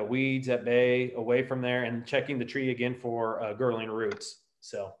the weeds at bay away from there, and checking the tree again for girdling roots.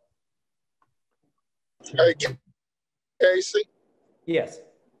 So. Hey, Kasey? Yes.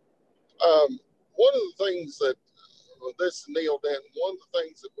 One of the things that, this is Neil Denton, one of the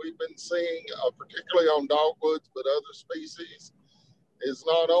things that we've been seeing, particularly on dogwoods, but other species, is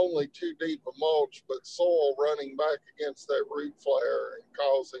not only too deep a mulch, but soil running back against that root flare and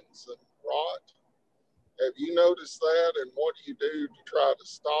causing some rot. Have you noticed that, and what do you do to try to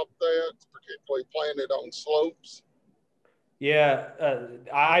stop that, particularly planted on slopes? Yeah,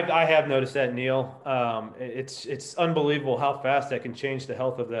 I have noticed that, Neil. It's unbelievable how fast that can change the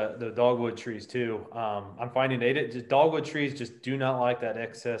health of the dogwood trees too. I'm finding dogwood trees just do not like that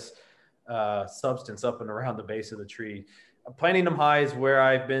excess substance up and around the base of the tree. Planting them high is where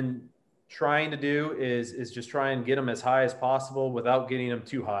I've been trying to do is just try and get them as high as possible without getting them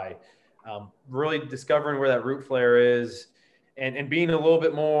too high. Really discovering where that root flare is, and being a little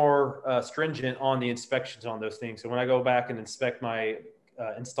bit more stringent on the inspections on those things. So when I go back and inspect my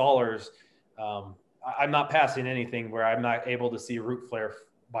installers, I'm not passing anything where I'm not able to see a root flare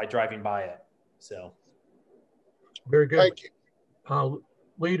by driving by it. So. Very good. Thank you.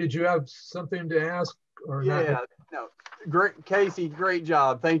 Lee, did you have something to ask or not? Yeah, no, great, Kasey, great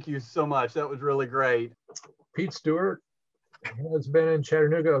job. Thank you so much. That was really great. Pete Stewart has been in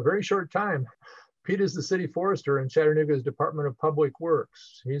Chattanooga a very short time. Pete is the city forester in Chattanooga's Department of Public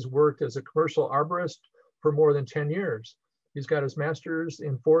Works. He's worked as a commercial arborist for more than 10 years. He's got his master's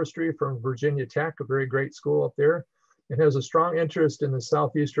in forestry from Virginia Tech, a very great school up there, and has a strong interest in the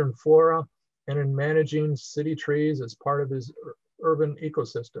southeastern flora and in managing city trees as part of his urban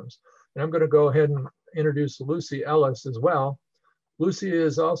ecosystems. And I'm going to go ahead and introduce Lucy Ellis as well. Lucy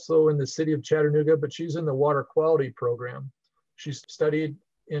is also in the city of Chattanooga, but she's in the water quality program. She studied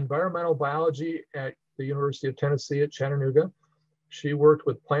environmental biology at the University of Tennessee at Chattanooga. She worked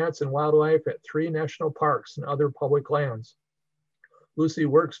with plants and wildlife at 3 national parks and other public lands. Lucy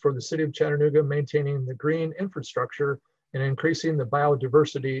works for the city of Chattanooga, maintaining the green infrastructure and increasing the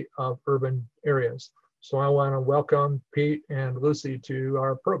biodiversity of urban areas. So I want to welcome Pete and Lucy to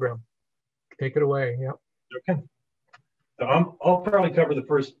our program. Take it away. Yep. Okay. So I'll probably cover the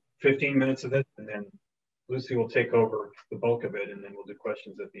first 15 minutes of it, and then Lucy will take over the bulk of it, and then we'll do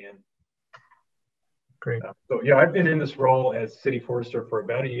questions at the end. Great. So yeah, I've been in this role as city forester for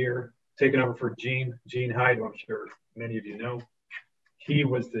about a year, taking over for Gene Hyde, who I'm sure many of you know. He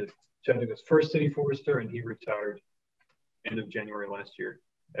was the Chattanooga's first city forester, and he retired end of January last year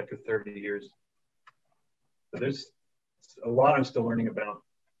after 30 years. So there's a lot I'm still learning about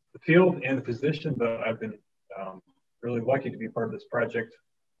the field and the position, but I've been really lucky to be part of this project.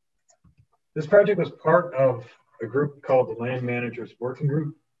 This project was part of a group called the Land Managers Working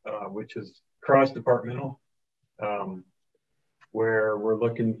Group, which is cross-departmental, where we're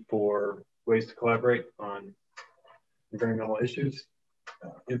looking for ways to collaborate on environmental issues.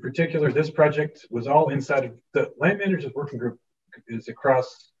 In particular, this project was all inside of the Land Managers Working Group is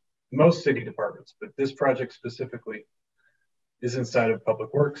across most city departments, but this project specifically is inside of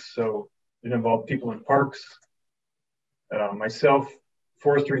Public Works. So it involved people in parks. Myself,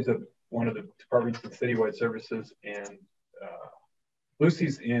 forestry is one of the departments in citywide services, and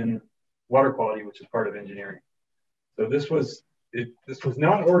Lucy's in water quality, which is part of engineering. So this was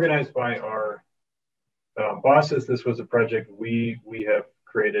not organized by our bosses. This was a project we have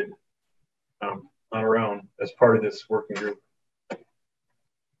created on our own as part of this working group.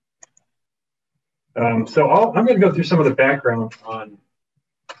 So I'm going to go through some of the background on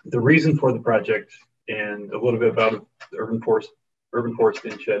the reason for the project and a little bit about the urban forest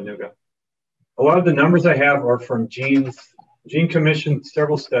in Chattanooga. A lot of the numbers I have are from Gene commissioned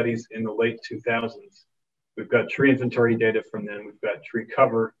several studies in the late 2000s. We've got tree inventory data from them. We've got tree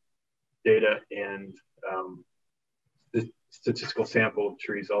cover data and the statistical sample of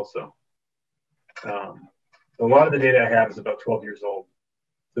trees also. A lot of the data I have is about 12 years old.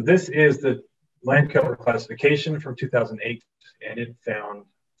 So this is the land cover classification from 2008, and it found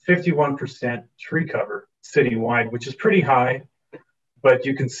 51% tree cover citywide, which is pretty high, but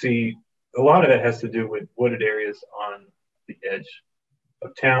you can see a lot of that has to do with wooded areas on the edge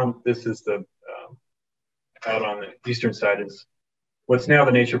of town. This is the out on the eastern side is what's now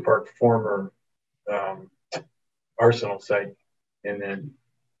the Nature Park, former Arsenal site. And then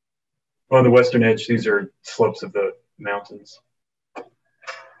on the western edge, these are slopes of the mountains.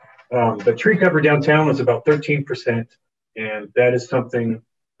 The tree cover downtown was about 13%, and that is something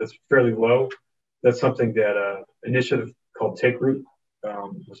that's fairly low. That's something that an initiative called Take Root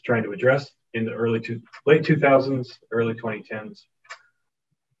was trying to address in the late 2000s, early 2010s.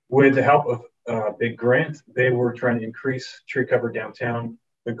 With the help of a big grant, they were trying to increase tree cover downtown.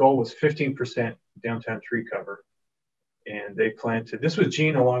 The goal was 15% downtown tree cover. And they planted, this was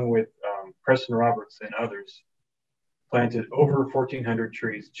Gene along with Preston Roberts and others, planted over 1,400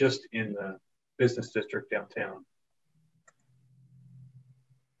 trees just in the business district downtown.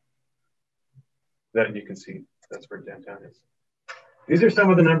 That you can see, that's where downtown is. These are some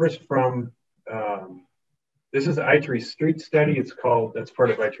of the numbers from, this is the iTree street study. It's called, that's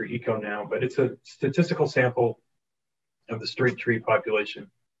part of iTree Eco now, but it's a statistical sample of the street tree population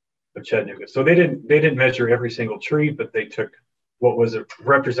of Chattanooga. So they didn't measure every single tree, but they took what was a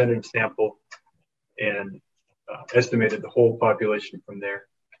representative sample and estimated the whole population from there.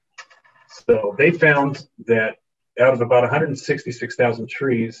 So they found that out of about 166,000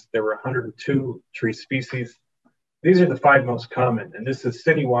 trees, there were 102 tree species. These are the 5 most common, and this is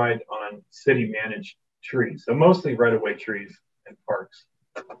citywide on city managed trees. So mostly right-of-way trees and parks.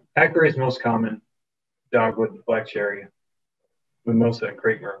 Hackberry is most common, dogwood, black cherry, mimosa, and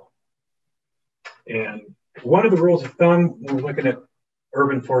crepe myrtle. And one of the rules of thumb when we're looking at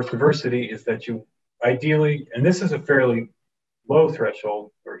urban forest diversity is that you ideally, and this is a fairly low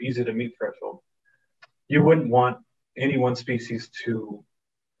threshold or easy to meet threshold, you wouldn't want any one species to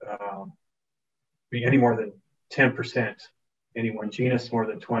be any more than 10%, any one genus more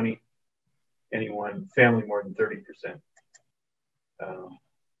than 20, any one family more than 30%.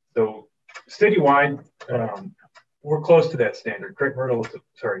 So citywide, we're close to that standard. Crepe myrtle,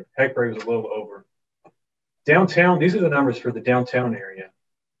 hackberry was a little over. Downtown, these are the numbers for the downtown area.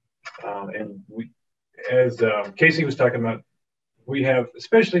 And we, as Kasey was talking about, we have,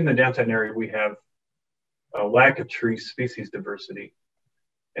 especially in the downtown area, we have a lack of tree species diversity.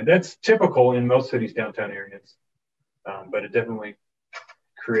 And that's typical in most cities' downtown areas. But it definitely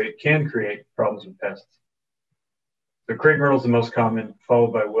can create problems with pests. So crepe myrtle is the most common,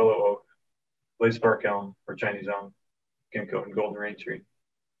 followed by willow oak, lace bark elm, or Chinese elm, ginkgo, and golden rain tree.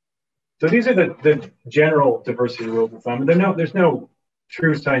 So these are the general diversity rules of thumb. And there's no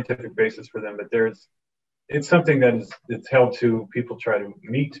true scientific basis for them, but it's something that it's held to people try to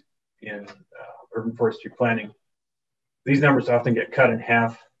meet in urban forestry planning. These numbers often get cut in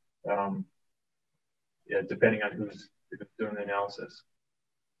half, depending on who's doing the analysis.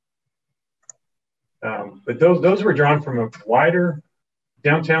 But those were drawn from a wider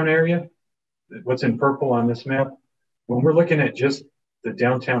downtown area. What's in purple on this map? When we're looking at just the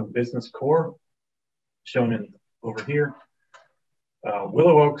downtown business core, shown over here,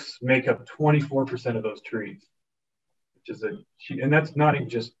 willow oaks make up 24% of those trees, which is and that's not even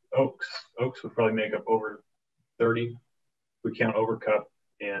just oaks. Oaks would probably make up over 30. We count overcup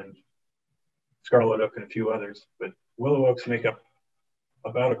and scarlet oak and a few others, but willow oaks make up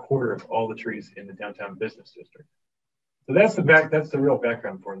about a quarter of all the trees in the downtown business district. So that's the real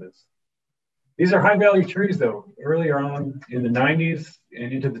background for this. These are high value trees though. Earlier on in the 90s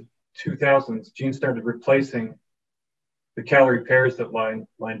and into the 2000s, Gene started replacing the Callery pears that line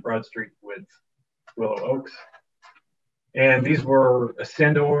Broad Street with willow oaks. And these were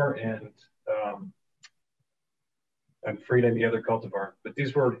Ascendor and I'm afraid of the other cultivar, but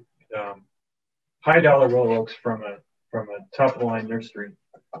these were high dollar willow oaks from a top of the line nursery,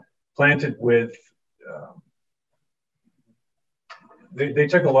 planted with. They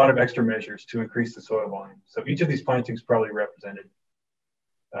took a lot of extra measures to increase the soil volume. So each of these plantings probably represented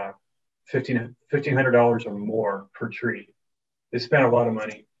 $1,500 or more per tree. They spent a lot of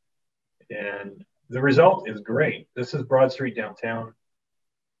money, and the result is great. This is Broad Street downtown.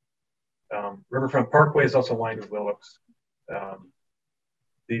 Riverfront Parkway is also lined with willows.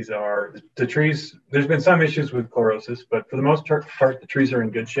 These are the trees. There's been some issues with chlorosis, but for the most part, the trees are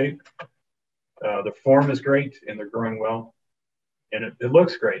in good shape. The form is great, and they're growing well, and it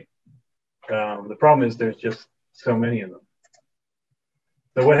looks great. The problem is there's just so many of them.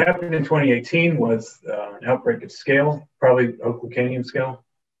 So what happened in 2018 was an outbreak of scale, probably oak leucanium scale.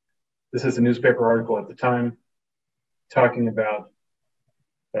 This is a newspaper article at the time talking about,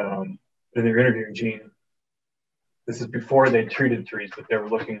 and they were interviewing Gene. This is before they treated trees, but they were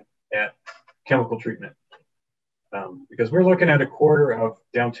looking at chemical treatment. Because we're looking at a quarter of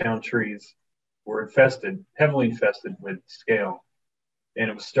downtown trees were infested, heavily infested with scale. And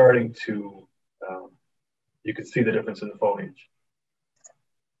it was starting to, you could see the difference in the foliage.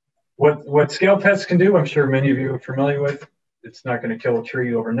 What scale pests can do, I'm sure many of you are familiar with. It's not going to kill a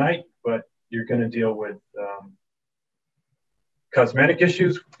tree overnight, but you're going to deal with cosmetic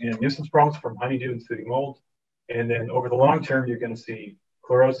issues and nuisance problems from honeydew and sooty mold. And then over the long term, you're going to see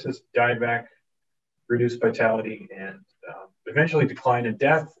chlorosis, dieback, reduced vitality, and eventually decline in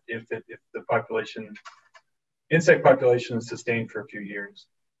death if the insect population is sustained for a few years.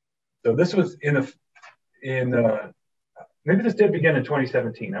 So this was maybe this did begin in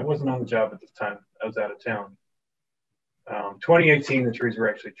 2017. I wasn't on the job at this time. I was out of town. 2018, the trees were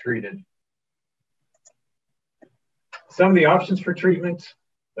actually treated. Some of the options for treatment,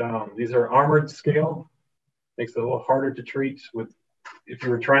 these are armored scale. Makes it a little harder to treat if you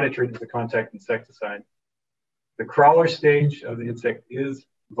were trying to treat with a contact insecticide. The crawler stage of the insect is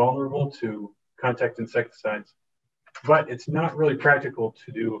vulnerable to contact insecticides, but it's not really practical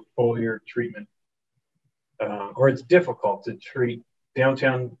to do a foliar treatment, or it's difficult to treat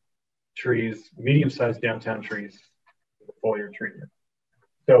downtown trees, medium-sized downtown trees with a foliar treatment.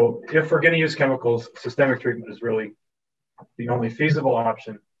 So if we're going to use chemicals, systemic treatment is really the only feasible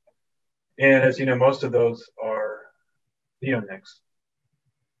option. And as you know, most of those are neonics,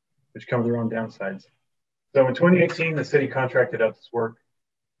 which come with their own downsides. So in 2018, the city contracted out this work.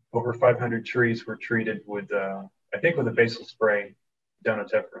 over 500 trees were treated with, I think with a basal spray done on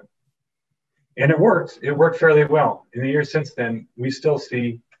Teflon. And it worked. It worked fairly well. In the years since then, we still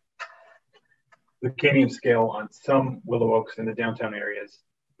see the cadmium scale on some willow oaks in the downtown areas,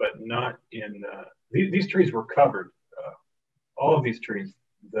 but not in, these trees were covered. All of these trees,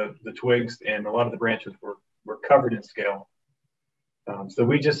 the twigs and a lot of the branches were covered in scale. So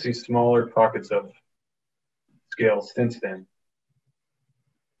we just see smaller pockets of scale since then.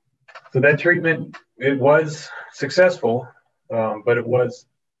 So that treatment, it was successful, but it was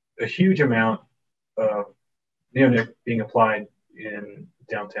a huge amount of neonic being applied in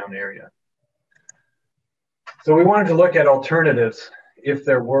the downtown area. So we wanted to look at alternatives if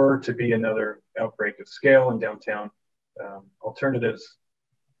there were to be another outbreak of scale in downtown. Alternatives,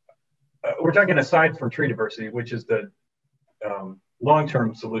 we're talking aside from tree diversity, which is the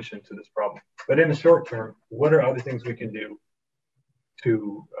long-term solution to this problem. But in the short term, what are other things we can do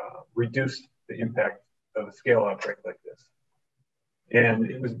to reduce the impact of a scale outbreak like this? And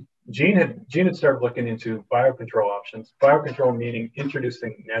it was Gene had started looking into biocontrol options. Biocontrol meaning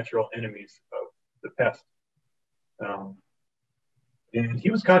introducing natural enemies of the pest. And he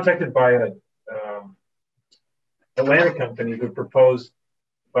was contacted by a Atlanta company who proposed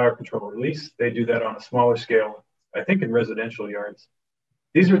biocontrol release. They do that on a smaller scale, I think in residential yards.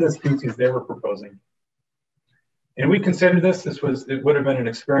 These are the species they were proposing. And we considered this. It would have been an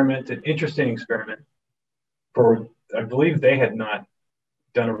experiment, an interesting experiment for, I believe they had not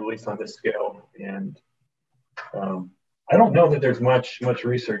done a release on this scale. And I don't know that there's much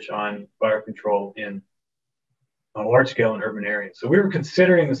research on biocontrol on a large scale in urban areas. So we were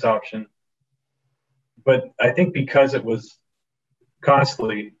considering this option, but I think because it was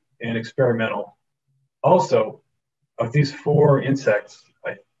costly and experimental, also of these 4 insects,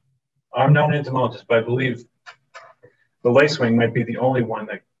 I'm not an entomologist, but I believe the lacewing might be the only one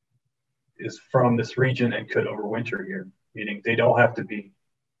that is from this region and could overwinter here, meaning they don't have to be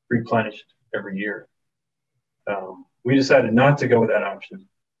replenished every year. We decided not to go with that option.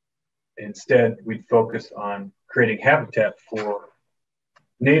 Instead, we'd focus on creating habitat for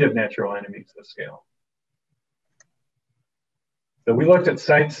native natural enemies of scale. So we looked at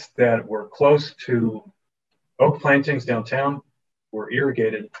sites that were close to oak plantings downtown, were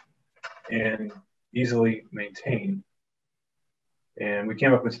irrigated, and easily maintained. And we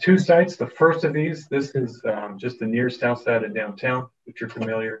came up with 2 sites. The first of these, this is just the near south side of downtown, if you're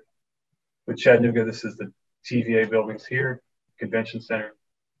familiar with Chattanooga. This is the TVA buildings here, Convention Center.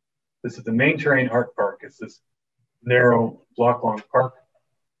 This is the Main Terrain Art Park. It's this narrow block-long park.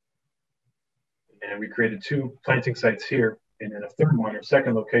 And we created 2 planting sites here, and then a third one, or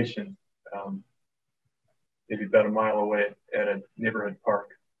second location, maybe about a mile away at a neighborhood park.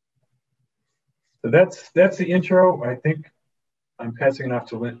 So that's the intro. I think I'm passing it off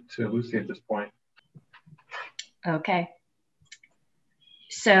to Lucy at this point. Okay.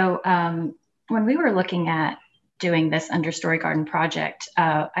 So when we were looking at doing this Understory garden project,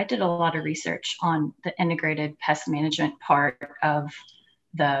 I did a lot of research on the integrated pest management part of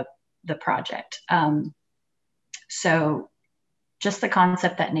the project. So just the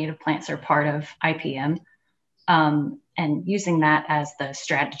concept that native plants are part of IPM, and using that as the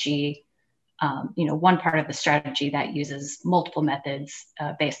strategy, one part of the strategy that uses multiple methods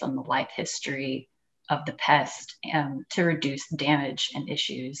based on the life history of the pest to reduce damage and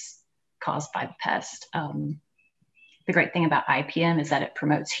issues caused by the pest. The great thing about IPM is that it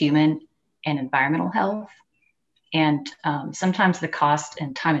promotes human and environmental health. And sometimes the cost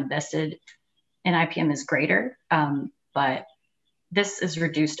and time invested in IPM is greater, but this is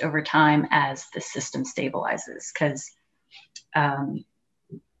reduced over time as the system stabilizes, because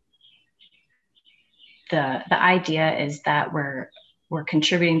the idea is that we're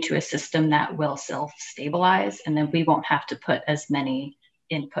contributing to a system that will self-stabilize, and then we won't have to put as many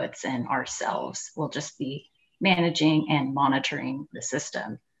inputs in ourselves. We'll just be managing and monitoring the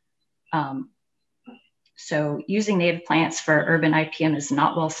system. So using native plants for urban IPM is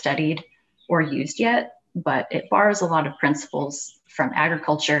not well studied or used yet, but it borrows a lot of principles from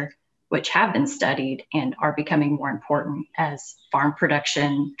agriculture, which have been studied and are becoming more important as farm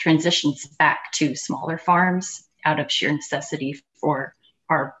production transitions back to smaller farms out of sheer necessity for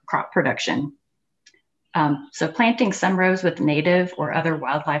our crop production. So planting some rows with native or other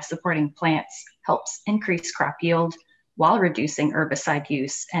wildlife supporting plants helps increase crop yield while reducing herbicide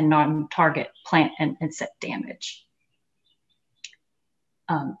use and non-target plant and insect damage.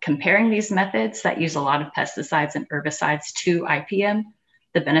 Comparing these methods that use a lot of pesticides and herbicides to IPM,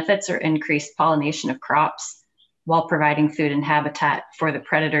 the benefits are increased pollination of crops while providing food and habitat for the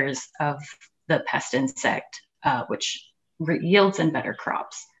predators of the pest insect, which yields in better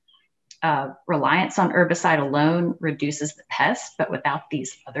crops. Reliance on herbicide alone reduces the pest, but without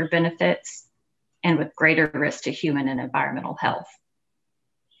these other benefits and with greater risk to human and environmental health.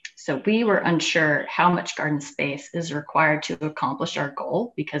 So we were unsure how much garden space is required to accomplish our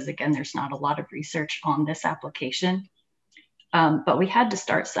goal, because again, there's not a lot of research on this application, but we had to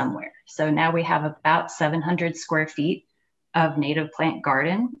start somewhere. So now we have about 700 square feet of native plant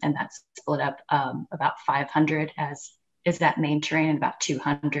garden, and that's split up about 500 as is that main terrain, and about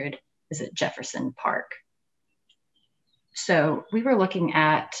 200 is at Jefferson Park. So we were looking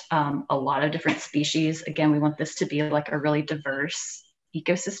at a lot of different species. Again, we want this to be like a really diverse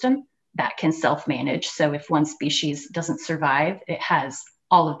ecosystem that can self-manage. So if one species doesn't survive, it has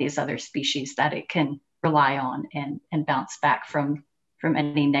all of these other species that it can rely on and bounce back from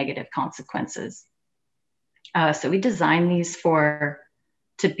any negative consequences. So we designed these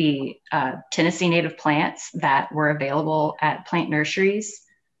to be Tennessee native plants that were available at plant nurseries.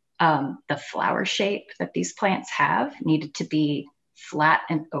 The flower shape that these plants have needed to be flat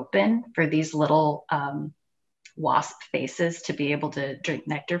and open for these little wasp faces to be able to drink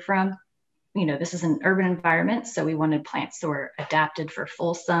nectar from. You know, this is an urban environment, so we wanted plants that were adapted for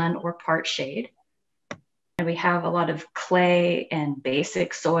full sun or part shade. And we have a lot of clay and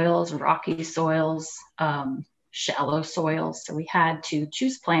basic soils, rocky soils, shallow soils. So we had to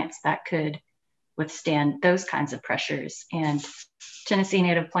choose plants that could withstand those kinds of pressures. And Tennessee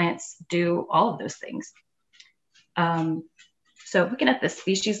native plants do all of those things. So looking at the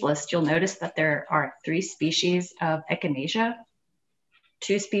species list, you'll notice that there are 3 species of Echinacea,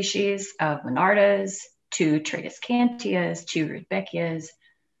 2 species of Monardas, 2 Tradescantias, 2 Rudbeckias.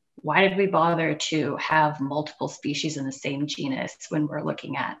 Why did we bother to have multiple species in the same genus when we're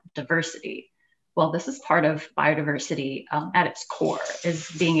looking at diversity? Well, this is part of biodiversity at its core,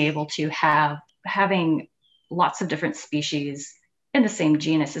 is being able to having lots of different species in the same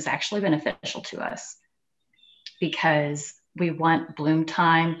genus is actually beneficial to us, because we want bloom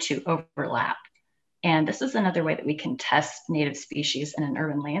time to overlap. And this is another way that we can test native species in an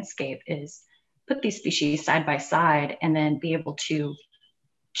urban landscape, is put these species side by side and then be able to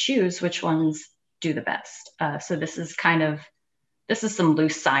choose which ones do the best. So this is some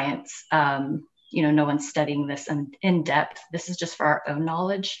loose science. You know, no one's studying this in depth. This is just for our own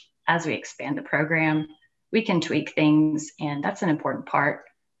knowledge. As we expand the program, we can tweak things. And that's an important part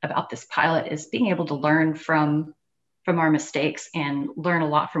about this pilot, is being able to learn from our mistakes and learn a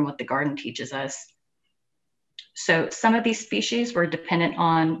lot from what the garden teaches us. So some of these species were dependent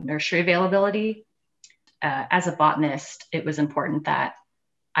on nursery availability. As a botanist, it was important that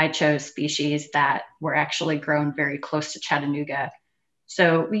I chose species that were actually grown very close to Chattanooga.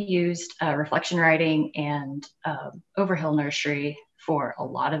 So we used Reflection Writing and Overhill Nursery for a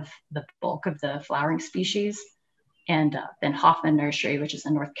lot of the bulk of the flowering species, and then Hoffman Nursery, which is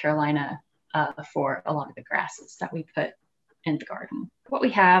in North Carolina, for a lot of the grasses that we put in the garden. What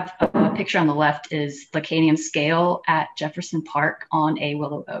we have, a picture on the left, is Lecanium scale at Jefferson Park on a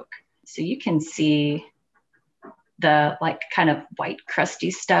willow oak. So you can see the kind of white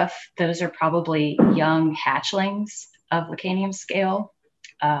crusty stuff. Those are probably young hatchlings of Lecanium scale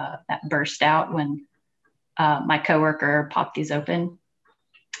that burst out when my coworker popped these open.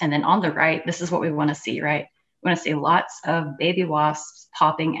 And then on the right, this is what we want to see, right? We want to see lots of baby wasps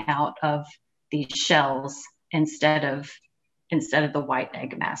popping out of these shells instead of the white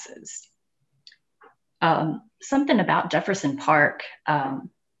egg masses. Something about Jefferson Park,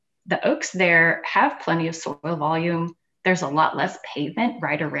 the oaks there have plenty of soil volume. There's a lot less pavement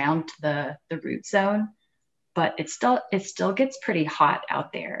right around the root zone, but it still gets pretty hot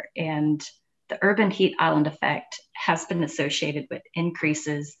out there. And the urban heat island effect has been associated with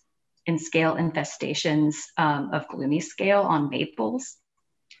increases in scale infestations of gloomy scale on maples,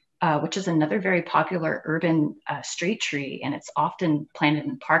 which is another very popular urban street tree, and it's often planted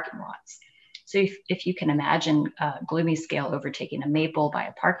in parking lots. So if you can imagine gloomy scale overtaking a maple by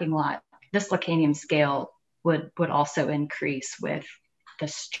a parking lot, this Lecanium scale would also increase with the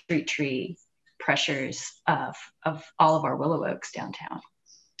street tree pressures of all of our willow oaks downtown.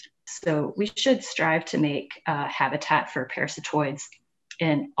 So we should strive to make habitat for parasitoids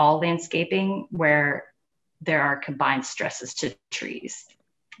in all landscaping where there are combined stresses to trees.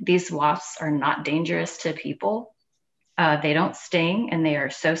 These wasps are not dangerous to people. They don't sting, and they are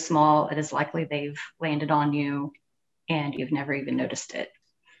so small, it is likely they've landed on you and you've never even noticed it.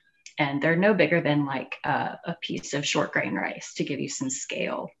 And they're no bigger than like a piece of short grain rice, to give you some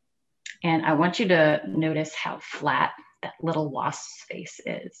scale. And I want you to notice how flat that little wasp's face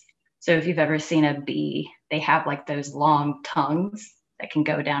is. So if you've ever seen a bee, they have like those long tongues that can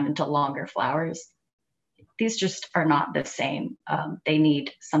go down into longer flowers. these just are not the same. They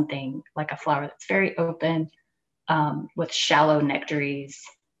need something like a flower that's very open, with shallow nectaries,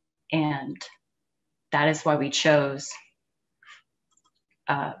 and that is why we chose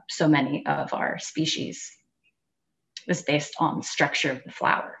so many of our species. It was based on the structure of the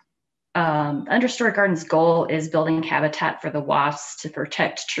flower. Understory Garden's goal is building habitat for the wasps to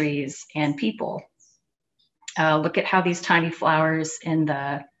protect trees and people. Look at how these tiny flowers in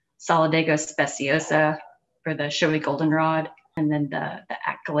the Solidago speciosa, or the showy goldenrod, and then the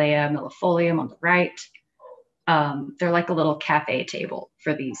Achillea millefolium on the right. They're like a little cafe table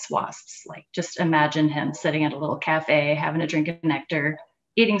for these wasps. Like, just imagine him sitting at a little cafe, having a drink of nectar,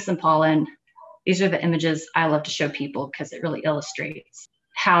 eating some pollen. These are the images I love to show people because it really illustrates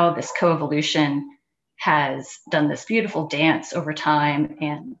how this coevolution has done this beautiful dance over time,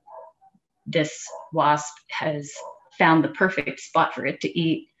 and this wasp has found the perfect spot for it to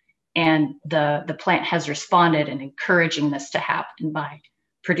eat, and the plant has responded in encouraging this to happen by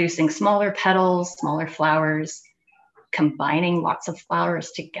producing smaller petals, smaller flowers, combining lots of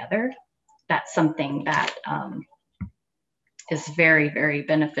flowers together. That's something that is very, very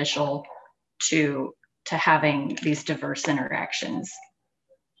beneficial to having these diverse interactions.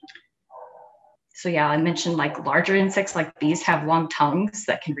 So yeah, I mentioned like larger insects like bees have long tongues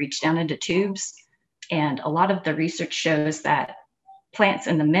that can reach down into tubes. And a lot of the research shows that plants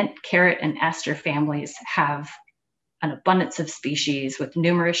in the mint, carrot, and aster families have an abundance of species with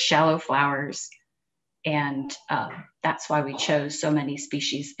numerous shallow flowers. And that's why we chose so many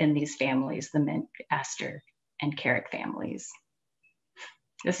species in these families, the mint, aster, and carrot families.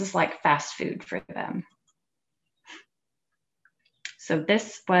 This is like fast food for them. So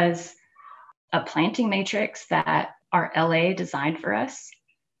this was a planting matrix that our LA designed for us.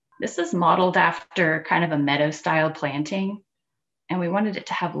 This is modeled after kind of a meadow style planting, and we wanted it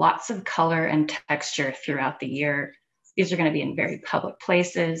to have lots of color and texture throughout the year. These are going to be in very public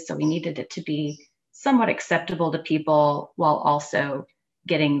places, so we needed it to be somewhat acceptable to people while also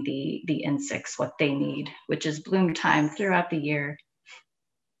getting the insects what they need, which is bloom time throughout the year.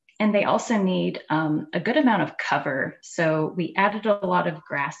 And they also need a good amount of cover. So we added a lot of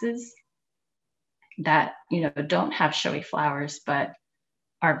grasses that, you know, don't have showy flowers, but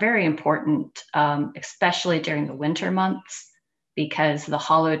are very important, especially during the winter months, because the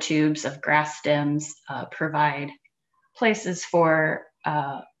hollow tubes of grass stems provide places for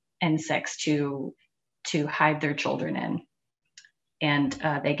insects to hide their children in,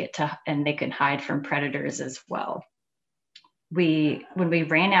 and they can hide from predators as well. When we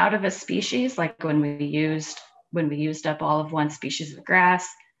ran out of a species, like when we used up all of one species of grass,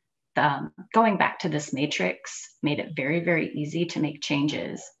 going back to this matrix made it very, very easy to make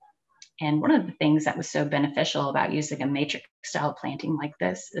changes. And one of the things that was so beneficial about using a matrix style planting like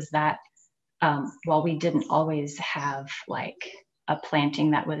this is that while we didn't always have like a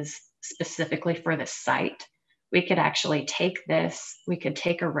planting that was specifically for the site, we could actually take this, we could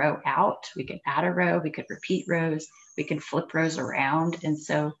take a row out, we could add a row, we could repeat rows, we could flip rows around. And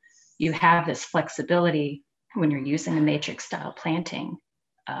so you have this flexibility when you're using a matrix style planting.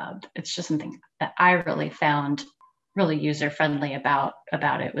 It's just something that I really found really user-friendly about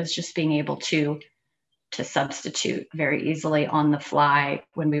it, was just being able to substitute very easily on the fly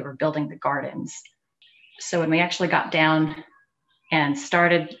when we were building the gardens. So when we actually got down and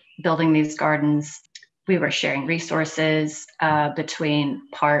started building these gardens, we were sharing resources between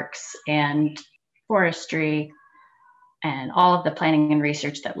parks and forestry, and all of the planning and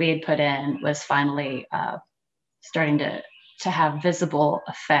research that we had put in was finally starting to have visible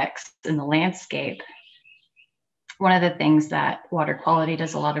effects in the landscape. One of the things that water quality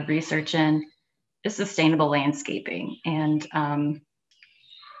does a lot of research in is sustainable landscaping. And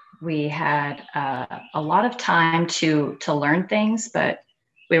we had a lot of time to learn things, but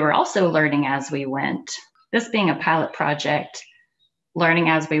we were also learning as we went. This being a pilot project, learning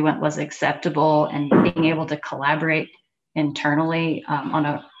as we went was acceptable, and being able to collaborate internally on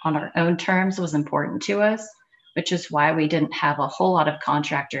our own terms was important to us, which is why we didn't have a whole lot of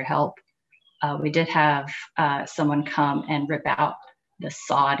contractor help. We did have someone come and rip out the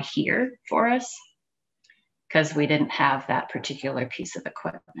sod here for us because we didn't have that particular piece of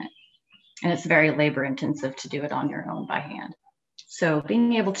equipment. And it's very labor intensive to do it on your own by hand. So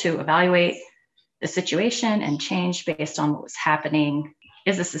being able to evaluate the situation and change based on what was happening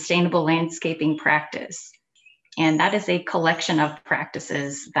is a sustainable landscaping practice. And that is a collection of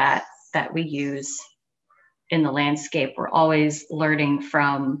practices that we use in the landscape. We're always learning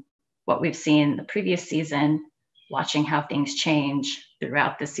from what we've seen the previous season, watching how things change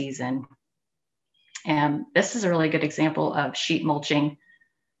throughout the season. And this is a really good example of sheet mulching.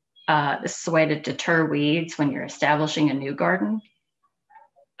 This is a way to deter weeds when you're establishing a new garden.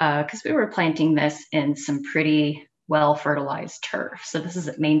 Because we were planting this in some pretty well-fertilized turf. So this is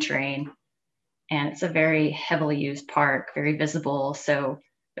at Main Terrain, and it's a very heavily used park, very visible. So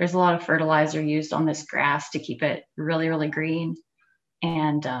there's a lot of fertilizer used on this grass to keep it really, really green.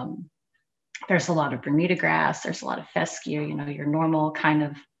 And there's a lot of Bermuda grass, there's a lot of fescue, you know, your normal kind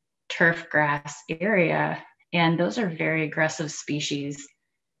of turf grass area. And those are very aggressive species,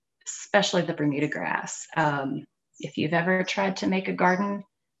 especially the Bermuda grass. If you've ever tried to make a garden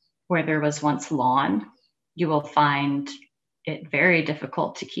where there was once lawn, you will find it very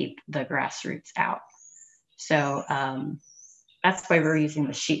difficult to keep the grass roots out. So that's why we're using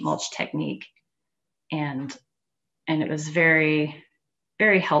the sheet mulch technique. And it was very,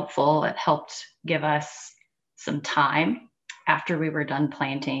 very helpful. It helped give us some time after we were done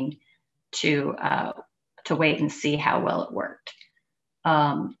planting to wait and see how well it worked.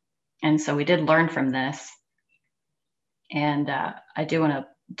 And so we did learn from this. And I do want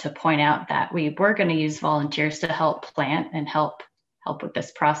to point out that we were going to use volunteers to help plant and help with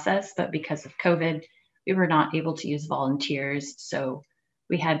this process, but because of COVID, we were not able to use volunteers. So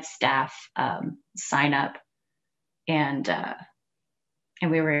we had staff sign up, and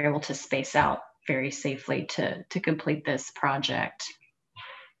we were able to space out very safely to complete this project.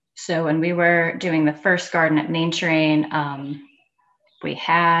 So when we were doing the first garden at Main Terrain, we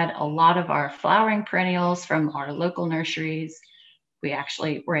had a lot of our flowering perennials from our local nurseries. We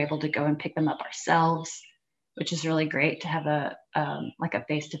actually were able to go and pick them up ourselves, which is really great to have a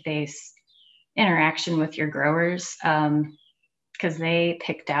face-to-face interaction with your growers, because they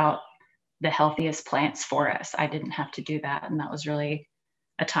picked out the healthiest plants for us. I didn't have to do that, and that was really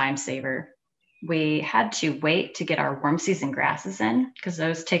a time saver. We had to wait to get our warm season grasses in because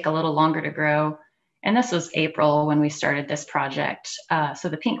those take a little longer to grow. And this was April when we started this project. So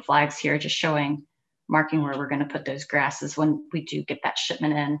the pink flags here just marking where we're going to put those grasses when we do get that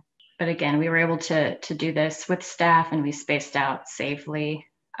shipment in. But again, we were able to do this with staff, and we spaced out safely.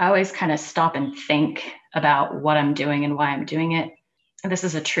 I always kind of stop and think about what I'm doing and why I'm doing it. And this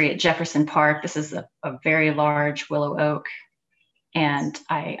is a tree at Jefferson Park. This is a very large willow oak. And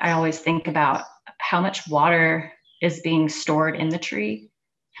I always think about how much water is being stored in the tree,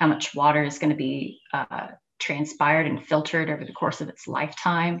 how much water is going to be transpired and filtered over the course of its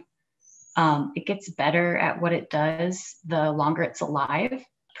lifetime. It gets better at what it does the longer it's alive.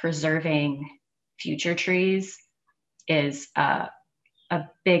 Preserving future trees is a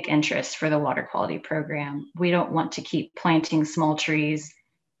big interest for the water quality program. We don't want to keep planting small trees,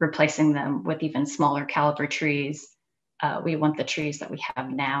 replacing them with even smaller caliber trees. We want the trees that we have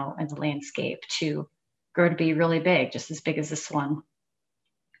now in the landscape to grow to be really big, just as big as this one.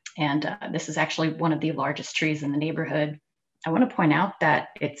 And this is actually one of the largest trees in the neighborhood. I want to point out that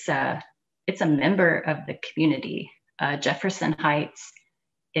it's a member of the community. Jefferson Heights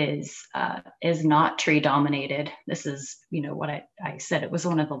is not tree dominated. This is, what I said, it was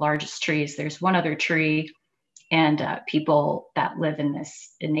one of the largest trees. There's one other tree, and people that live in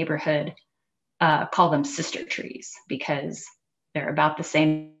this neighborhood call them sister trees because they're about the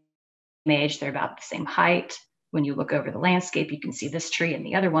same age, they're about the same height. When you look over the landscape, you can see this tree and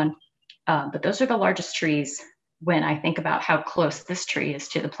the other one. But those are the largest trees. When I think about how close this tree is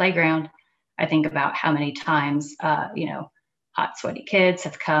to the playground, I think about how many times, hot, sweaty kids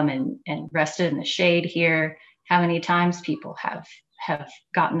have come and rested in the shade here. How many times people have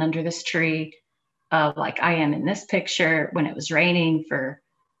gotten under this tree, like I am in this picture when it was raining for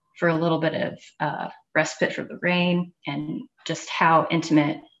a little bit of respite from the rain, and just how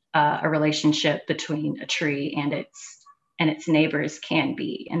intimate a relationship between a tree and its neighbors can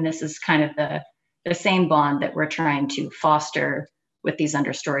be. And this is kind of the same bond that we're trying to foster with these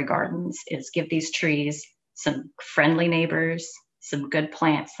understory gardens, is give these trees some friendly neighbors, some good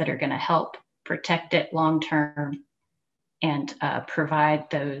plants that are going to help protect it long term, and provide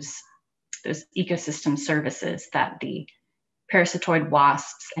those ecosystem services that the parasitoid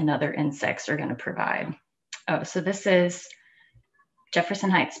wasps and other insects are going to provide. Oh, so this is Jefferson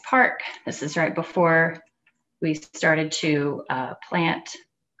Heights Park. This is right before we started to plant.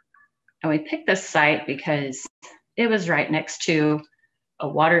 And we picked this site because it was right next to a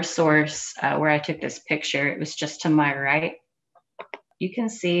water source where I took this picture. It was just to my right. You can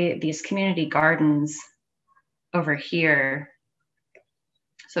see these community gardens over here.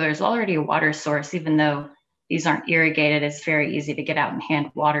 So there's already a water source, even though these aren't irrigated, it's very easy to get out and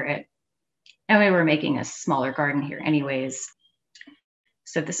hand water it. And we were making a smaller garden here anyways.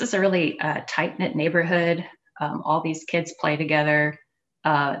 So this is a really tight-knit neighborhood. All these kids play together.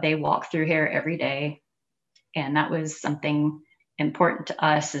 They walk through here every day. And that was something important to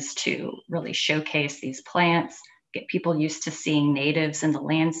us is to really showcase these plants, get people used to seeing natives in the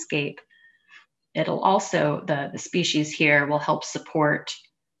landscape. It'll also, the species here will help support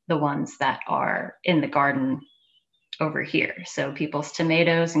the ones that are in the garden over here. So people's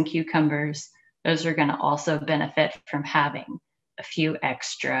tomatoes and cucumbers, those are going to also benefit from having a few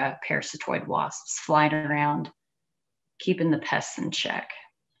extra parasitoid wasps flying around, keeping the pests in check.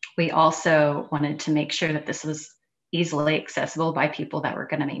 We also wanted to make sure that this was easily accessible by people that were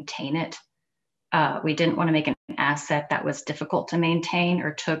going to maintain it. We didn't want to make an asset that was difficult to maintain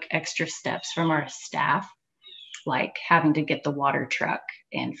or took extra steps from our staff, like having to get the water truck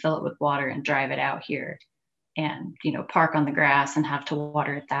and fill it with water and drive it out here and, you know, park on the grass and have to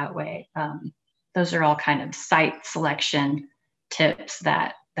water it that way. Those are all kind of site selection tips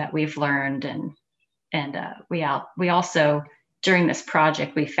that we've learned. And we also, during this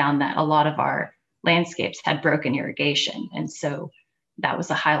project, we found that a lot of our landscapes had broken irrigation. And so that was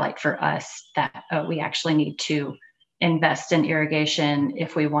a highlight for us that we actually need to invest in irrigation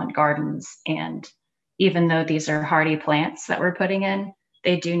if we want gardens. And even though these are hardy plants that we're putting in,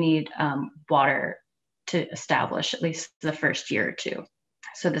 they do need water to establish at least the first year or two.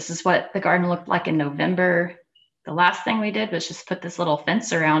 So this is what the garden looked like in November. The last thing we did was just put this little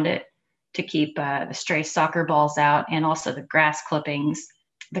fence around it to keep the stray soccer balls out, and also the grass clippings.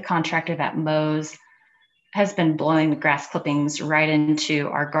 The contractor that mows has been blowing the grass clippings right into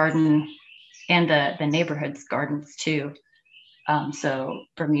our garden and the neighborhood's gardens too. So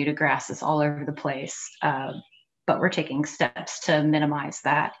Bermuda grass is all over the place, but we're taking steps to minimize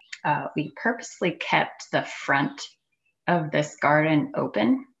that. We purposely kept the front of this garden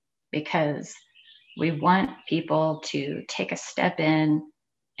open because we want people to take a step in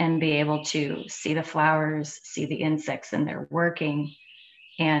and be able to see the flowers, see the insects and they're working,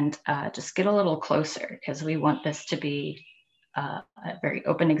 and just get a little closer, because we want this to be a very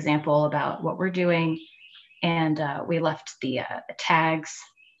open example about what we're doing. And we left the tags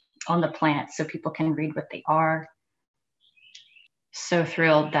on the plants so people can read what they are. So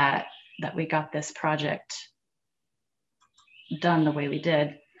thrilled that we got this project done the way we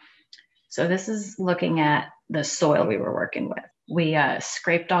did. So this is looking at the soil we were working with. We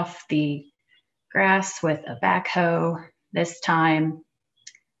scraped off the grass with a backhoe this time.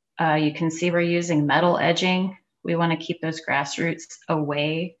 You can see we're using metal edging. We want to keep those grass roots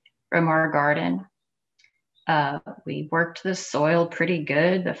away from our garden. We worked the soil pretty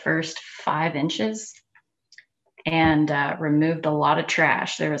good the first 5 inches and removed a lot of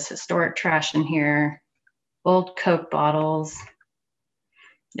trash. There was historic trash in here, old Coke bottles.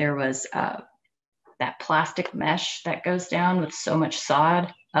 There was that plastic mesh that goes down with so much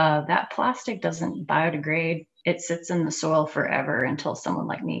sod. That plastic doesn't biodegrade. It sits in the soil forever until someone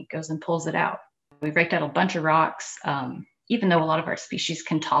like me goes and pulls it out. We raked out a bunch of rocks, even though a lot of our species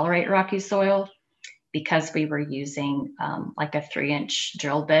can tolerate rocky soil, because we were using like a 3-inch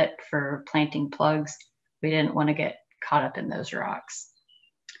drill bit for planting plugs. We didn't want to get caught up in those rocks.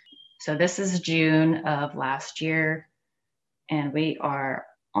 So this is June of last year, and we are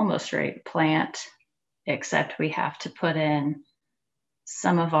almost ready to plant, except we have to put in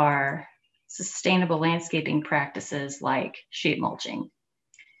some of our sustainable landscaping practices like sheet mulching.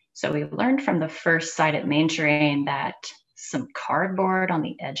 So we learned from the first site at Main Terrain that some cardboard on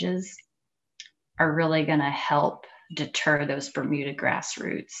the edges are really going to help deter those Bermuda grass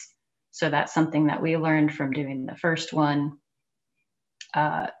roots. So that's something that we learned from doing the first one,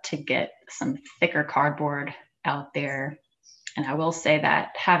 to get some thicker cardboard out there. And I will say that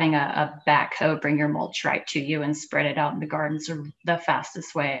having a backhoe bring your mulch right to you and spread it out in the gardens are the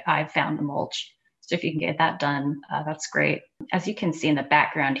fastest way I've found to mulch. So if you can get that done, that's great. As you can see in the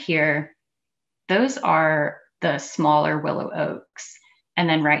background here, those are the smaller willow oaks. And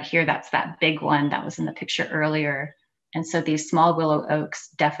then right here, that's that big one that was in the picture earlier. And so these small willow oaks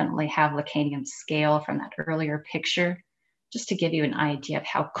definitely have Lacanium scale from that earlier picture, just to give you an idea of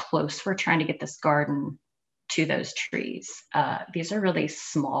how close we're trying to get this garden to those trees. These are really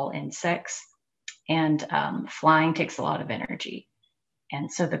small insects, and flying takes a lot of energy. And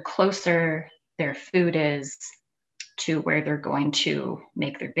so the closer their food is to where they're going to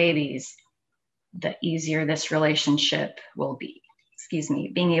make their babies, the easier this relationship will be. Excuse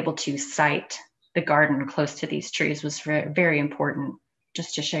me, being able to site the garden close to these trees was very, very important,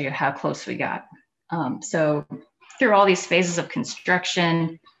 just to show you how close we got. So through all these phases of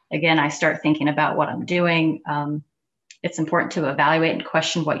construction, again, I start thinking about what I'm doing. It's important to evaluate and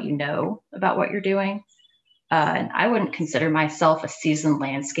question what you know about what you're doing. And I wouldn't consider myself a seasoned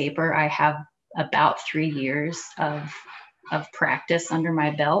landscaper. I have about 3 years of practice under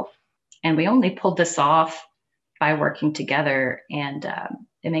my belt. And we only pulled this off by working together. And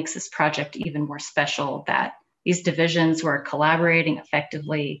it makes this project even more special that these divisions were collaborating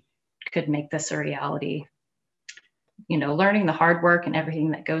effectively could make this a reality. You know, learning the hard work and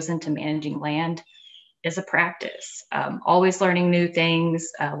everything that goes into managing land is a practice. Always learning new things,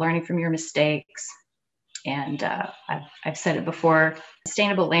 learning from your mistakes. And I've said it before,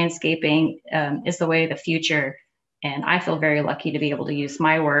 sustainable landscaping is the way of the future. And I feel very lucky to be able to use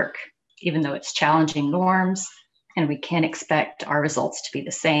my work, even though it's challenging norms and we can't expect our results to be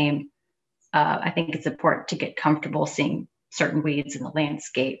the same. I think it's important to get comfortable seeing certain weeds in the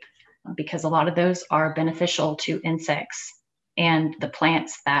landscape because a lot of those are beneficial to insects and the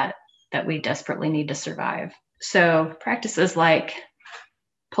plants that we desperately need to survive. So practices like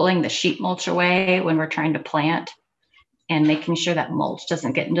pulling the sheet mulch away when we're trying to plant and making sure that mulch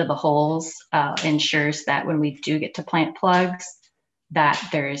doesn't get into the holes ensures that when we do get to plant plugs, that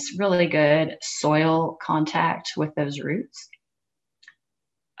there's really good soil contact with those roots.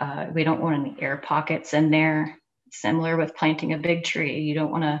 We don't want any air pockets in there. Similar with planting a big tree, you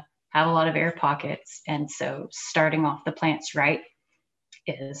don't want to have a lot of air pockets. And so starting off the plants right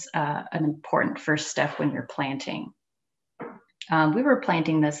is an important first step when you're planting. We were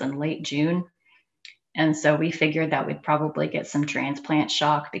planting this in late June. And so we figured that we'd probably get some transplant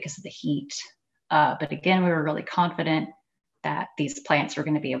shock because of the heat. But again, we were really confident that these plants were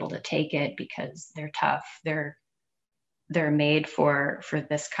going to be able to take it because they're tough. They're made for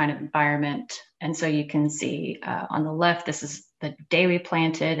this kind of environment. And so you can see on the left, this is the day we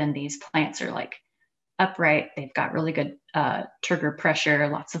planted, and these plants are like upright. They've got really good trigger pressure,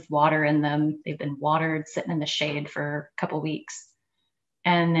 lots of water in them. They've been watered, sitting in the shade for a couple weeks.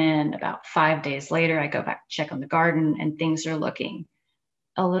 And then about 5 days later, I go back to check on the garden and things are looking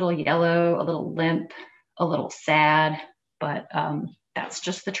a little yellow, a little limp, a little sad, but that's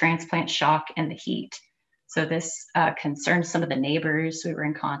just the transplant shock and the heat. So this concerned some of the neighbors we were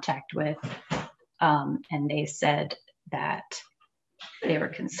in contact with, and they said that they were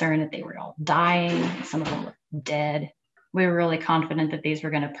concerned that they were all dying. Some of them were dead. We were really confident that these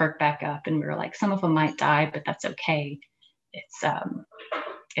were going to perk back up, and we were like, some of them might die, but that's okay.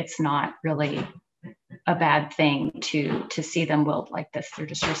 It's not really a bad thing to see them wilt like this. They're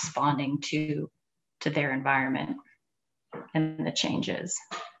just responding to their environment and the changes.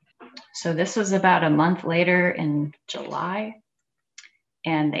 So this was about a month later in July,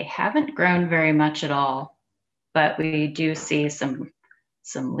 and they haven't grown very much at all, but we do see some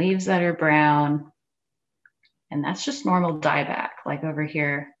leaves that are brown, and that's just normal dieback. Like over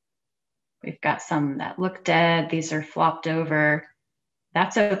here, we've got some that look dead. These are flopped over.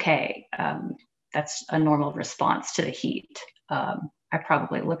 That's okay. That's a normal response to the heat. I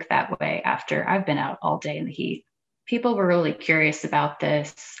probably look that way after I've been out all day in the heat. People were really curious about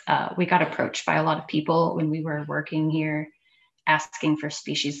this. We got approached by a lot of people when we were working here asking for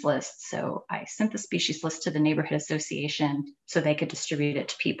species lists. So I sent the species list to the neighborhood association so they could distribute it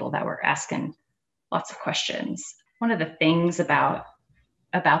to people that were asking lots of questions. One of the things about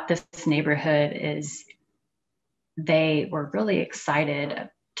this neighborhood is they were really excited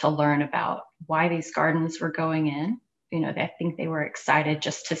to learn about why these gardens were going in. You know, I think they were excited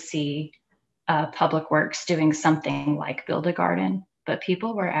just to see Public Works doing something like build a garden, but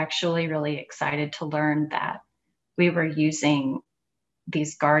people were actually really excited to learn that we were using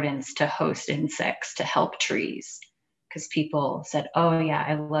these gardens to host insects, to help trees, because people said, oh yeah,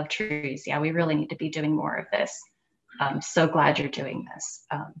 I love trees. Yeah, we really need to be doing more of this. I'm so glad you're doing this.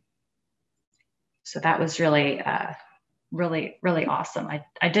 So that was really, really awesome.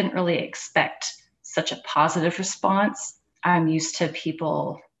 I didn't really expect such a positive response. I'm used to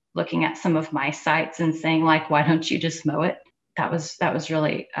people looking at some of my sites and saying like, why don't you just mow it? That was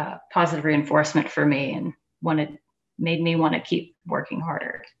really positive reinforcement for me and made me want to keep working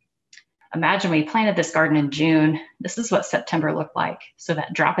harder. Imagine we planted this garden in June. This is what September looked like. So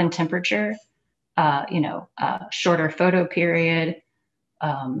that drop in temperature, shorter photo period,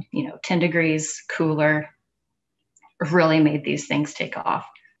 10 degrees cooler really made these things take off.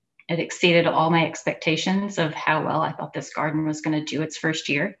 It exceeded all my expectations of how well I thought this garden was going to do its first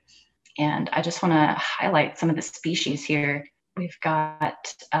year. And I just want to highlight some of the species here. We've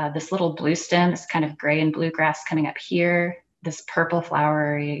got this little blue stem, this kind of gray and blue grass coming up here. This purple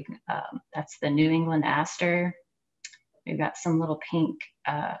flowering, that's the New England aster. We've got some little pink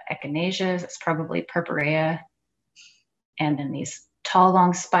echinaceas, it's probably purpurea. And then these tall,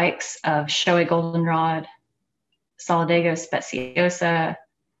 long spikes of showy goldenrod, Solidago speciosa.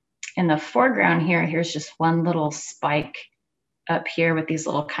 In the foreground here's just one little spike up here with these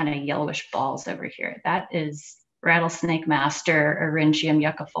little kind of yellowish balls over here. That is rattlesnake master, Orangium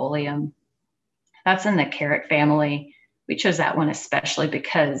yuccifolium. That's in the carrot family. We chose that one especially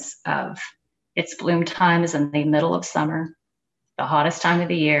because of its bloom time is in the middle of summer, the hottest time of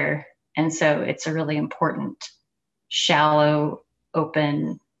the year. And so it's a really important shallow,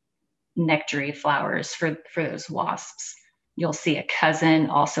 open, nectary flowers for those wasps. You'll see a cousin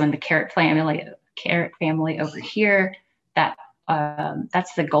also in the carrot family over here.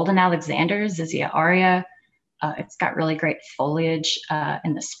 That's the golden alexander, Zizia aria. It's got really great foliage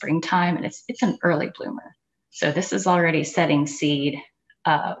in the springtime, and it's an early bloomer. So this is already setting seed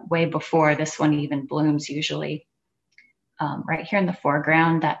way before this one even blooms usually. Right here in the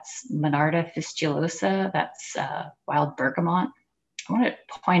foreground, that's Monarda fistulosa, that's wild bergamot. I want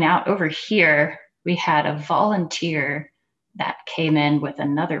to point out over here, we had a volunteer that came in with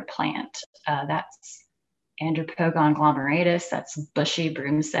another plant. That's Andropogon glomeratus, that's bushy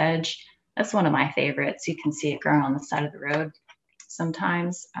broom sedge. That's one of my favorites. You can see it growing on the side of the road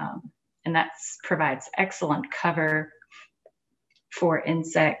sometimes. And that provides excellent cover for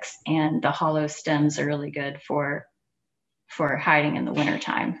insects, and the hollow stems are really good for hiding in the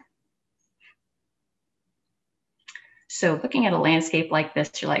wintertime. So looking at a landscape like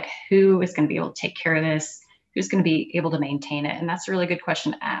this, you're like, who is going to be able to take care of this? Who's going to be able to maintain it? And that's a really good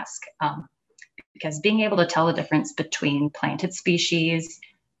question to ask, because being able to tell the difference between planted species,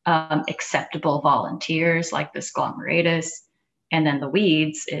 acceptable volunteers like this glomeratus, and then the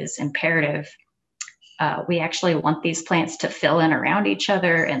weeds is imperative. We actually want these plants to fill in around each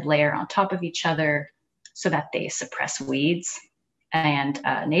other and layer on top of each other so that they suppress weeds. And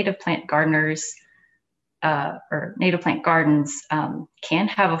native plant gardeners or native plant gardens can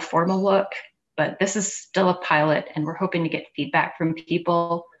have a formal look, but this is still a pilot, and we're hoping to get feedback from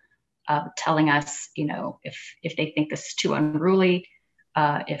people telling us, you know, if they think this is too unruly,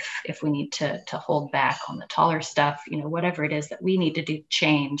 if we need to hold back on the taller stuff, you know, whatever it is that we need to do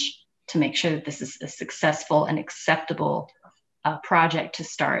change to make sure that this is a successful and acceptable project to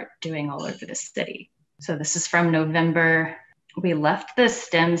start doing all over the city. So this is from November. We left the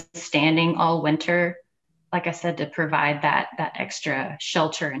stems standing all winter, like I said, to provide that extra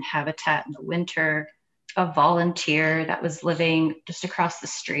shelter and habitat in the winter. A volunteer that was living just across the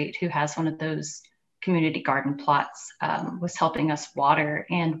street, who has one of those community garden plots, was helping us water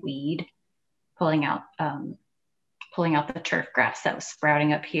and weed, pulling out the turf grass that was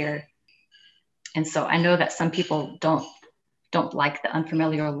sprouting up here. And so I know that some people don't like the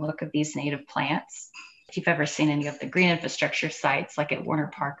unfamiliar look of these native plants. If you've ever seen any of the green infrastructure sites, like at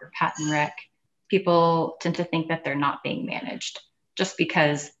Warner Park or Patton Rec, people tend to think that they're not being managed just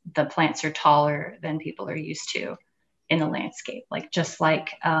because the plants are taller than people are used to in the landscape. Like just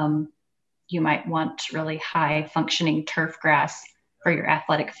like you might want really high functioning turf grass for your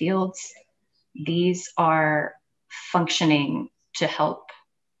athletic fields, these are functioning to help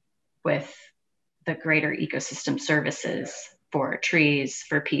with the greater ecosystem services for trees,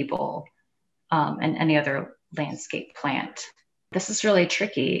 for people, and any other landscape plant. This is really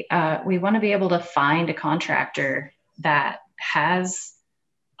tricky. We want to be able to find a contractor that has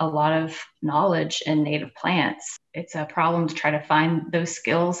a lot of knowledge in native plants. It's a problem to try to find those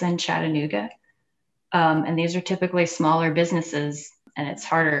skills in Chattanooga. And these are typically smaller businesses, and it's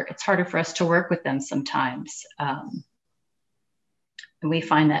harder for us to work with them sometimes. And we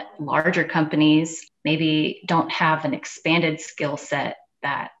find that larger companies maybe don't have an expanded skill set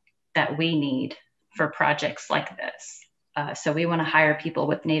that we need for projects like this. So we want to hire people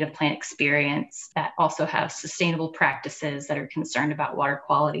with native plant experience that also have sustainable practices, that are concerned about water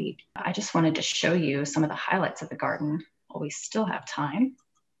quality. I just wanted to show you some of the highlights of the garden while we still have time.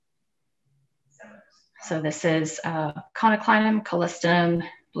 So this is Conoclinum callistinum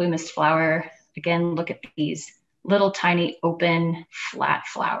blue mist flower. Again, look at these little tiny open flat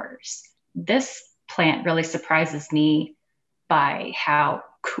flowers. This plant really surprises me by how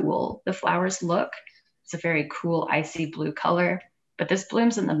cool the flowers look. It's a very cool icy blue color, but this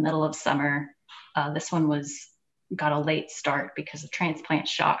blooms in the middle of summer. This one got a late start because of transplant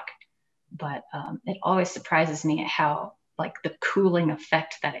shock, but it always surprises me at how like the cooling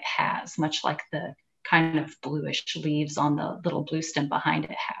effect that it has, much like the kind of bluish leaves on the little blue stem behind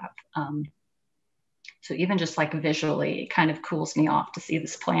it have. So even just like visually, it kind of cools me off to see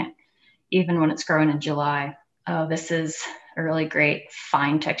this plant, even when it's growing in July. This is a really great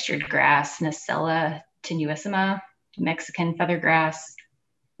fine textured grass, Nessle tenuissima, Mexican feathergrass.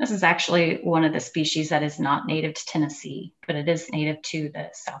 This is actually one of the species that is not native to Tennessee, but it is native to the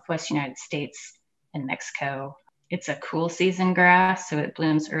Southwest United States and Mexico. It's a cool season grass, so it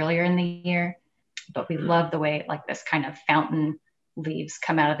blooms earlier in the year, but we love the way like this kind of fountain leaves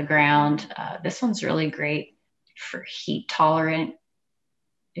come out of the ground. This one's really great for heat tolerant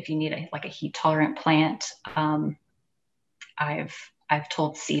if you need like a heat tolerant plant, I've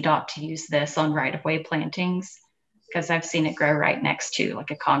told CDOT to use this on right-of-way plantings because I've seen it grow right next to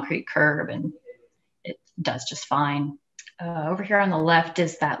like a concrete curb and it does just fine. Over here on the left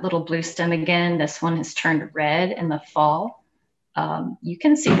is that little blue stem again. This one has turned red in the fall. You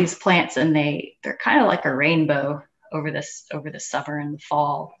can see these plants and they're kind of like a rainbow over the summer and the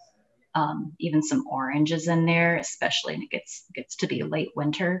fall. Even some oranges in there, especially when it gets to be late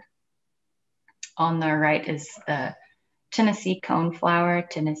winter. On the right is the Tennessee coneflower,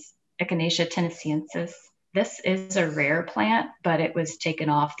 Echinacea tennesseeensis. This is a rare plant, but it was taken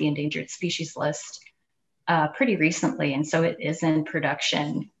off the endangered species list pretty recently, and so it is in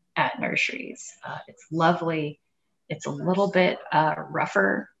production at nurseries. It's lovely. It's a little bit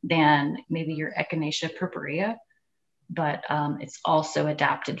rougher than maybe your Echinacea purpurea, but it's also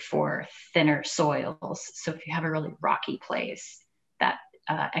adapted for thinner soils. So if you have a really rocky place, that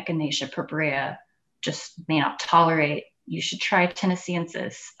Echinacea purpurea just may not tolerate, you should try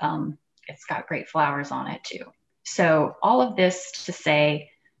tennesseeensis. It's got great flowers on it too. So all of this to say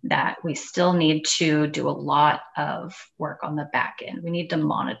that we still need to do a lot of work on the back end. We need to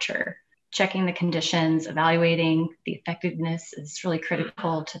monitor, checking the conditions, evaluating the effectiveness is really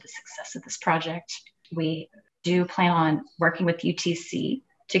critical to the success of this project. We do plan on working with UTC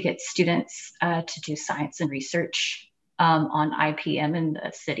to get students to do science and research on IPM in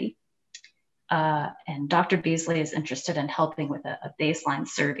the city. And Dr. Beasley is interested in helping with a baseline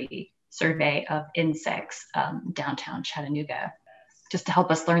survey of insects downtown Chattanooga, just to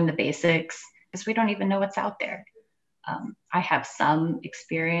help us learn the basics, because we don't even know what's out there. I have some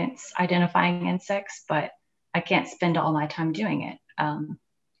experience identifying insects, but I can't spend all my time doing it.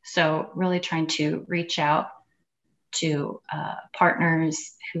 So really trying to reach out to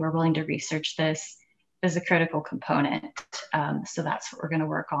partners who are willing to research this is a critical component. So that's what we're going to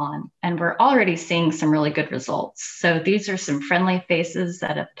work on. And we're already seeing some really good results. So these are some friendly faces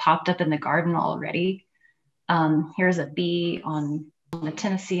that have popped up in the garden already. Here's a bee on the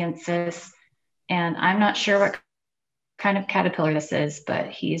tennesseeensis. And I'm not sure what kind of caterpillar this is,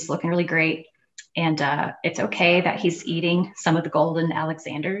 but he's looking really great. And it's okay that he's eating some of the golden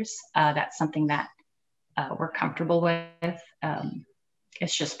Alexanders. That's something that we're comfortable with.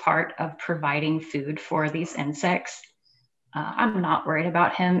 It's just part of providing food for these insects. I'm not worried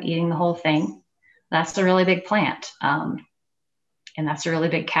about him eating the whole thing. That's a really big plant. And that's a really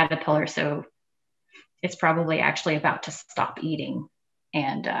big caterpillar. So it's probably actually about to stop eating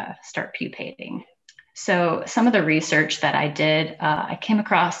and start pupating. So some of the research that I did, I came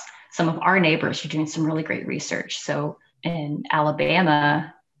across some of our neighbors who are doing some really great research. So in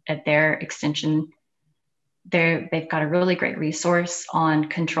Alabama, at their extension, they've got a really great resource on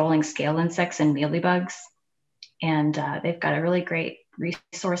controlling scale insects and mealybugs. And they've got a really great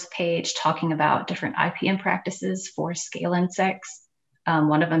resource page talking about different IPM practices for scale insects.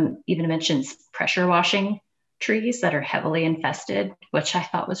 One of them even mentions pressure washing trees that are heavily infested, which I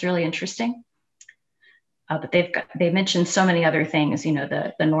thought was really interesting. But they mentioned so many other things, you know,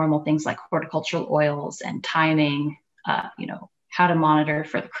 the normal things like horticultural oils and timing, you know, how to monitor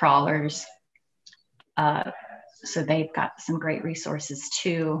for the crawlers. So they've got some great resources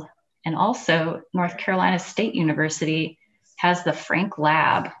too. And also North Carolina State University has the Frank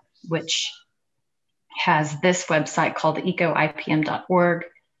Lab, which has this website called ecoipm.org.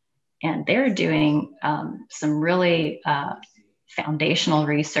 And they're doing some really foundational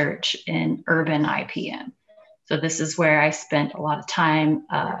research in urban IPM. So this is where I spent a lot of time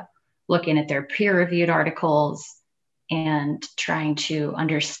looking at their peer-reviewed articles and trying to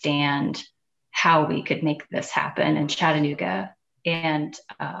understand how we could make this happen in Chattanooga. And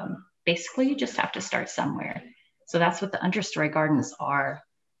basically you just have to start somewhere. So that's what the Understory Gardens are,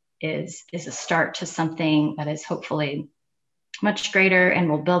 is a start to something that is hopefully much greater and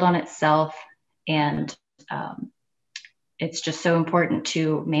will build on itself. And it's just so important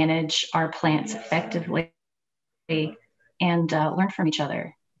to manage our plants effectively and learn from each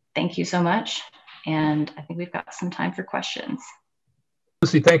other. Thank you so much. And I think we've got some time for questions.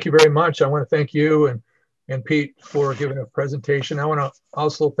 Lucy, thank you very much. I want to thank you and Pete for giving a presentation. I want to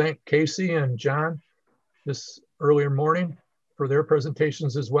also thank Kasey and Jon this earlier morning for their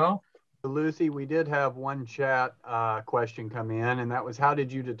presentations as well. Lucy, we did have one chat question come in, and that was, how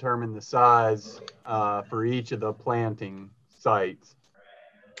did you determine the size for each of the planting sites?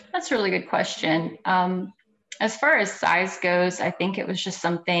 That's a really good question. As far as size goes, I think it was just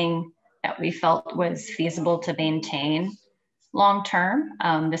something that we felt was feasible to maintain long term.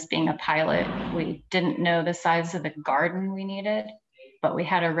 This being a pilot, we didn't know the size of the garden we needed, but we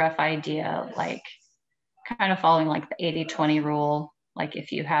had a rough idea, like kind of following like the 80-20 rule. Like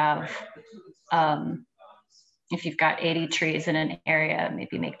if you have, if you've got 80 trees in an area,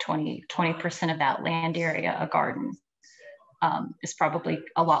 maybe make 20% of that land area a garden. Is probably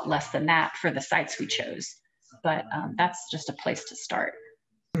a lot less than that for the sites we chose, but that's just a place to start.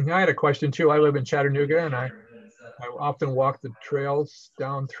 I had a question too. I live in Chattanooga, and I often walk the trails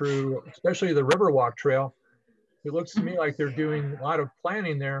down through, especially the Riverwalk Trail. It looks to me like they're doing a lot of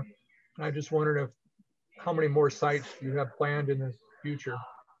planning there. I just wondered how many more sites you have planned in the future.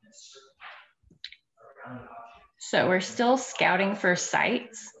 So we're still scouting for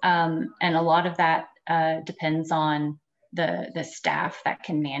sites, and a lot of that depends on the staff that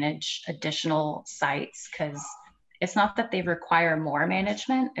can manage additional sites, because it's not that they require more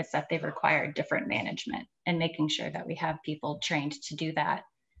management, it's that they require different management, and making sure that we have people trained to do that.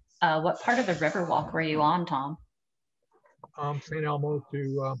 What part of the Riverwalk were you on, Tom? St. Elmo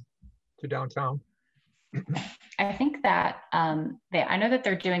to downtown. I think that I know that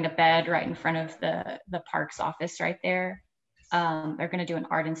they're doing a bed right in front of the parks office right there. They're going to do an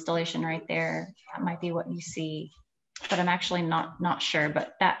art installation right there. That might be what you see, but I'm actually not sure.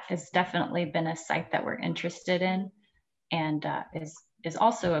 But that has definitely been a site that we're interested in, and is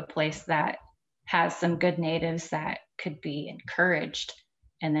also a place that has some good natives that could be encouraged.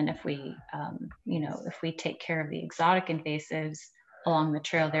 And then if we, if we take care of the exotic invasives along the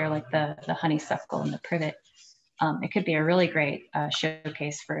trail there, like the honeysuckle and the privet, it could be a really great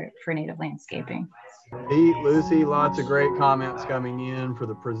showcase for native landscaping. Pete, Lucy, lots of great comments coming in for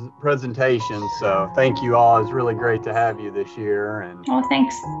the presentation. So thank you all. It's really great to have you this year. And oh,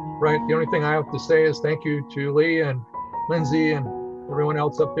 thanks. Right. The only thing I have to say is thank you to Lee and Lindsay and everyone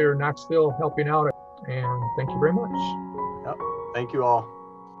else up there in Knoxville helping out. And thank you very much. Yep. Thank you all.